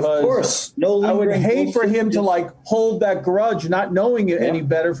too, because of course, I would hate for him to hold that grudge, not knowing it any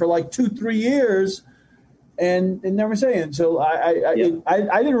better for 2-3 years, and never say it. So I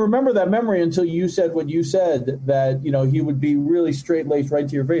didn't remember that memory until you said what you said, that he would be really straight laced right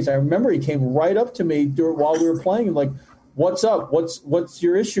to your face. I remember he came right up to me while we were playing, like, "What's up? What's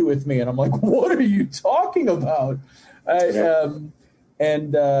your issue with me?" And I'm like, "What are you talking about?"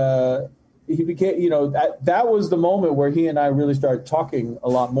 He became, that was the moment where he and I really started talking a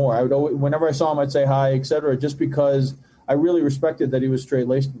lot more. I would always, whenever I saw him, I'd say hi, etc., just because I really respected that he was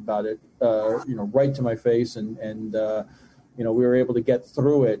straight-laced about it, right to my face, and we were able to get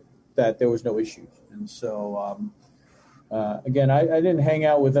through it, that there was no issues. And so, again, I didn't hang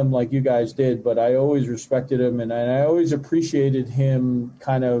out with him like you guys did, but I always respected him, and I always appreciated him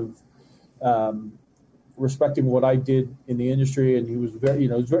kind of respecting what I did in the industry, and he was very, he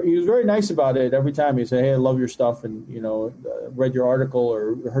was very nice about it. Every time he said, "Hey, I love your stuff," and read your article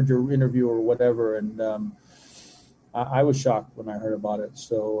or heard your interview or whatever. And I was shocked when I heard about it.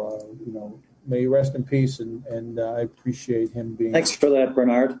 So may he rest in peace, and I appreciate him being. Thanks for that,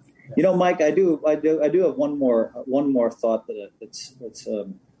 Bernard. Yeah. Mike, I do have one more thought that it's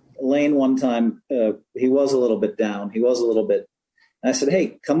Layne. One time he was a little bit down. And I said,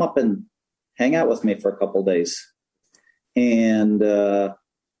 "Hey, come up and hang out with me for a couple of days." And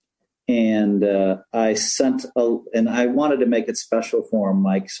I sent and I wanted to make it special for him,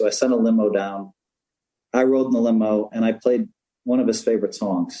 Mike. So I sent a limo down. I rode in the limo and I played one of his favorite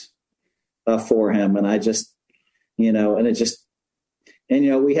songs for him. And I just, we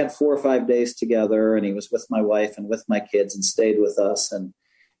had 4 or 5 days together, and he was with my wife and with my kids and stayed with us. And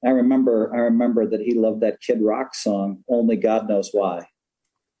I remember that he loved that Kid Rock song, "Only God Knows Why."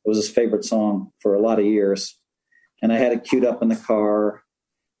 It was his favorite song for a lot of years. And I had it queued up in the car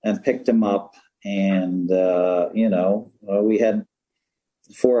and picked him up. And, we had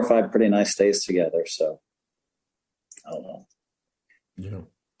 4 or 5 pretty nice days together. So, I don't know. Yeah.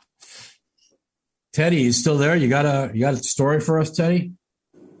 Teddy, you still there? You got a story for us, Teddy?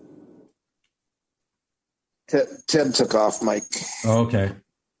 Ted took off, Mike. Oh, okay.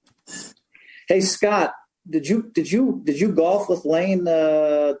 Hey, Scott. Did you golf with Layne in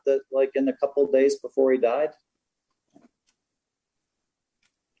a couple of days before he died?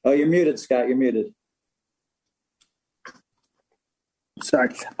 Oh, you're muted, Scott. You're muted. Sorry.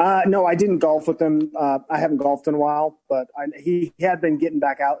 No, I didn't golf with him. I haven't golfed in a while, but he had been getting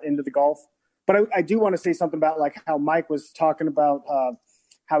back out into the golf. But I do want to say something about how Mike was talking about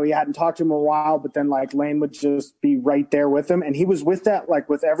how he hadn't talked to him in a while, but then Layne would just be right there with him. And he was with that,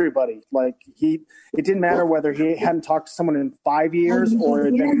 with everybody. It didn't matter whether he hadn't talked to someone in 5 years or it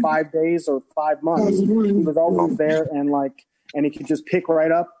had been 5 days or 5 months. He was always there, and he could just pick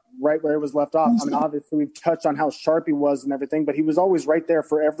right up right where it was left off. I mean, obviously we've touched on how sharp he was and everything, but he was always right there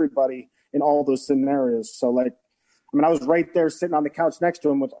for everybody in all those scenarios. So I was right there sitting on the couch next to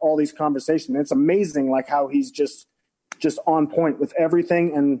him with all these conversations. And it's amazing how he's just on point with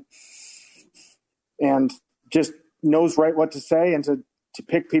everything and just knows what to say and to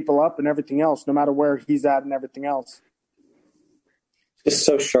pick people up and everything else, no matter where he's at and everything else. Just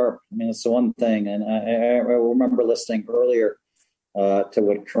so sharp. I mean, it's the one thing. And I remember listening earlier to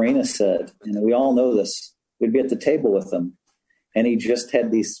what Karina said, and we all know this. We'd be at the table with him, and he just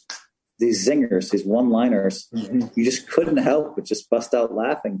had these zingers, these one-liners. Mm-hmm. You just couldn't help but just bust out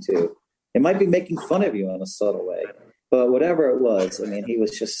laughing to. It might be making fun of you in a subtle way, but whatever it was, I mean, he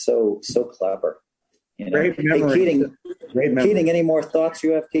was just so clever. You know? Great memory. Hey, Keating, Great memory. Keating, any more thoughts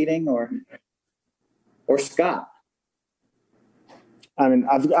you have, Keating, or Scott? I mean,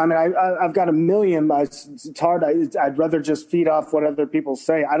 I've got a million. It's hard. I'd rather just feed off what other people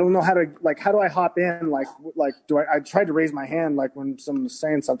say. I don't know how to how do I hop in? I tried to raise my hand when someone was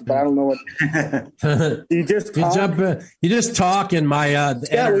saying something, but I don't know what. You just talk. You just talk, and my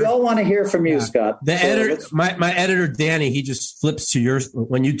editor, we all want to hear from you, Scott. The editor, my editor Danny, he just flips to yours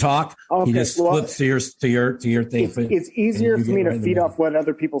when you talk. Okay, he just flips to your thing. It's easier for me to feed off what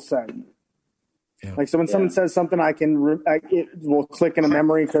other people say. Yeah. So when someone says something, it will click in a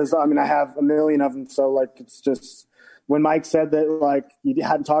memory because I have a million of them. So it's just when Mike said that you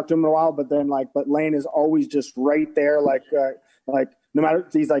hadn't talked to him in a while, but Layne is always just right there. No matter,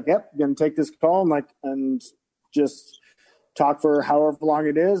 he's yep, gonna take this call and just talk for however long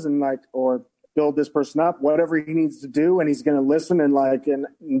it is or build this person up, whatever he needs to do, and he's gonna listen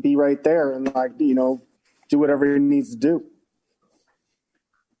and be right there and do whatever he needs to do.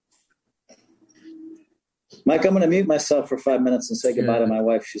 Mike, I'm going to mute myself for 5 minutes and say goodbye to my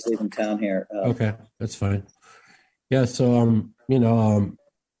wife. She's leaving town here. Okay, that's fine. Yeah, so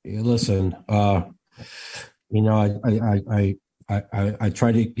listen, I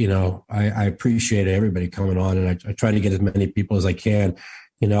try to, I appreciate everybody coming on, and I try to get as many people as I can.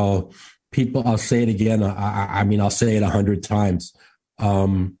 People, I'll say it again. I'll say it 100 times.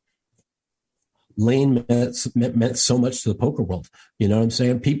 Layne meant so much to the poker world. You know what I'm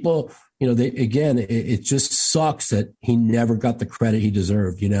saying? People. It just sucks that he never got the credit he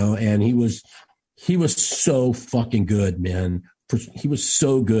deserved, and he was so fucking good, man. He was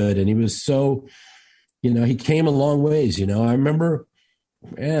so good. And he was so, he came a long ways, I remember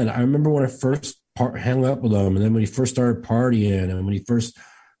when I first hung up with him, and then when he first started partying, and when he first,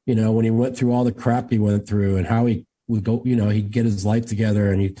 when he went through all the crap he went through, and how he would go, he'd get his life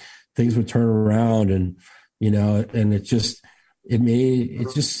together, and things would turn around, and, and it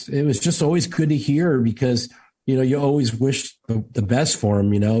was just always good to hear, because, you always wish the best for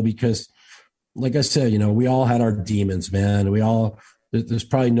him, because like I said, we all had our demons, man. There's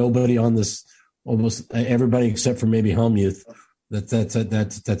probably nobody on this, almost everybody except for maybe Helmuth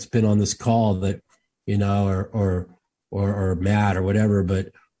that's been on this call that, or Matt or whatever,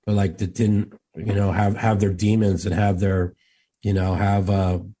 but that didn't, have their demons and have their,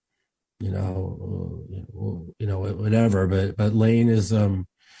 whatever. But Layne is, I'm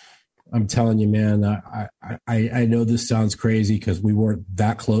telling you, man, I know this sounds crazy because we weren't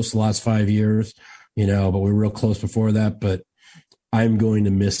that close the last 5 years, but we were real close before that. But I'm going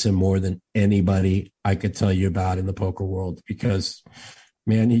to miss him more than anybody I could tell you about in the poker world, because,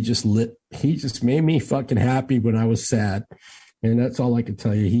 man, he just made me fucking happy when I was sad. And that's all I can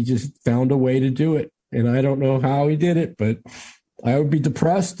tell you. He just found a way to do it. And I don't know how he did it, but I would be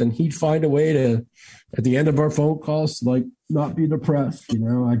depressed, and he'd find a way to, at the end of our phone calls, not be depressed.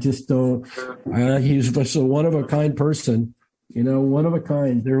 I just don't. He's just a one of a kind person. One of a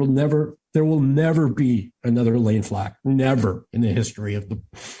kind. There will never be another Layne Flack. Never in the history of the.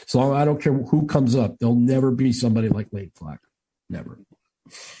 So I don't care who comes up. There'll never be somebody like Layne Flack. Never.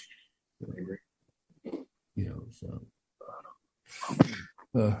 I agree.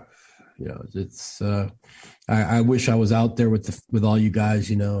 It's. I wish I was out there with all you guys,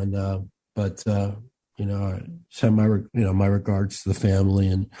 but send my regards to the family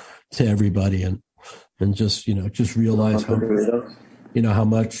and to everybody, and just realize how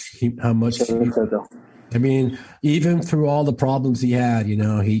much I mean, even through all the problems he had, he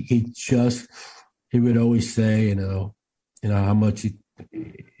would always say, how much he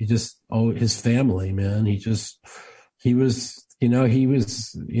just his family, man. He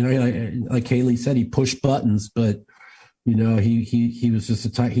was like Haley said, he pushed buttons, but he was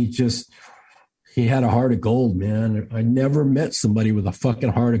just he had a heart of gold, man. I never met somebody with a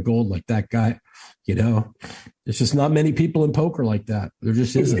fucking heart of gold like that guy. There's just not many people in poker like that. There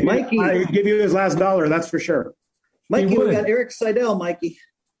just isn't. Mikey, I give you his last dollar, that's for sure. Mikey, we got Eric Seidel, Mikey.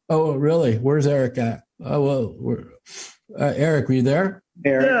 Oh, really? Where's Eric at? Oh, well, Eric, were you there?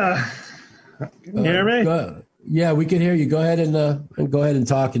 Eric. Yeah. Can you hear me? Yeah, we can hear you. Go ahead and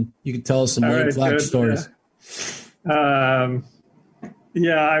talk, and you can tell us some Layne Flack stories.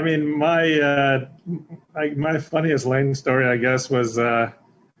 Yeah, I mean, my funniest Layne story, I guess, was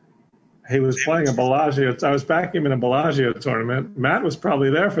he was playing a Bellagio. I was backing him in a Bellagio tournament. Matt was probably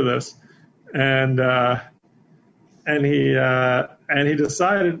there for this, and he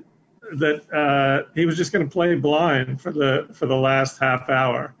decided that he was just going to play blind for the last half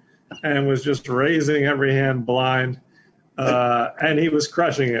hour, and was just raising every hand blind, and he was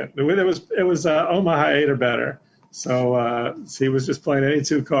crushing it. It was Omaha 8 or better. So he was just playing any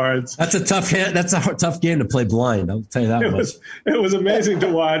two cards. That's a tough hand. That's a tough game to play blind. I'll tell you that much. It was amazing to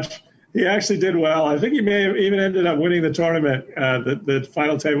watch. He actually did well. I think he may have even ended up winning the tournament. The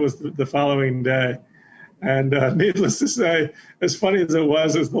final table was the following day. And needless to say, as funny as it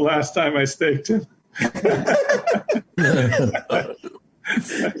was the last time I staked him.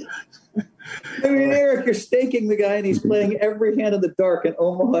 I mean, Eric, you're staking the guy, and he's playing every hand in the dark in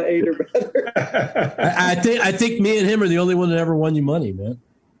Omaha 8 or better. I think me and him are the only one that ever won you money, man.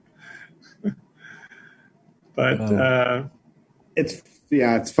 But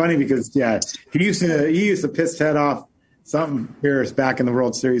it's funny because he used to piss Ted off something Pierce back in the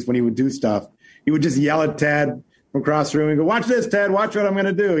World Series when he would do stuff. He would just yell at Ted from across the room and go, "Watch this, Ted! Watch what I'm going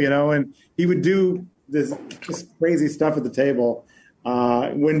to do!" And he would do this just crazy stuff at the table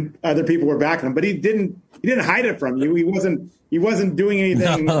when other people were backing him. But he didn't hide it from you. He wasn't doing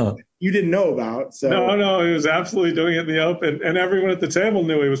anything you didn't know about. So no, he was absolutely doing it in the open, and everyone at the table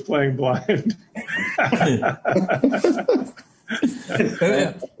knew he was playing blind.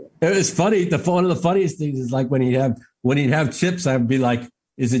 It was funny. One of the funniest things is like when he'd have chips, I'd be like,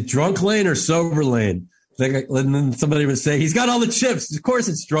 "Is it drunk Layne or sober Layne?" And then somebody would say, "He's got all the chips." Of course,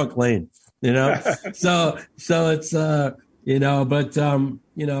 it's drunk Layne. So it's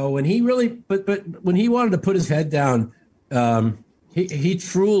when he really, but when he wanted to put his head down, he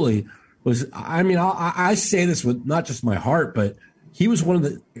truly was. I mean, I say this with not just my heart, but he was one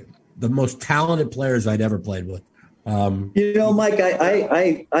of the most talented players I'd ever played with. Mike,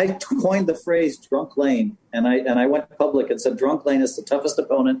 I coined the phrase "drunk Layne," and I went public and said drunk Layne is the toughest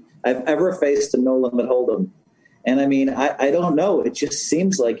opponent I've ever faced in no limit hold'em. And I mean, I don't know. It just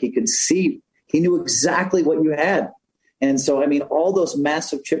seems like he could see. He knew exactly what you had. And so, I mean, all those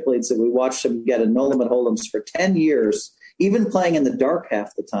massive chip leads that we watched him get in no limit hold'ems for 10 years, even playing in the dark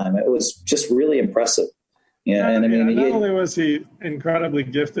half the time, it was just really impressive. Yeah, and I mean, not only was he incredibly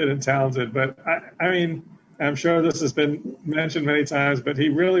gifted and talented, but I mean, I'm sure this has been mentioned many times, but he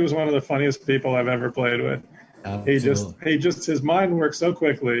really was one of the funniest people I've ever played with. Absolutely. He just his mind worked so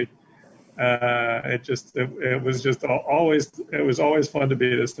quickly. It was always fun to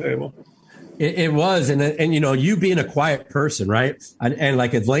be at his table. It was, and you being a quiet person, right? And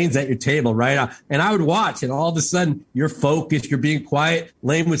like if Layne's at your table, right? And I would watch, and all of a sudden you're focused, you're being quiet.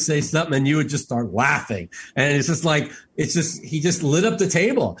 Layne would say something, and you would just start laughing, and he just lit up the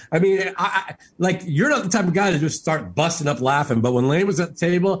table. I mean, you're not the type of guy to just start busting up laughing, but when Layne was at the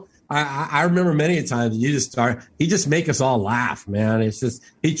table, I remember many a time he just make us all laugh, man. It's just,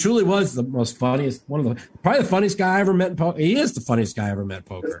 he truly was the most funniest, probably the funniest guy I ever met in poker. He is the funniest guy I ever met in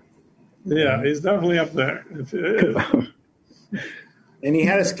poker. Yeah, he's definitely up there. And he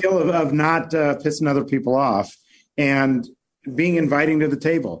had a skill of not pissing other people off and being inviting to the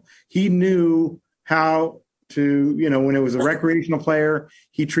table. He knew how to, when it was a recreational player,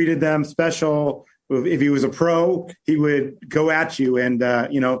 he treated them special. If he was a pro, he would go at you and,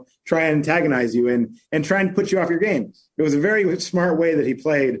 try and antagonize you and try and put you off your game. It was a very smart way that he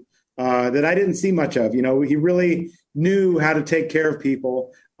played that I didn't see much of. He really knew how to take care of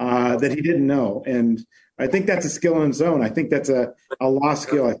people that he didn't know. And I think that's a skill in its own. I think that's a lost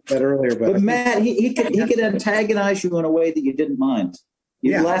skill. I said earlier. But Matt, he could antagonize you in a way that you didn't mind.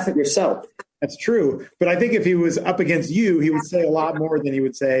 You'd laugh at yourself. That's true. But I think if he was up against you, he would say a lot more than he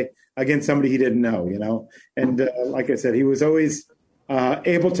would say against somebody he didn't know, And like I said, he was always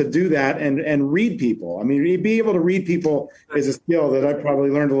able to do that and read people. I mean, be able to read people is a skill that I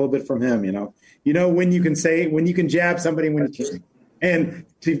probably learned a little bit from him, when you can jab somebody, when you can't. And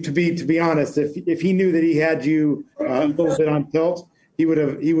to be honest, if he knew that he had you a little bit on tilt, he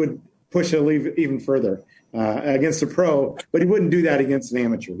would push it even further against a pro, but he wouldn't do that against an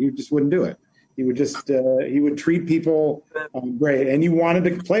amateur. He just wouldn't do it. He would just he would treat people great, and you wanted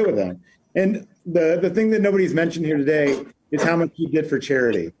to play with them. And the thing that nobody's mentioned here today is how much he did for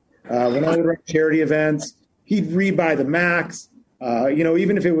charity. When I would run charity events, he'd rebuy the max.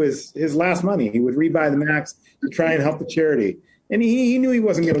 Even if it was his last money, he would rebuy the max to try and help the charity. And he knew he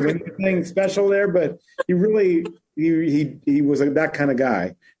wasn't going to win anything special there, but he really he was that kind of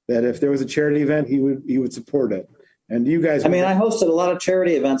guy that if there was a charity event, he would support it. And you guys, I hosted a lot of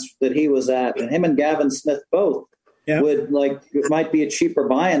charity events that he was at, and him and Gavin Smith both would it might be a cheaper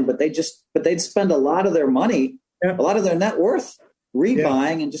buy-in, but they'd spend a lot of their money, a lot of their net worth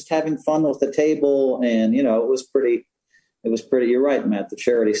rebuying and just having fun with the table. And, you know, it was pretty, you're right, Matt. The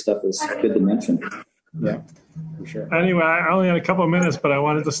charity stuff is good to mention. Yeah, for sure. Anyway, I only had a couple of minutes, but I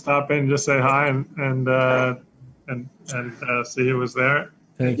wanted to stop in and just say hi and see who was there.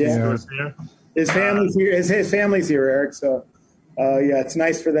 Thank you. Who was here. His family's here. His family's here, Eric. So, yeah, it's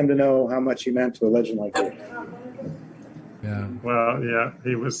nice for them to know how much he meant to a legend like that. Yeah. Well, yeah,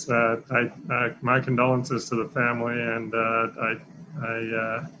 he was. My condolences to the family, and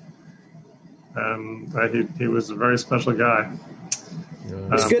he was a very special guy.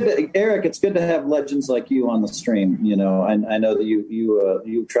 It's good to, Eric. It's good to have legends like you on the stream. You know, I know that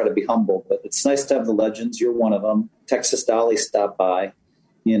you try to be humble, but it's nice to have the legends. You're one of them. Texas Dolly stopped by.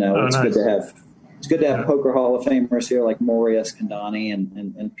 You know, it's nice. Good to have. It's good to have Poker Hall of Famers here like Maury Escandani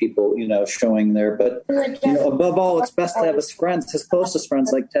and people, you know, showing there. But, you know, above all, it's best to have his friends, his closest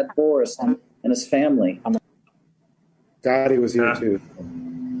friends like Ted Forrest and his family. God, he was here too.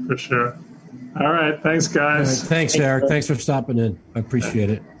 For sure. All right. Thanks, guys. Right, thanks, Eric. Thanks for stopping in. I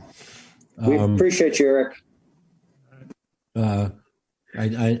appreciate it. We appreciate you, Eric.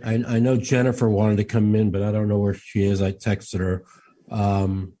 I know Jennifer wanted to come in, but I don't know where she is. I texted her.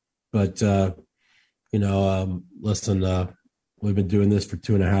 You know, listen, we've been doing this for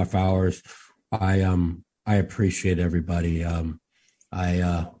 2.5 hours. I appreciate everybody. I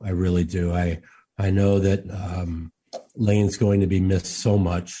really do. I know that Layne's going to be missed so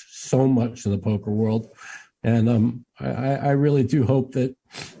much in the poker world. And I really do hope that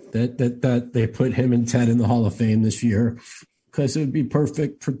they put him and Ted in the Hall of Fame this year, because it would be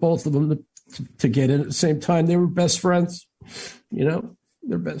perfect for both of them to get in at the same time. They were best friends, you know.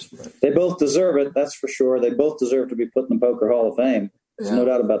 They're best friends. They both deserve it, that's for sure. They both deserve to be put in the Poker Hall of Fame. There's no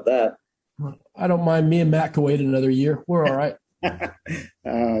doubt about that. I don't mind. Me and Matt can wait another year. We're all right. Yeah,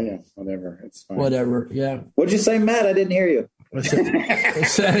 whatever. It's fine. Whatever, yeah. What'd you say, Matt? I didn't hear you. We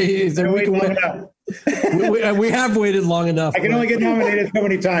have waited long enough. I can only get nominated so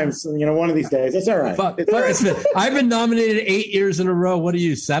many times. You know, one of these days. It's all right. I've been nominated 8 years in a row. What are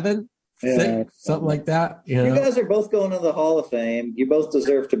you, 7? Yeah, 6? Something like that. You know? guys are both going to the Hall of Fame. You both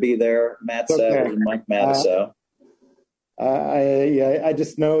deserve to be there, Matt Savage and Mike Matusow. I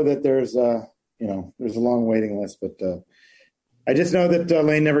just know that there's a long waiting list, but I just know that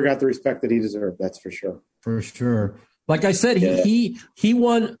Layne never got the respect that he deserved. That's for sure. For sure. Like I said, he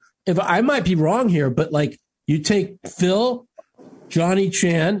won. If I might be wrong here, but like you take Phil, Johnny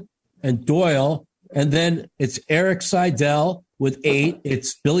Chan, and Doyle, and then it's Eric Seidel with 8.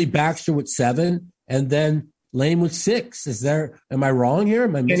 It's Billy Baxter with 7, and then Layne with 6. Am I wrong here?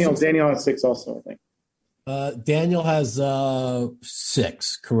 Daniel has 6 also, I think. Daniel has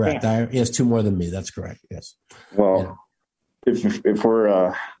 6. Correct. Yeah. He has 2 more than me. That's correct. Yes. Well, if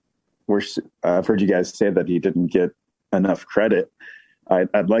we're I've heard you guys say that he didn't get enough credit.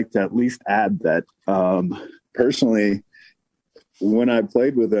 I'd like to at least add that personally, when I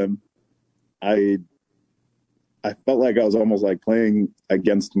played with him, I felt like I was almost like playing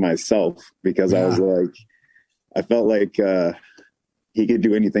against myself, because I felt like he could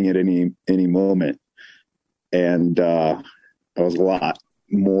do anything at any moment. And I was a lot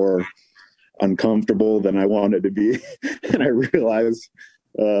more uncomfortable than I wanted to be. And I realized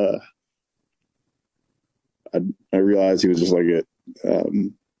he was just like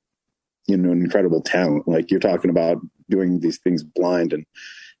an incredible talent. Like, you're talking about doing these things blind and,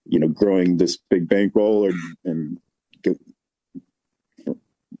 you know, growing this big bankroll and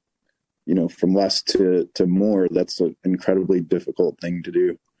you know, from less to more. That's an incredibly difficult thing to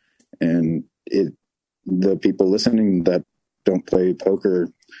do. And the people listening that don't play poker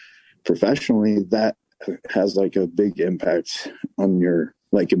professionally, that has like a big impact on your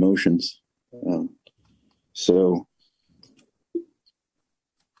like emotions.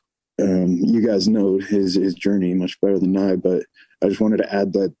 You guys know his journey much better than I, but I just wanted to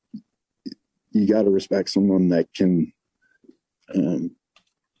add that you got to respect someone that can do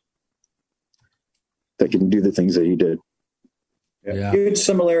the things that he did. Yeah. Huge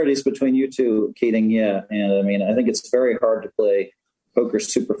similarities between you two, Keating. Yeah. And I mean, I think it's very hard to play poker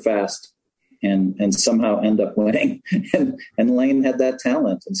super fast and somehow end up winning. and Layne had that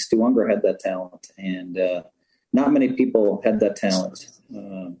talent, and Stu Unger had that talent. And not many people had that talent.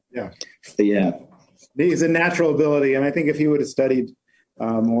 But yeah. He's a natural ability. And I think if he would have studied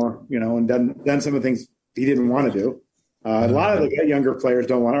more, you know, and done some of the things he didn't want to do, a lot of the younger players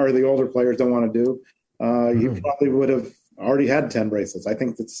don't want, or the older players don't want to do, he probably would have already had 10 bracelets. I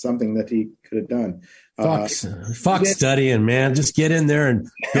think that's something that he could have done. Fuck studying, man. Just get in there and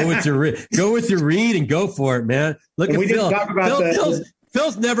go with your read and go for it, man. Look at Phil.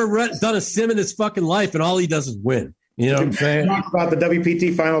 Phil's never done a sim in his fucking life, and all he does is win. You know what I'm saying? Talk about the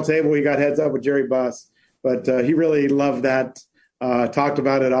WPT final table. He got heads up with Jerry Buss, but he really loved that. Talked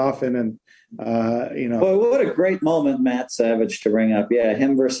about it often, and Well, what a great moment, Matt Savage, to bring up. Yeah,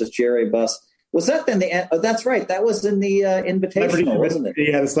 him versus Jerry Buss. Was that in the? Oh, that's right. That was in the Invitational, wasn't it?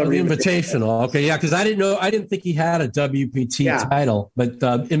 Yeah, the Celebrity Invitational. Okay, yeah, because I didn't think he had a WPT title, but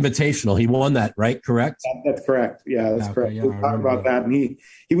Invitational, he won that, right? Correct. That's correct. Yeah, that's correct. Yeah, we talked about that, and we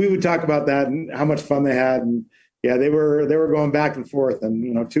would talk about that and how much fun they had, and yeah, they were going back and forth,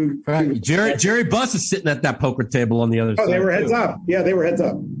 and two. Jerry Buss is sitting at that poker table on the other side. Oh, they were heads up. Yeah, they were heads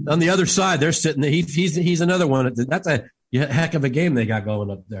up. On the other side, they're sitting. He's another one. That's a heck of a game they got going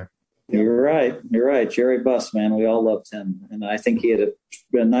up there. You're right. Jerry Buss, man, we all loved him, and I think he had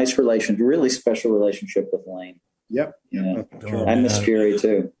a nice really special relationship with Layne. Yep. Yeah, I miss Jerry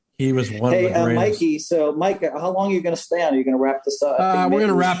too. He was one of the greatest. Mikey. So, Mike, how long are you going to stay on? Are you going to wrap this up? We're going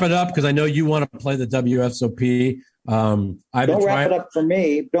to wrap it up because I know you want to play the WSOP. Don't wrap it up for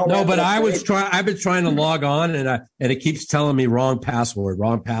me. I've been trying to log on, and it keeps telling me wrong password.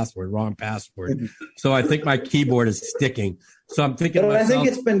 So I think my keyboard is sticking. So I'm thinking. But I think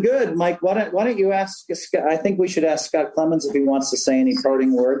it's been good, Mike. Why don't you ask Scott? I think we should ask Scott Clemens if he wants to say any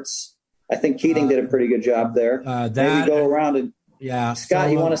parting words. I think Keating did a pretty good job there. Maybe go around and. Yeah,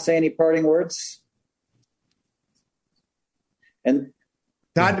 Scott, you want to say any parting words? And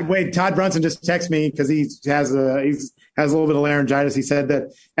Todd Brunson just texted me because he has a little bit of laryngitis. He said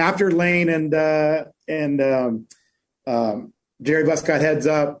that after Layne and Jerry Buss got heads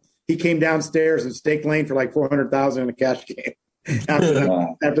up, he came downstairs and staked Layne for like $400,000 in a cash game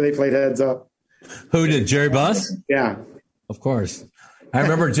after they played heads up. Who did, Jerry Buss? Yeah, of course. I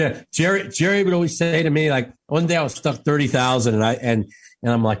remember Jerry would always say to me, like, one day I was stuck 30,000 and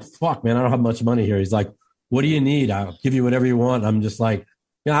I'm like, fuck, man, I don't have much money here. He's like, what do you need? I'll give you whatever you want. I'm just like,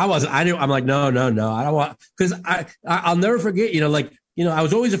 I'm like, no, I don't want, because I'll never forget, I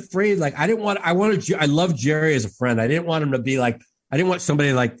was always afraid, like, I loved Jerry as a friend. I didn't want him to be like, I didn't want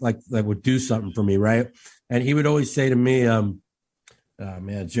somebody like would do something for me. Right. And he would always say to me,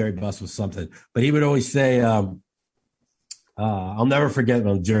 man, Jerry Buss was something, but he would always say, I'll never forget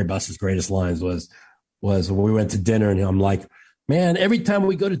one of Jerry Buss's greatest lines was when we went to dinner, and I'm like, man, every time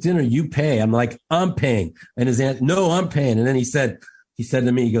we go to dinner, you pay. I'm like, I'm paying. And his aunt, no, I'm paying. And then he said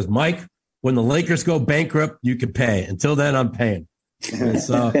to me, he goes, Mike, when the Lakers go bankrupt, you can pay. Until then, I'm paying. And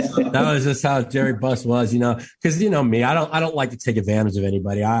so that was just how Jerry Buss was, because me, I don't like to take advantage of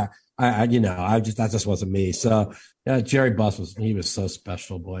anybody. That just wasn't me. So Jerry Buss was so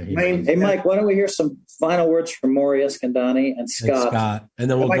special, boy. Hey, Mike, why don't we hear some final words from Maury Escandani and Scott? And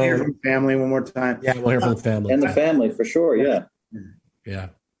then we'll go hear from the family one more time. Yeah, we'll hear from the family. And the family, for sure, yeah. Yeah.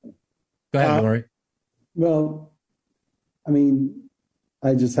 Go ahead, Maury. Well, I mean,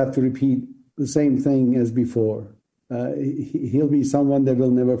 I just have to repeat the same thing as before. He'll be someone that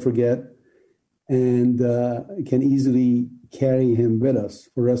we'll never forget, and can easily carry him with us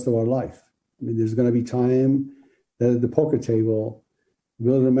for the rest of our life. I mean, there's going to be time that at the poker table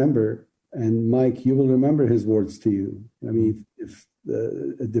we'll remember, and Mike, you will remember his words to you. I mean, if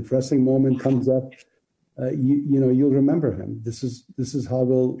a depressing moment comes up, you'll remember him. This is how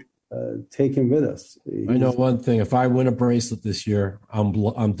we'll take him with us. I know one thing: if I win a bracelet this year,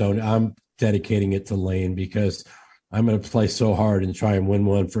 I'm dedicating it to Layne, because I'm going to play so hard and try and win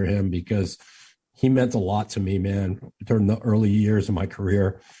one for him, because he meant a lot to me, man, during the early years of my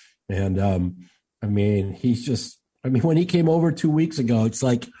career. And when he came over 2 weeks ago, it's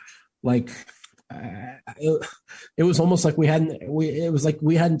like it was almost like we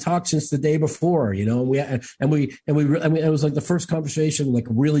hadn't talked since the day before, it was like the first conversation, like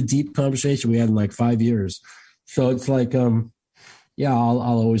a really deep conversation we had in like 5 years. So it's like, I'll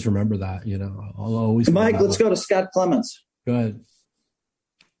always remember that, I'll always. Mike, let's go to Scott Clemens. Go ahead.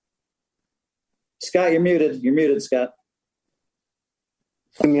 Scott, you're muted. You're muted, Scott.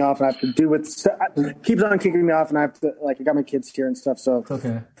 Kicking me off, and I have to do with keeps on kicking me off, and I have to I got my kids here and stuff, so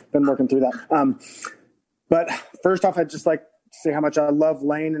okay. Been working through that. But first off, I'd just like to say how much I love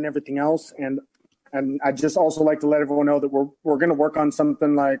Layne and everything else, and I just also like to let everyone know that we're going to work on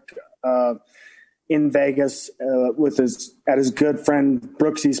something like in Vegas at his good friend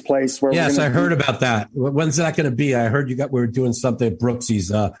Brooksy's place. Where yes, I heard about that. When's that going to be? I heard we were doing something at Brooksy's,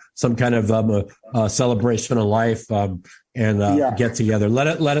 some kind of celebration of life and get together.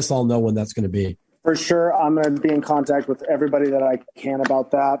 Let us all know when that's going to be. For sure, I'm going to be in contact with everybody that I can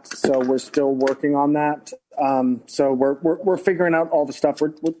about that. So we're still working on that. So we're figuring out all the stuff.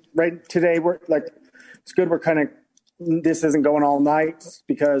 We're right today. We're like, it's good. We're kind of, this isn't going all night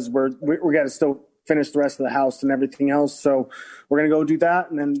because we got to still finish the rest of the house and everything else. So we're going to go do that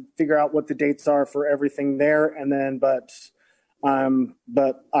and then figure out what the dates are for everything there. And then, but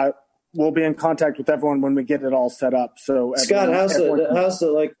I will be in contact with everyone when we get it all set up. So Scott, how's it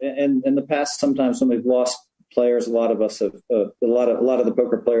like in the past? Sometimes when we've lost players, a lot of us have, a lot of the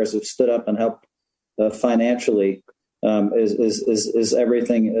poker players have stood up and helped financially. Is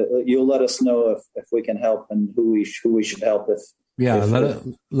everything? You'll let us know if we can help and who we should help with. Yeah,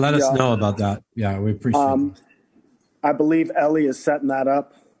 let us know about that. Yeah, we appreciate it. I believe Ellie is setting that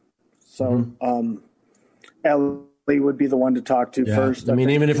up. So Ellie would be the one to talk to first. I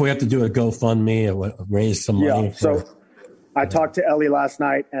mean, even if we have to do a GoFundMe or raise some money. Yeah, so I talked to Ellie last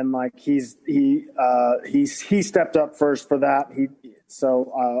night, and like he stepped up first for that.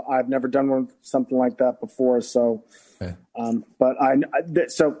 I've never done something like that before. So, okay. I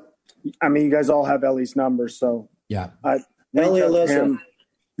mean, you guys all have Ellie's number, so yeah. Ellie Elizabeth.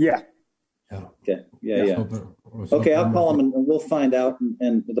 Yeah. Okay. Yeah. Okay, I'll call him and we'll find out.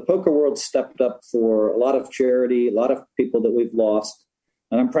 And the poker world stepped up for a lot of charity, a lot of people that we've lost.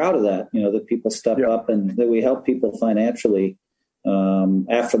 And I'm proud of that, that people step up and that we help people financially.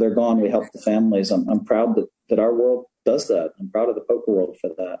 After they're gone, we help the families. I'm proud that our world does that. I'm proud of the poker world for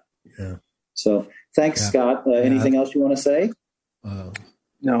that. Yeah. So thanks, Scott. Anything else you want to say?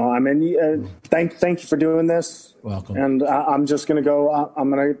 No, I mean, thank you for doing this. Welcome. And I'm just going to go. I'm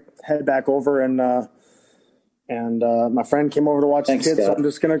going to head back over and my friend came over to watch the kids, Scott. So I'm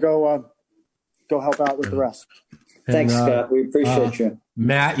just going to go help out with the rest. Thanks, Scott. We appreciate you.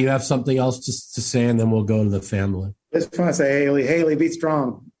 Matt, you have something else to say, and then we'll go to the family. I just want to say, Haley, be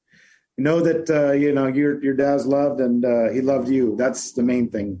strong. Know that your dad's loved, and he loved you. That's the main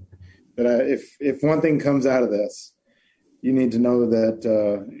thing. But if one thing comes out of this, you need to know that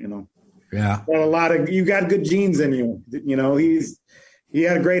you got good genes in you. He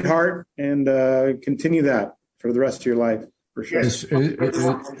had a great heart, and continue that for the rest of your life for sure.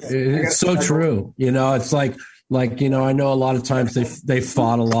 It's so true. It's like I know a lot of times they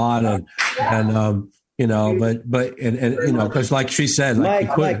fought a lot and because like she said,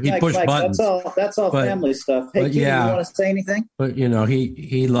 like he pushed buttons. That's all family stuff. Hey, Keaton, you want to say anything? But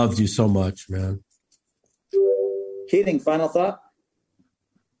he loved you so much, man. Keating, final thought?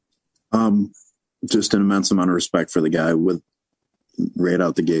 Just an immense amount of respect for the guy with right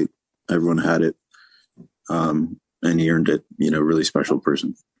out the gate. Everyone had it. And he earned it, really special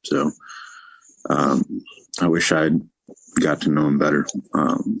person. So, I wish I'd got to know him better.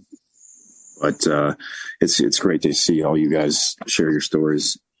 But it's great to see all you guys share your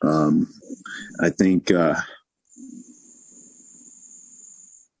stories. I think,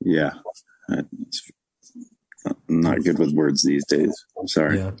 I'm not good with words these days. I'm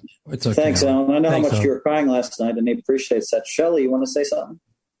sorry. Yeah, it's okay. Thanks, Alan. I know how much you were crying last night, and he appreciates that. Shelley, you want to say something?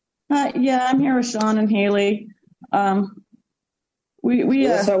 Yeah, I'm here with Sean and Haley. That's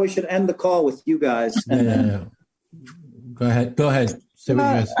how we should end the call with you guys. Yeah. Go ahead. Say what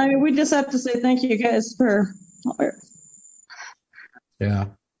you guys. I mean, we just have to say thank you guys for. Yeah.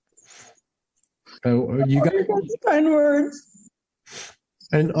 You guys. Kind words.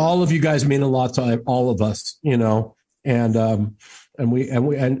 And all of you guys mean a lot to all of us, and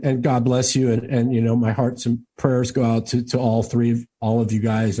God bless you. And my hearts and prayers go out to all of you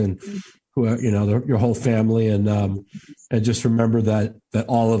guys and who are, your whole family. And just remember that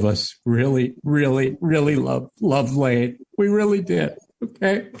all of us really, really, really loved Layne. We really did.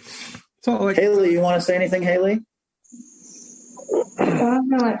 Okay. Haley, you want to say anything, Haley? I'm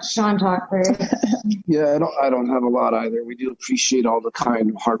going to let Sean talk first. Yeah, I don't have a lot either. We do appreciate all the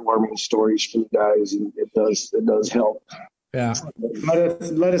kind, heartwarming stories from you guys, and it does help. Yeah.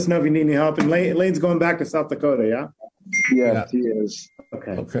 Let us know if you need any help. And Layne's going back to South Dakota, yeah? Yeah, he is.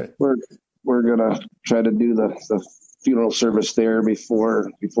 Okay. We're gonna try to do the funeral service there before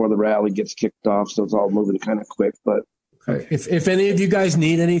the rally gets kicked off, so it's all moving kind of quick. But if any of you guys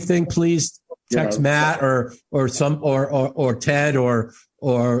need anything, please text Matt or Ted or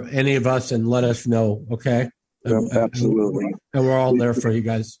any of us and let us know. Okay. Absolutely. And we're all there for you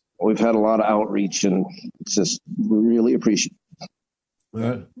guys. We've had a lot of outreach, and it's just we really appreciate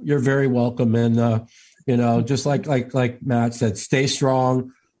it. You're very welcome. And, just like Matt said, stay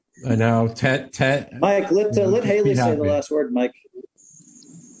strong. I know Ted. Mike, let Haley say the last word, Mike.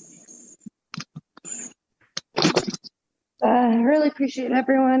 I really appreciate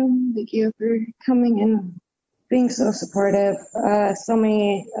everyone. Thank you for coming and being so supportive. So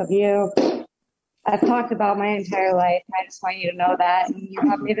many of you I've talked about my entire life. I just want you to know that. And you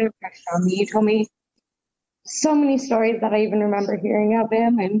have made an impression on me. You told me so many stories that I even remember hearing of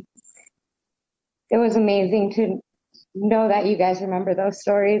him. And it was amazing to know that you guys remember those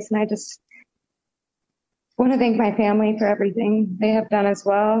stories. And want to thank my family for everything they have done as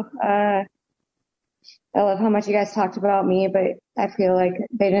well. I love how much you guys talked about me, but I feel like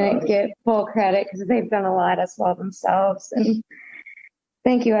they didn't get full credit because they've done a lot as well themselves. And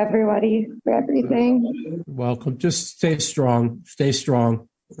thank you, everybody, for everything. Welcome. Just stay strong. Stay strong.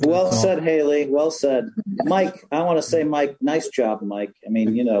 Well said, Haley. Well said. Mike, I want to say, Mike, nice job, Mike. I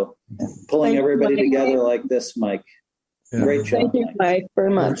mean, pulling everybody together like this, Mike. Yeah. Great job. Thank you, Mike,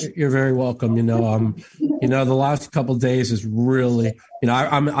 very much. You're very welcome. The last couple of days is really,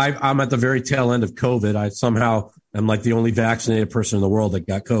 I'm at the very tail end of COVID. I'm like the only vaccinated person in the world that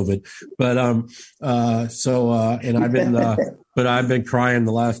got COVID. But I've been crying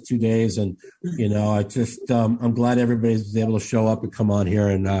the last 2 days, and I'm glad everybody's able to show up and come on here,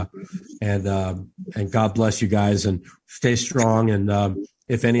 and God bless you guys, and stay strong. And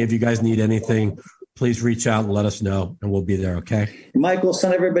if any of you guys need anything, please reach out and let us know, and we'll be there. Okay. Mike, we'll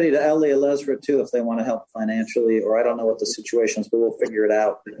send everybody to Ellie Alezra too if they want to help financially, or I don't know what the situation is, but we'll figure it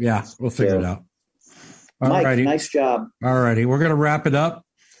out. Yeah, we'll figure it out. Mike, Alrighty. nice job. All righty. We're going to wrap it up.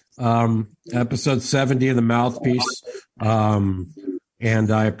 Episode 70 of The Mouthpiece.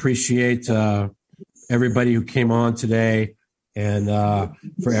 And I appreciate everybody who came on today, and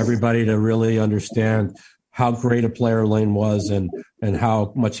for everybody to really understand how great a player Layne was, and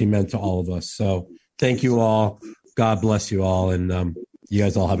how much he meant to all of us. So thank you all. God bless you all. And you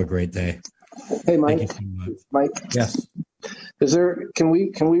guys all have a great day. Hey, Mike. Thank you so much. Mike. Yes. Can we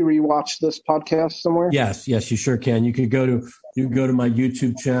rewatch this podcast somewhere? Yes, you sure can. You could go to my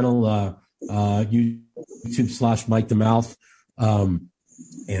YouTube channel, YouTube/Mike the Mouth, and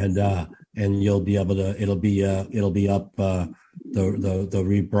you'll be able to. It'll be up. The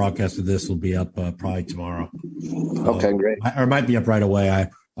rebroadcast of this will be up probably tomorrow. Okay, great. Or it might be up right away. I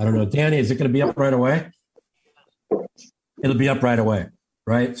don't know. Danny, is it going to be up right away? It'll be up right away,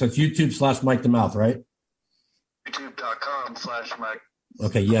 right? So it's YouTube/Mike the Mouth, right? YouTube.com/Mike.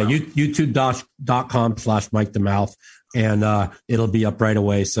 Okay, yeah, YouTube.com/Mike the Mouth, and it'll be up right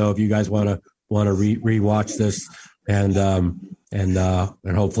away. So if you guys want to rewatch this, and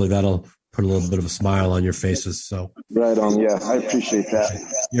hopefully that'll put a little bit of a smile on your faces. So right on, yeah, I appreciate that.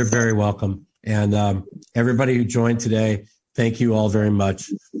 You're very welcome, and everybody who joined today, thank you all very much.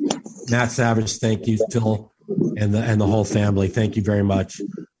 Matt Savage, thank you, Phil, and the whole family, thank you very much,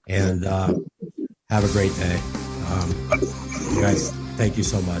 and have a great day. You guys, thank you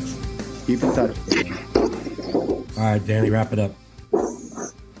so much. Keep in touch. All right, Danny, wrap it up.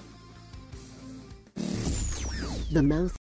 The Mouth.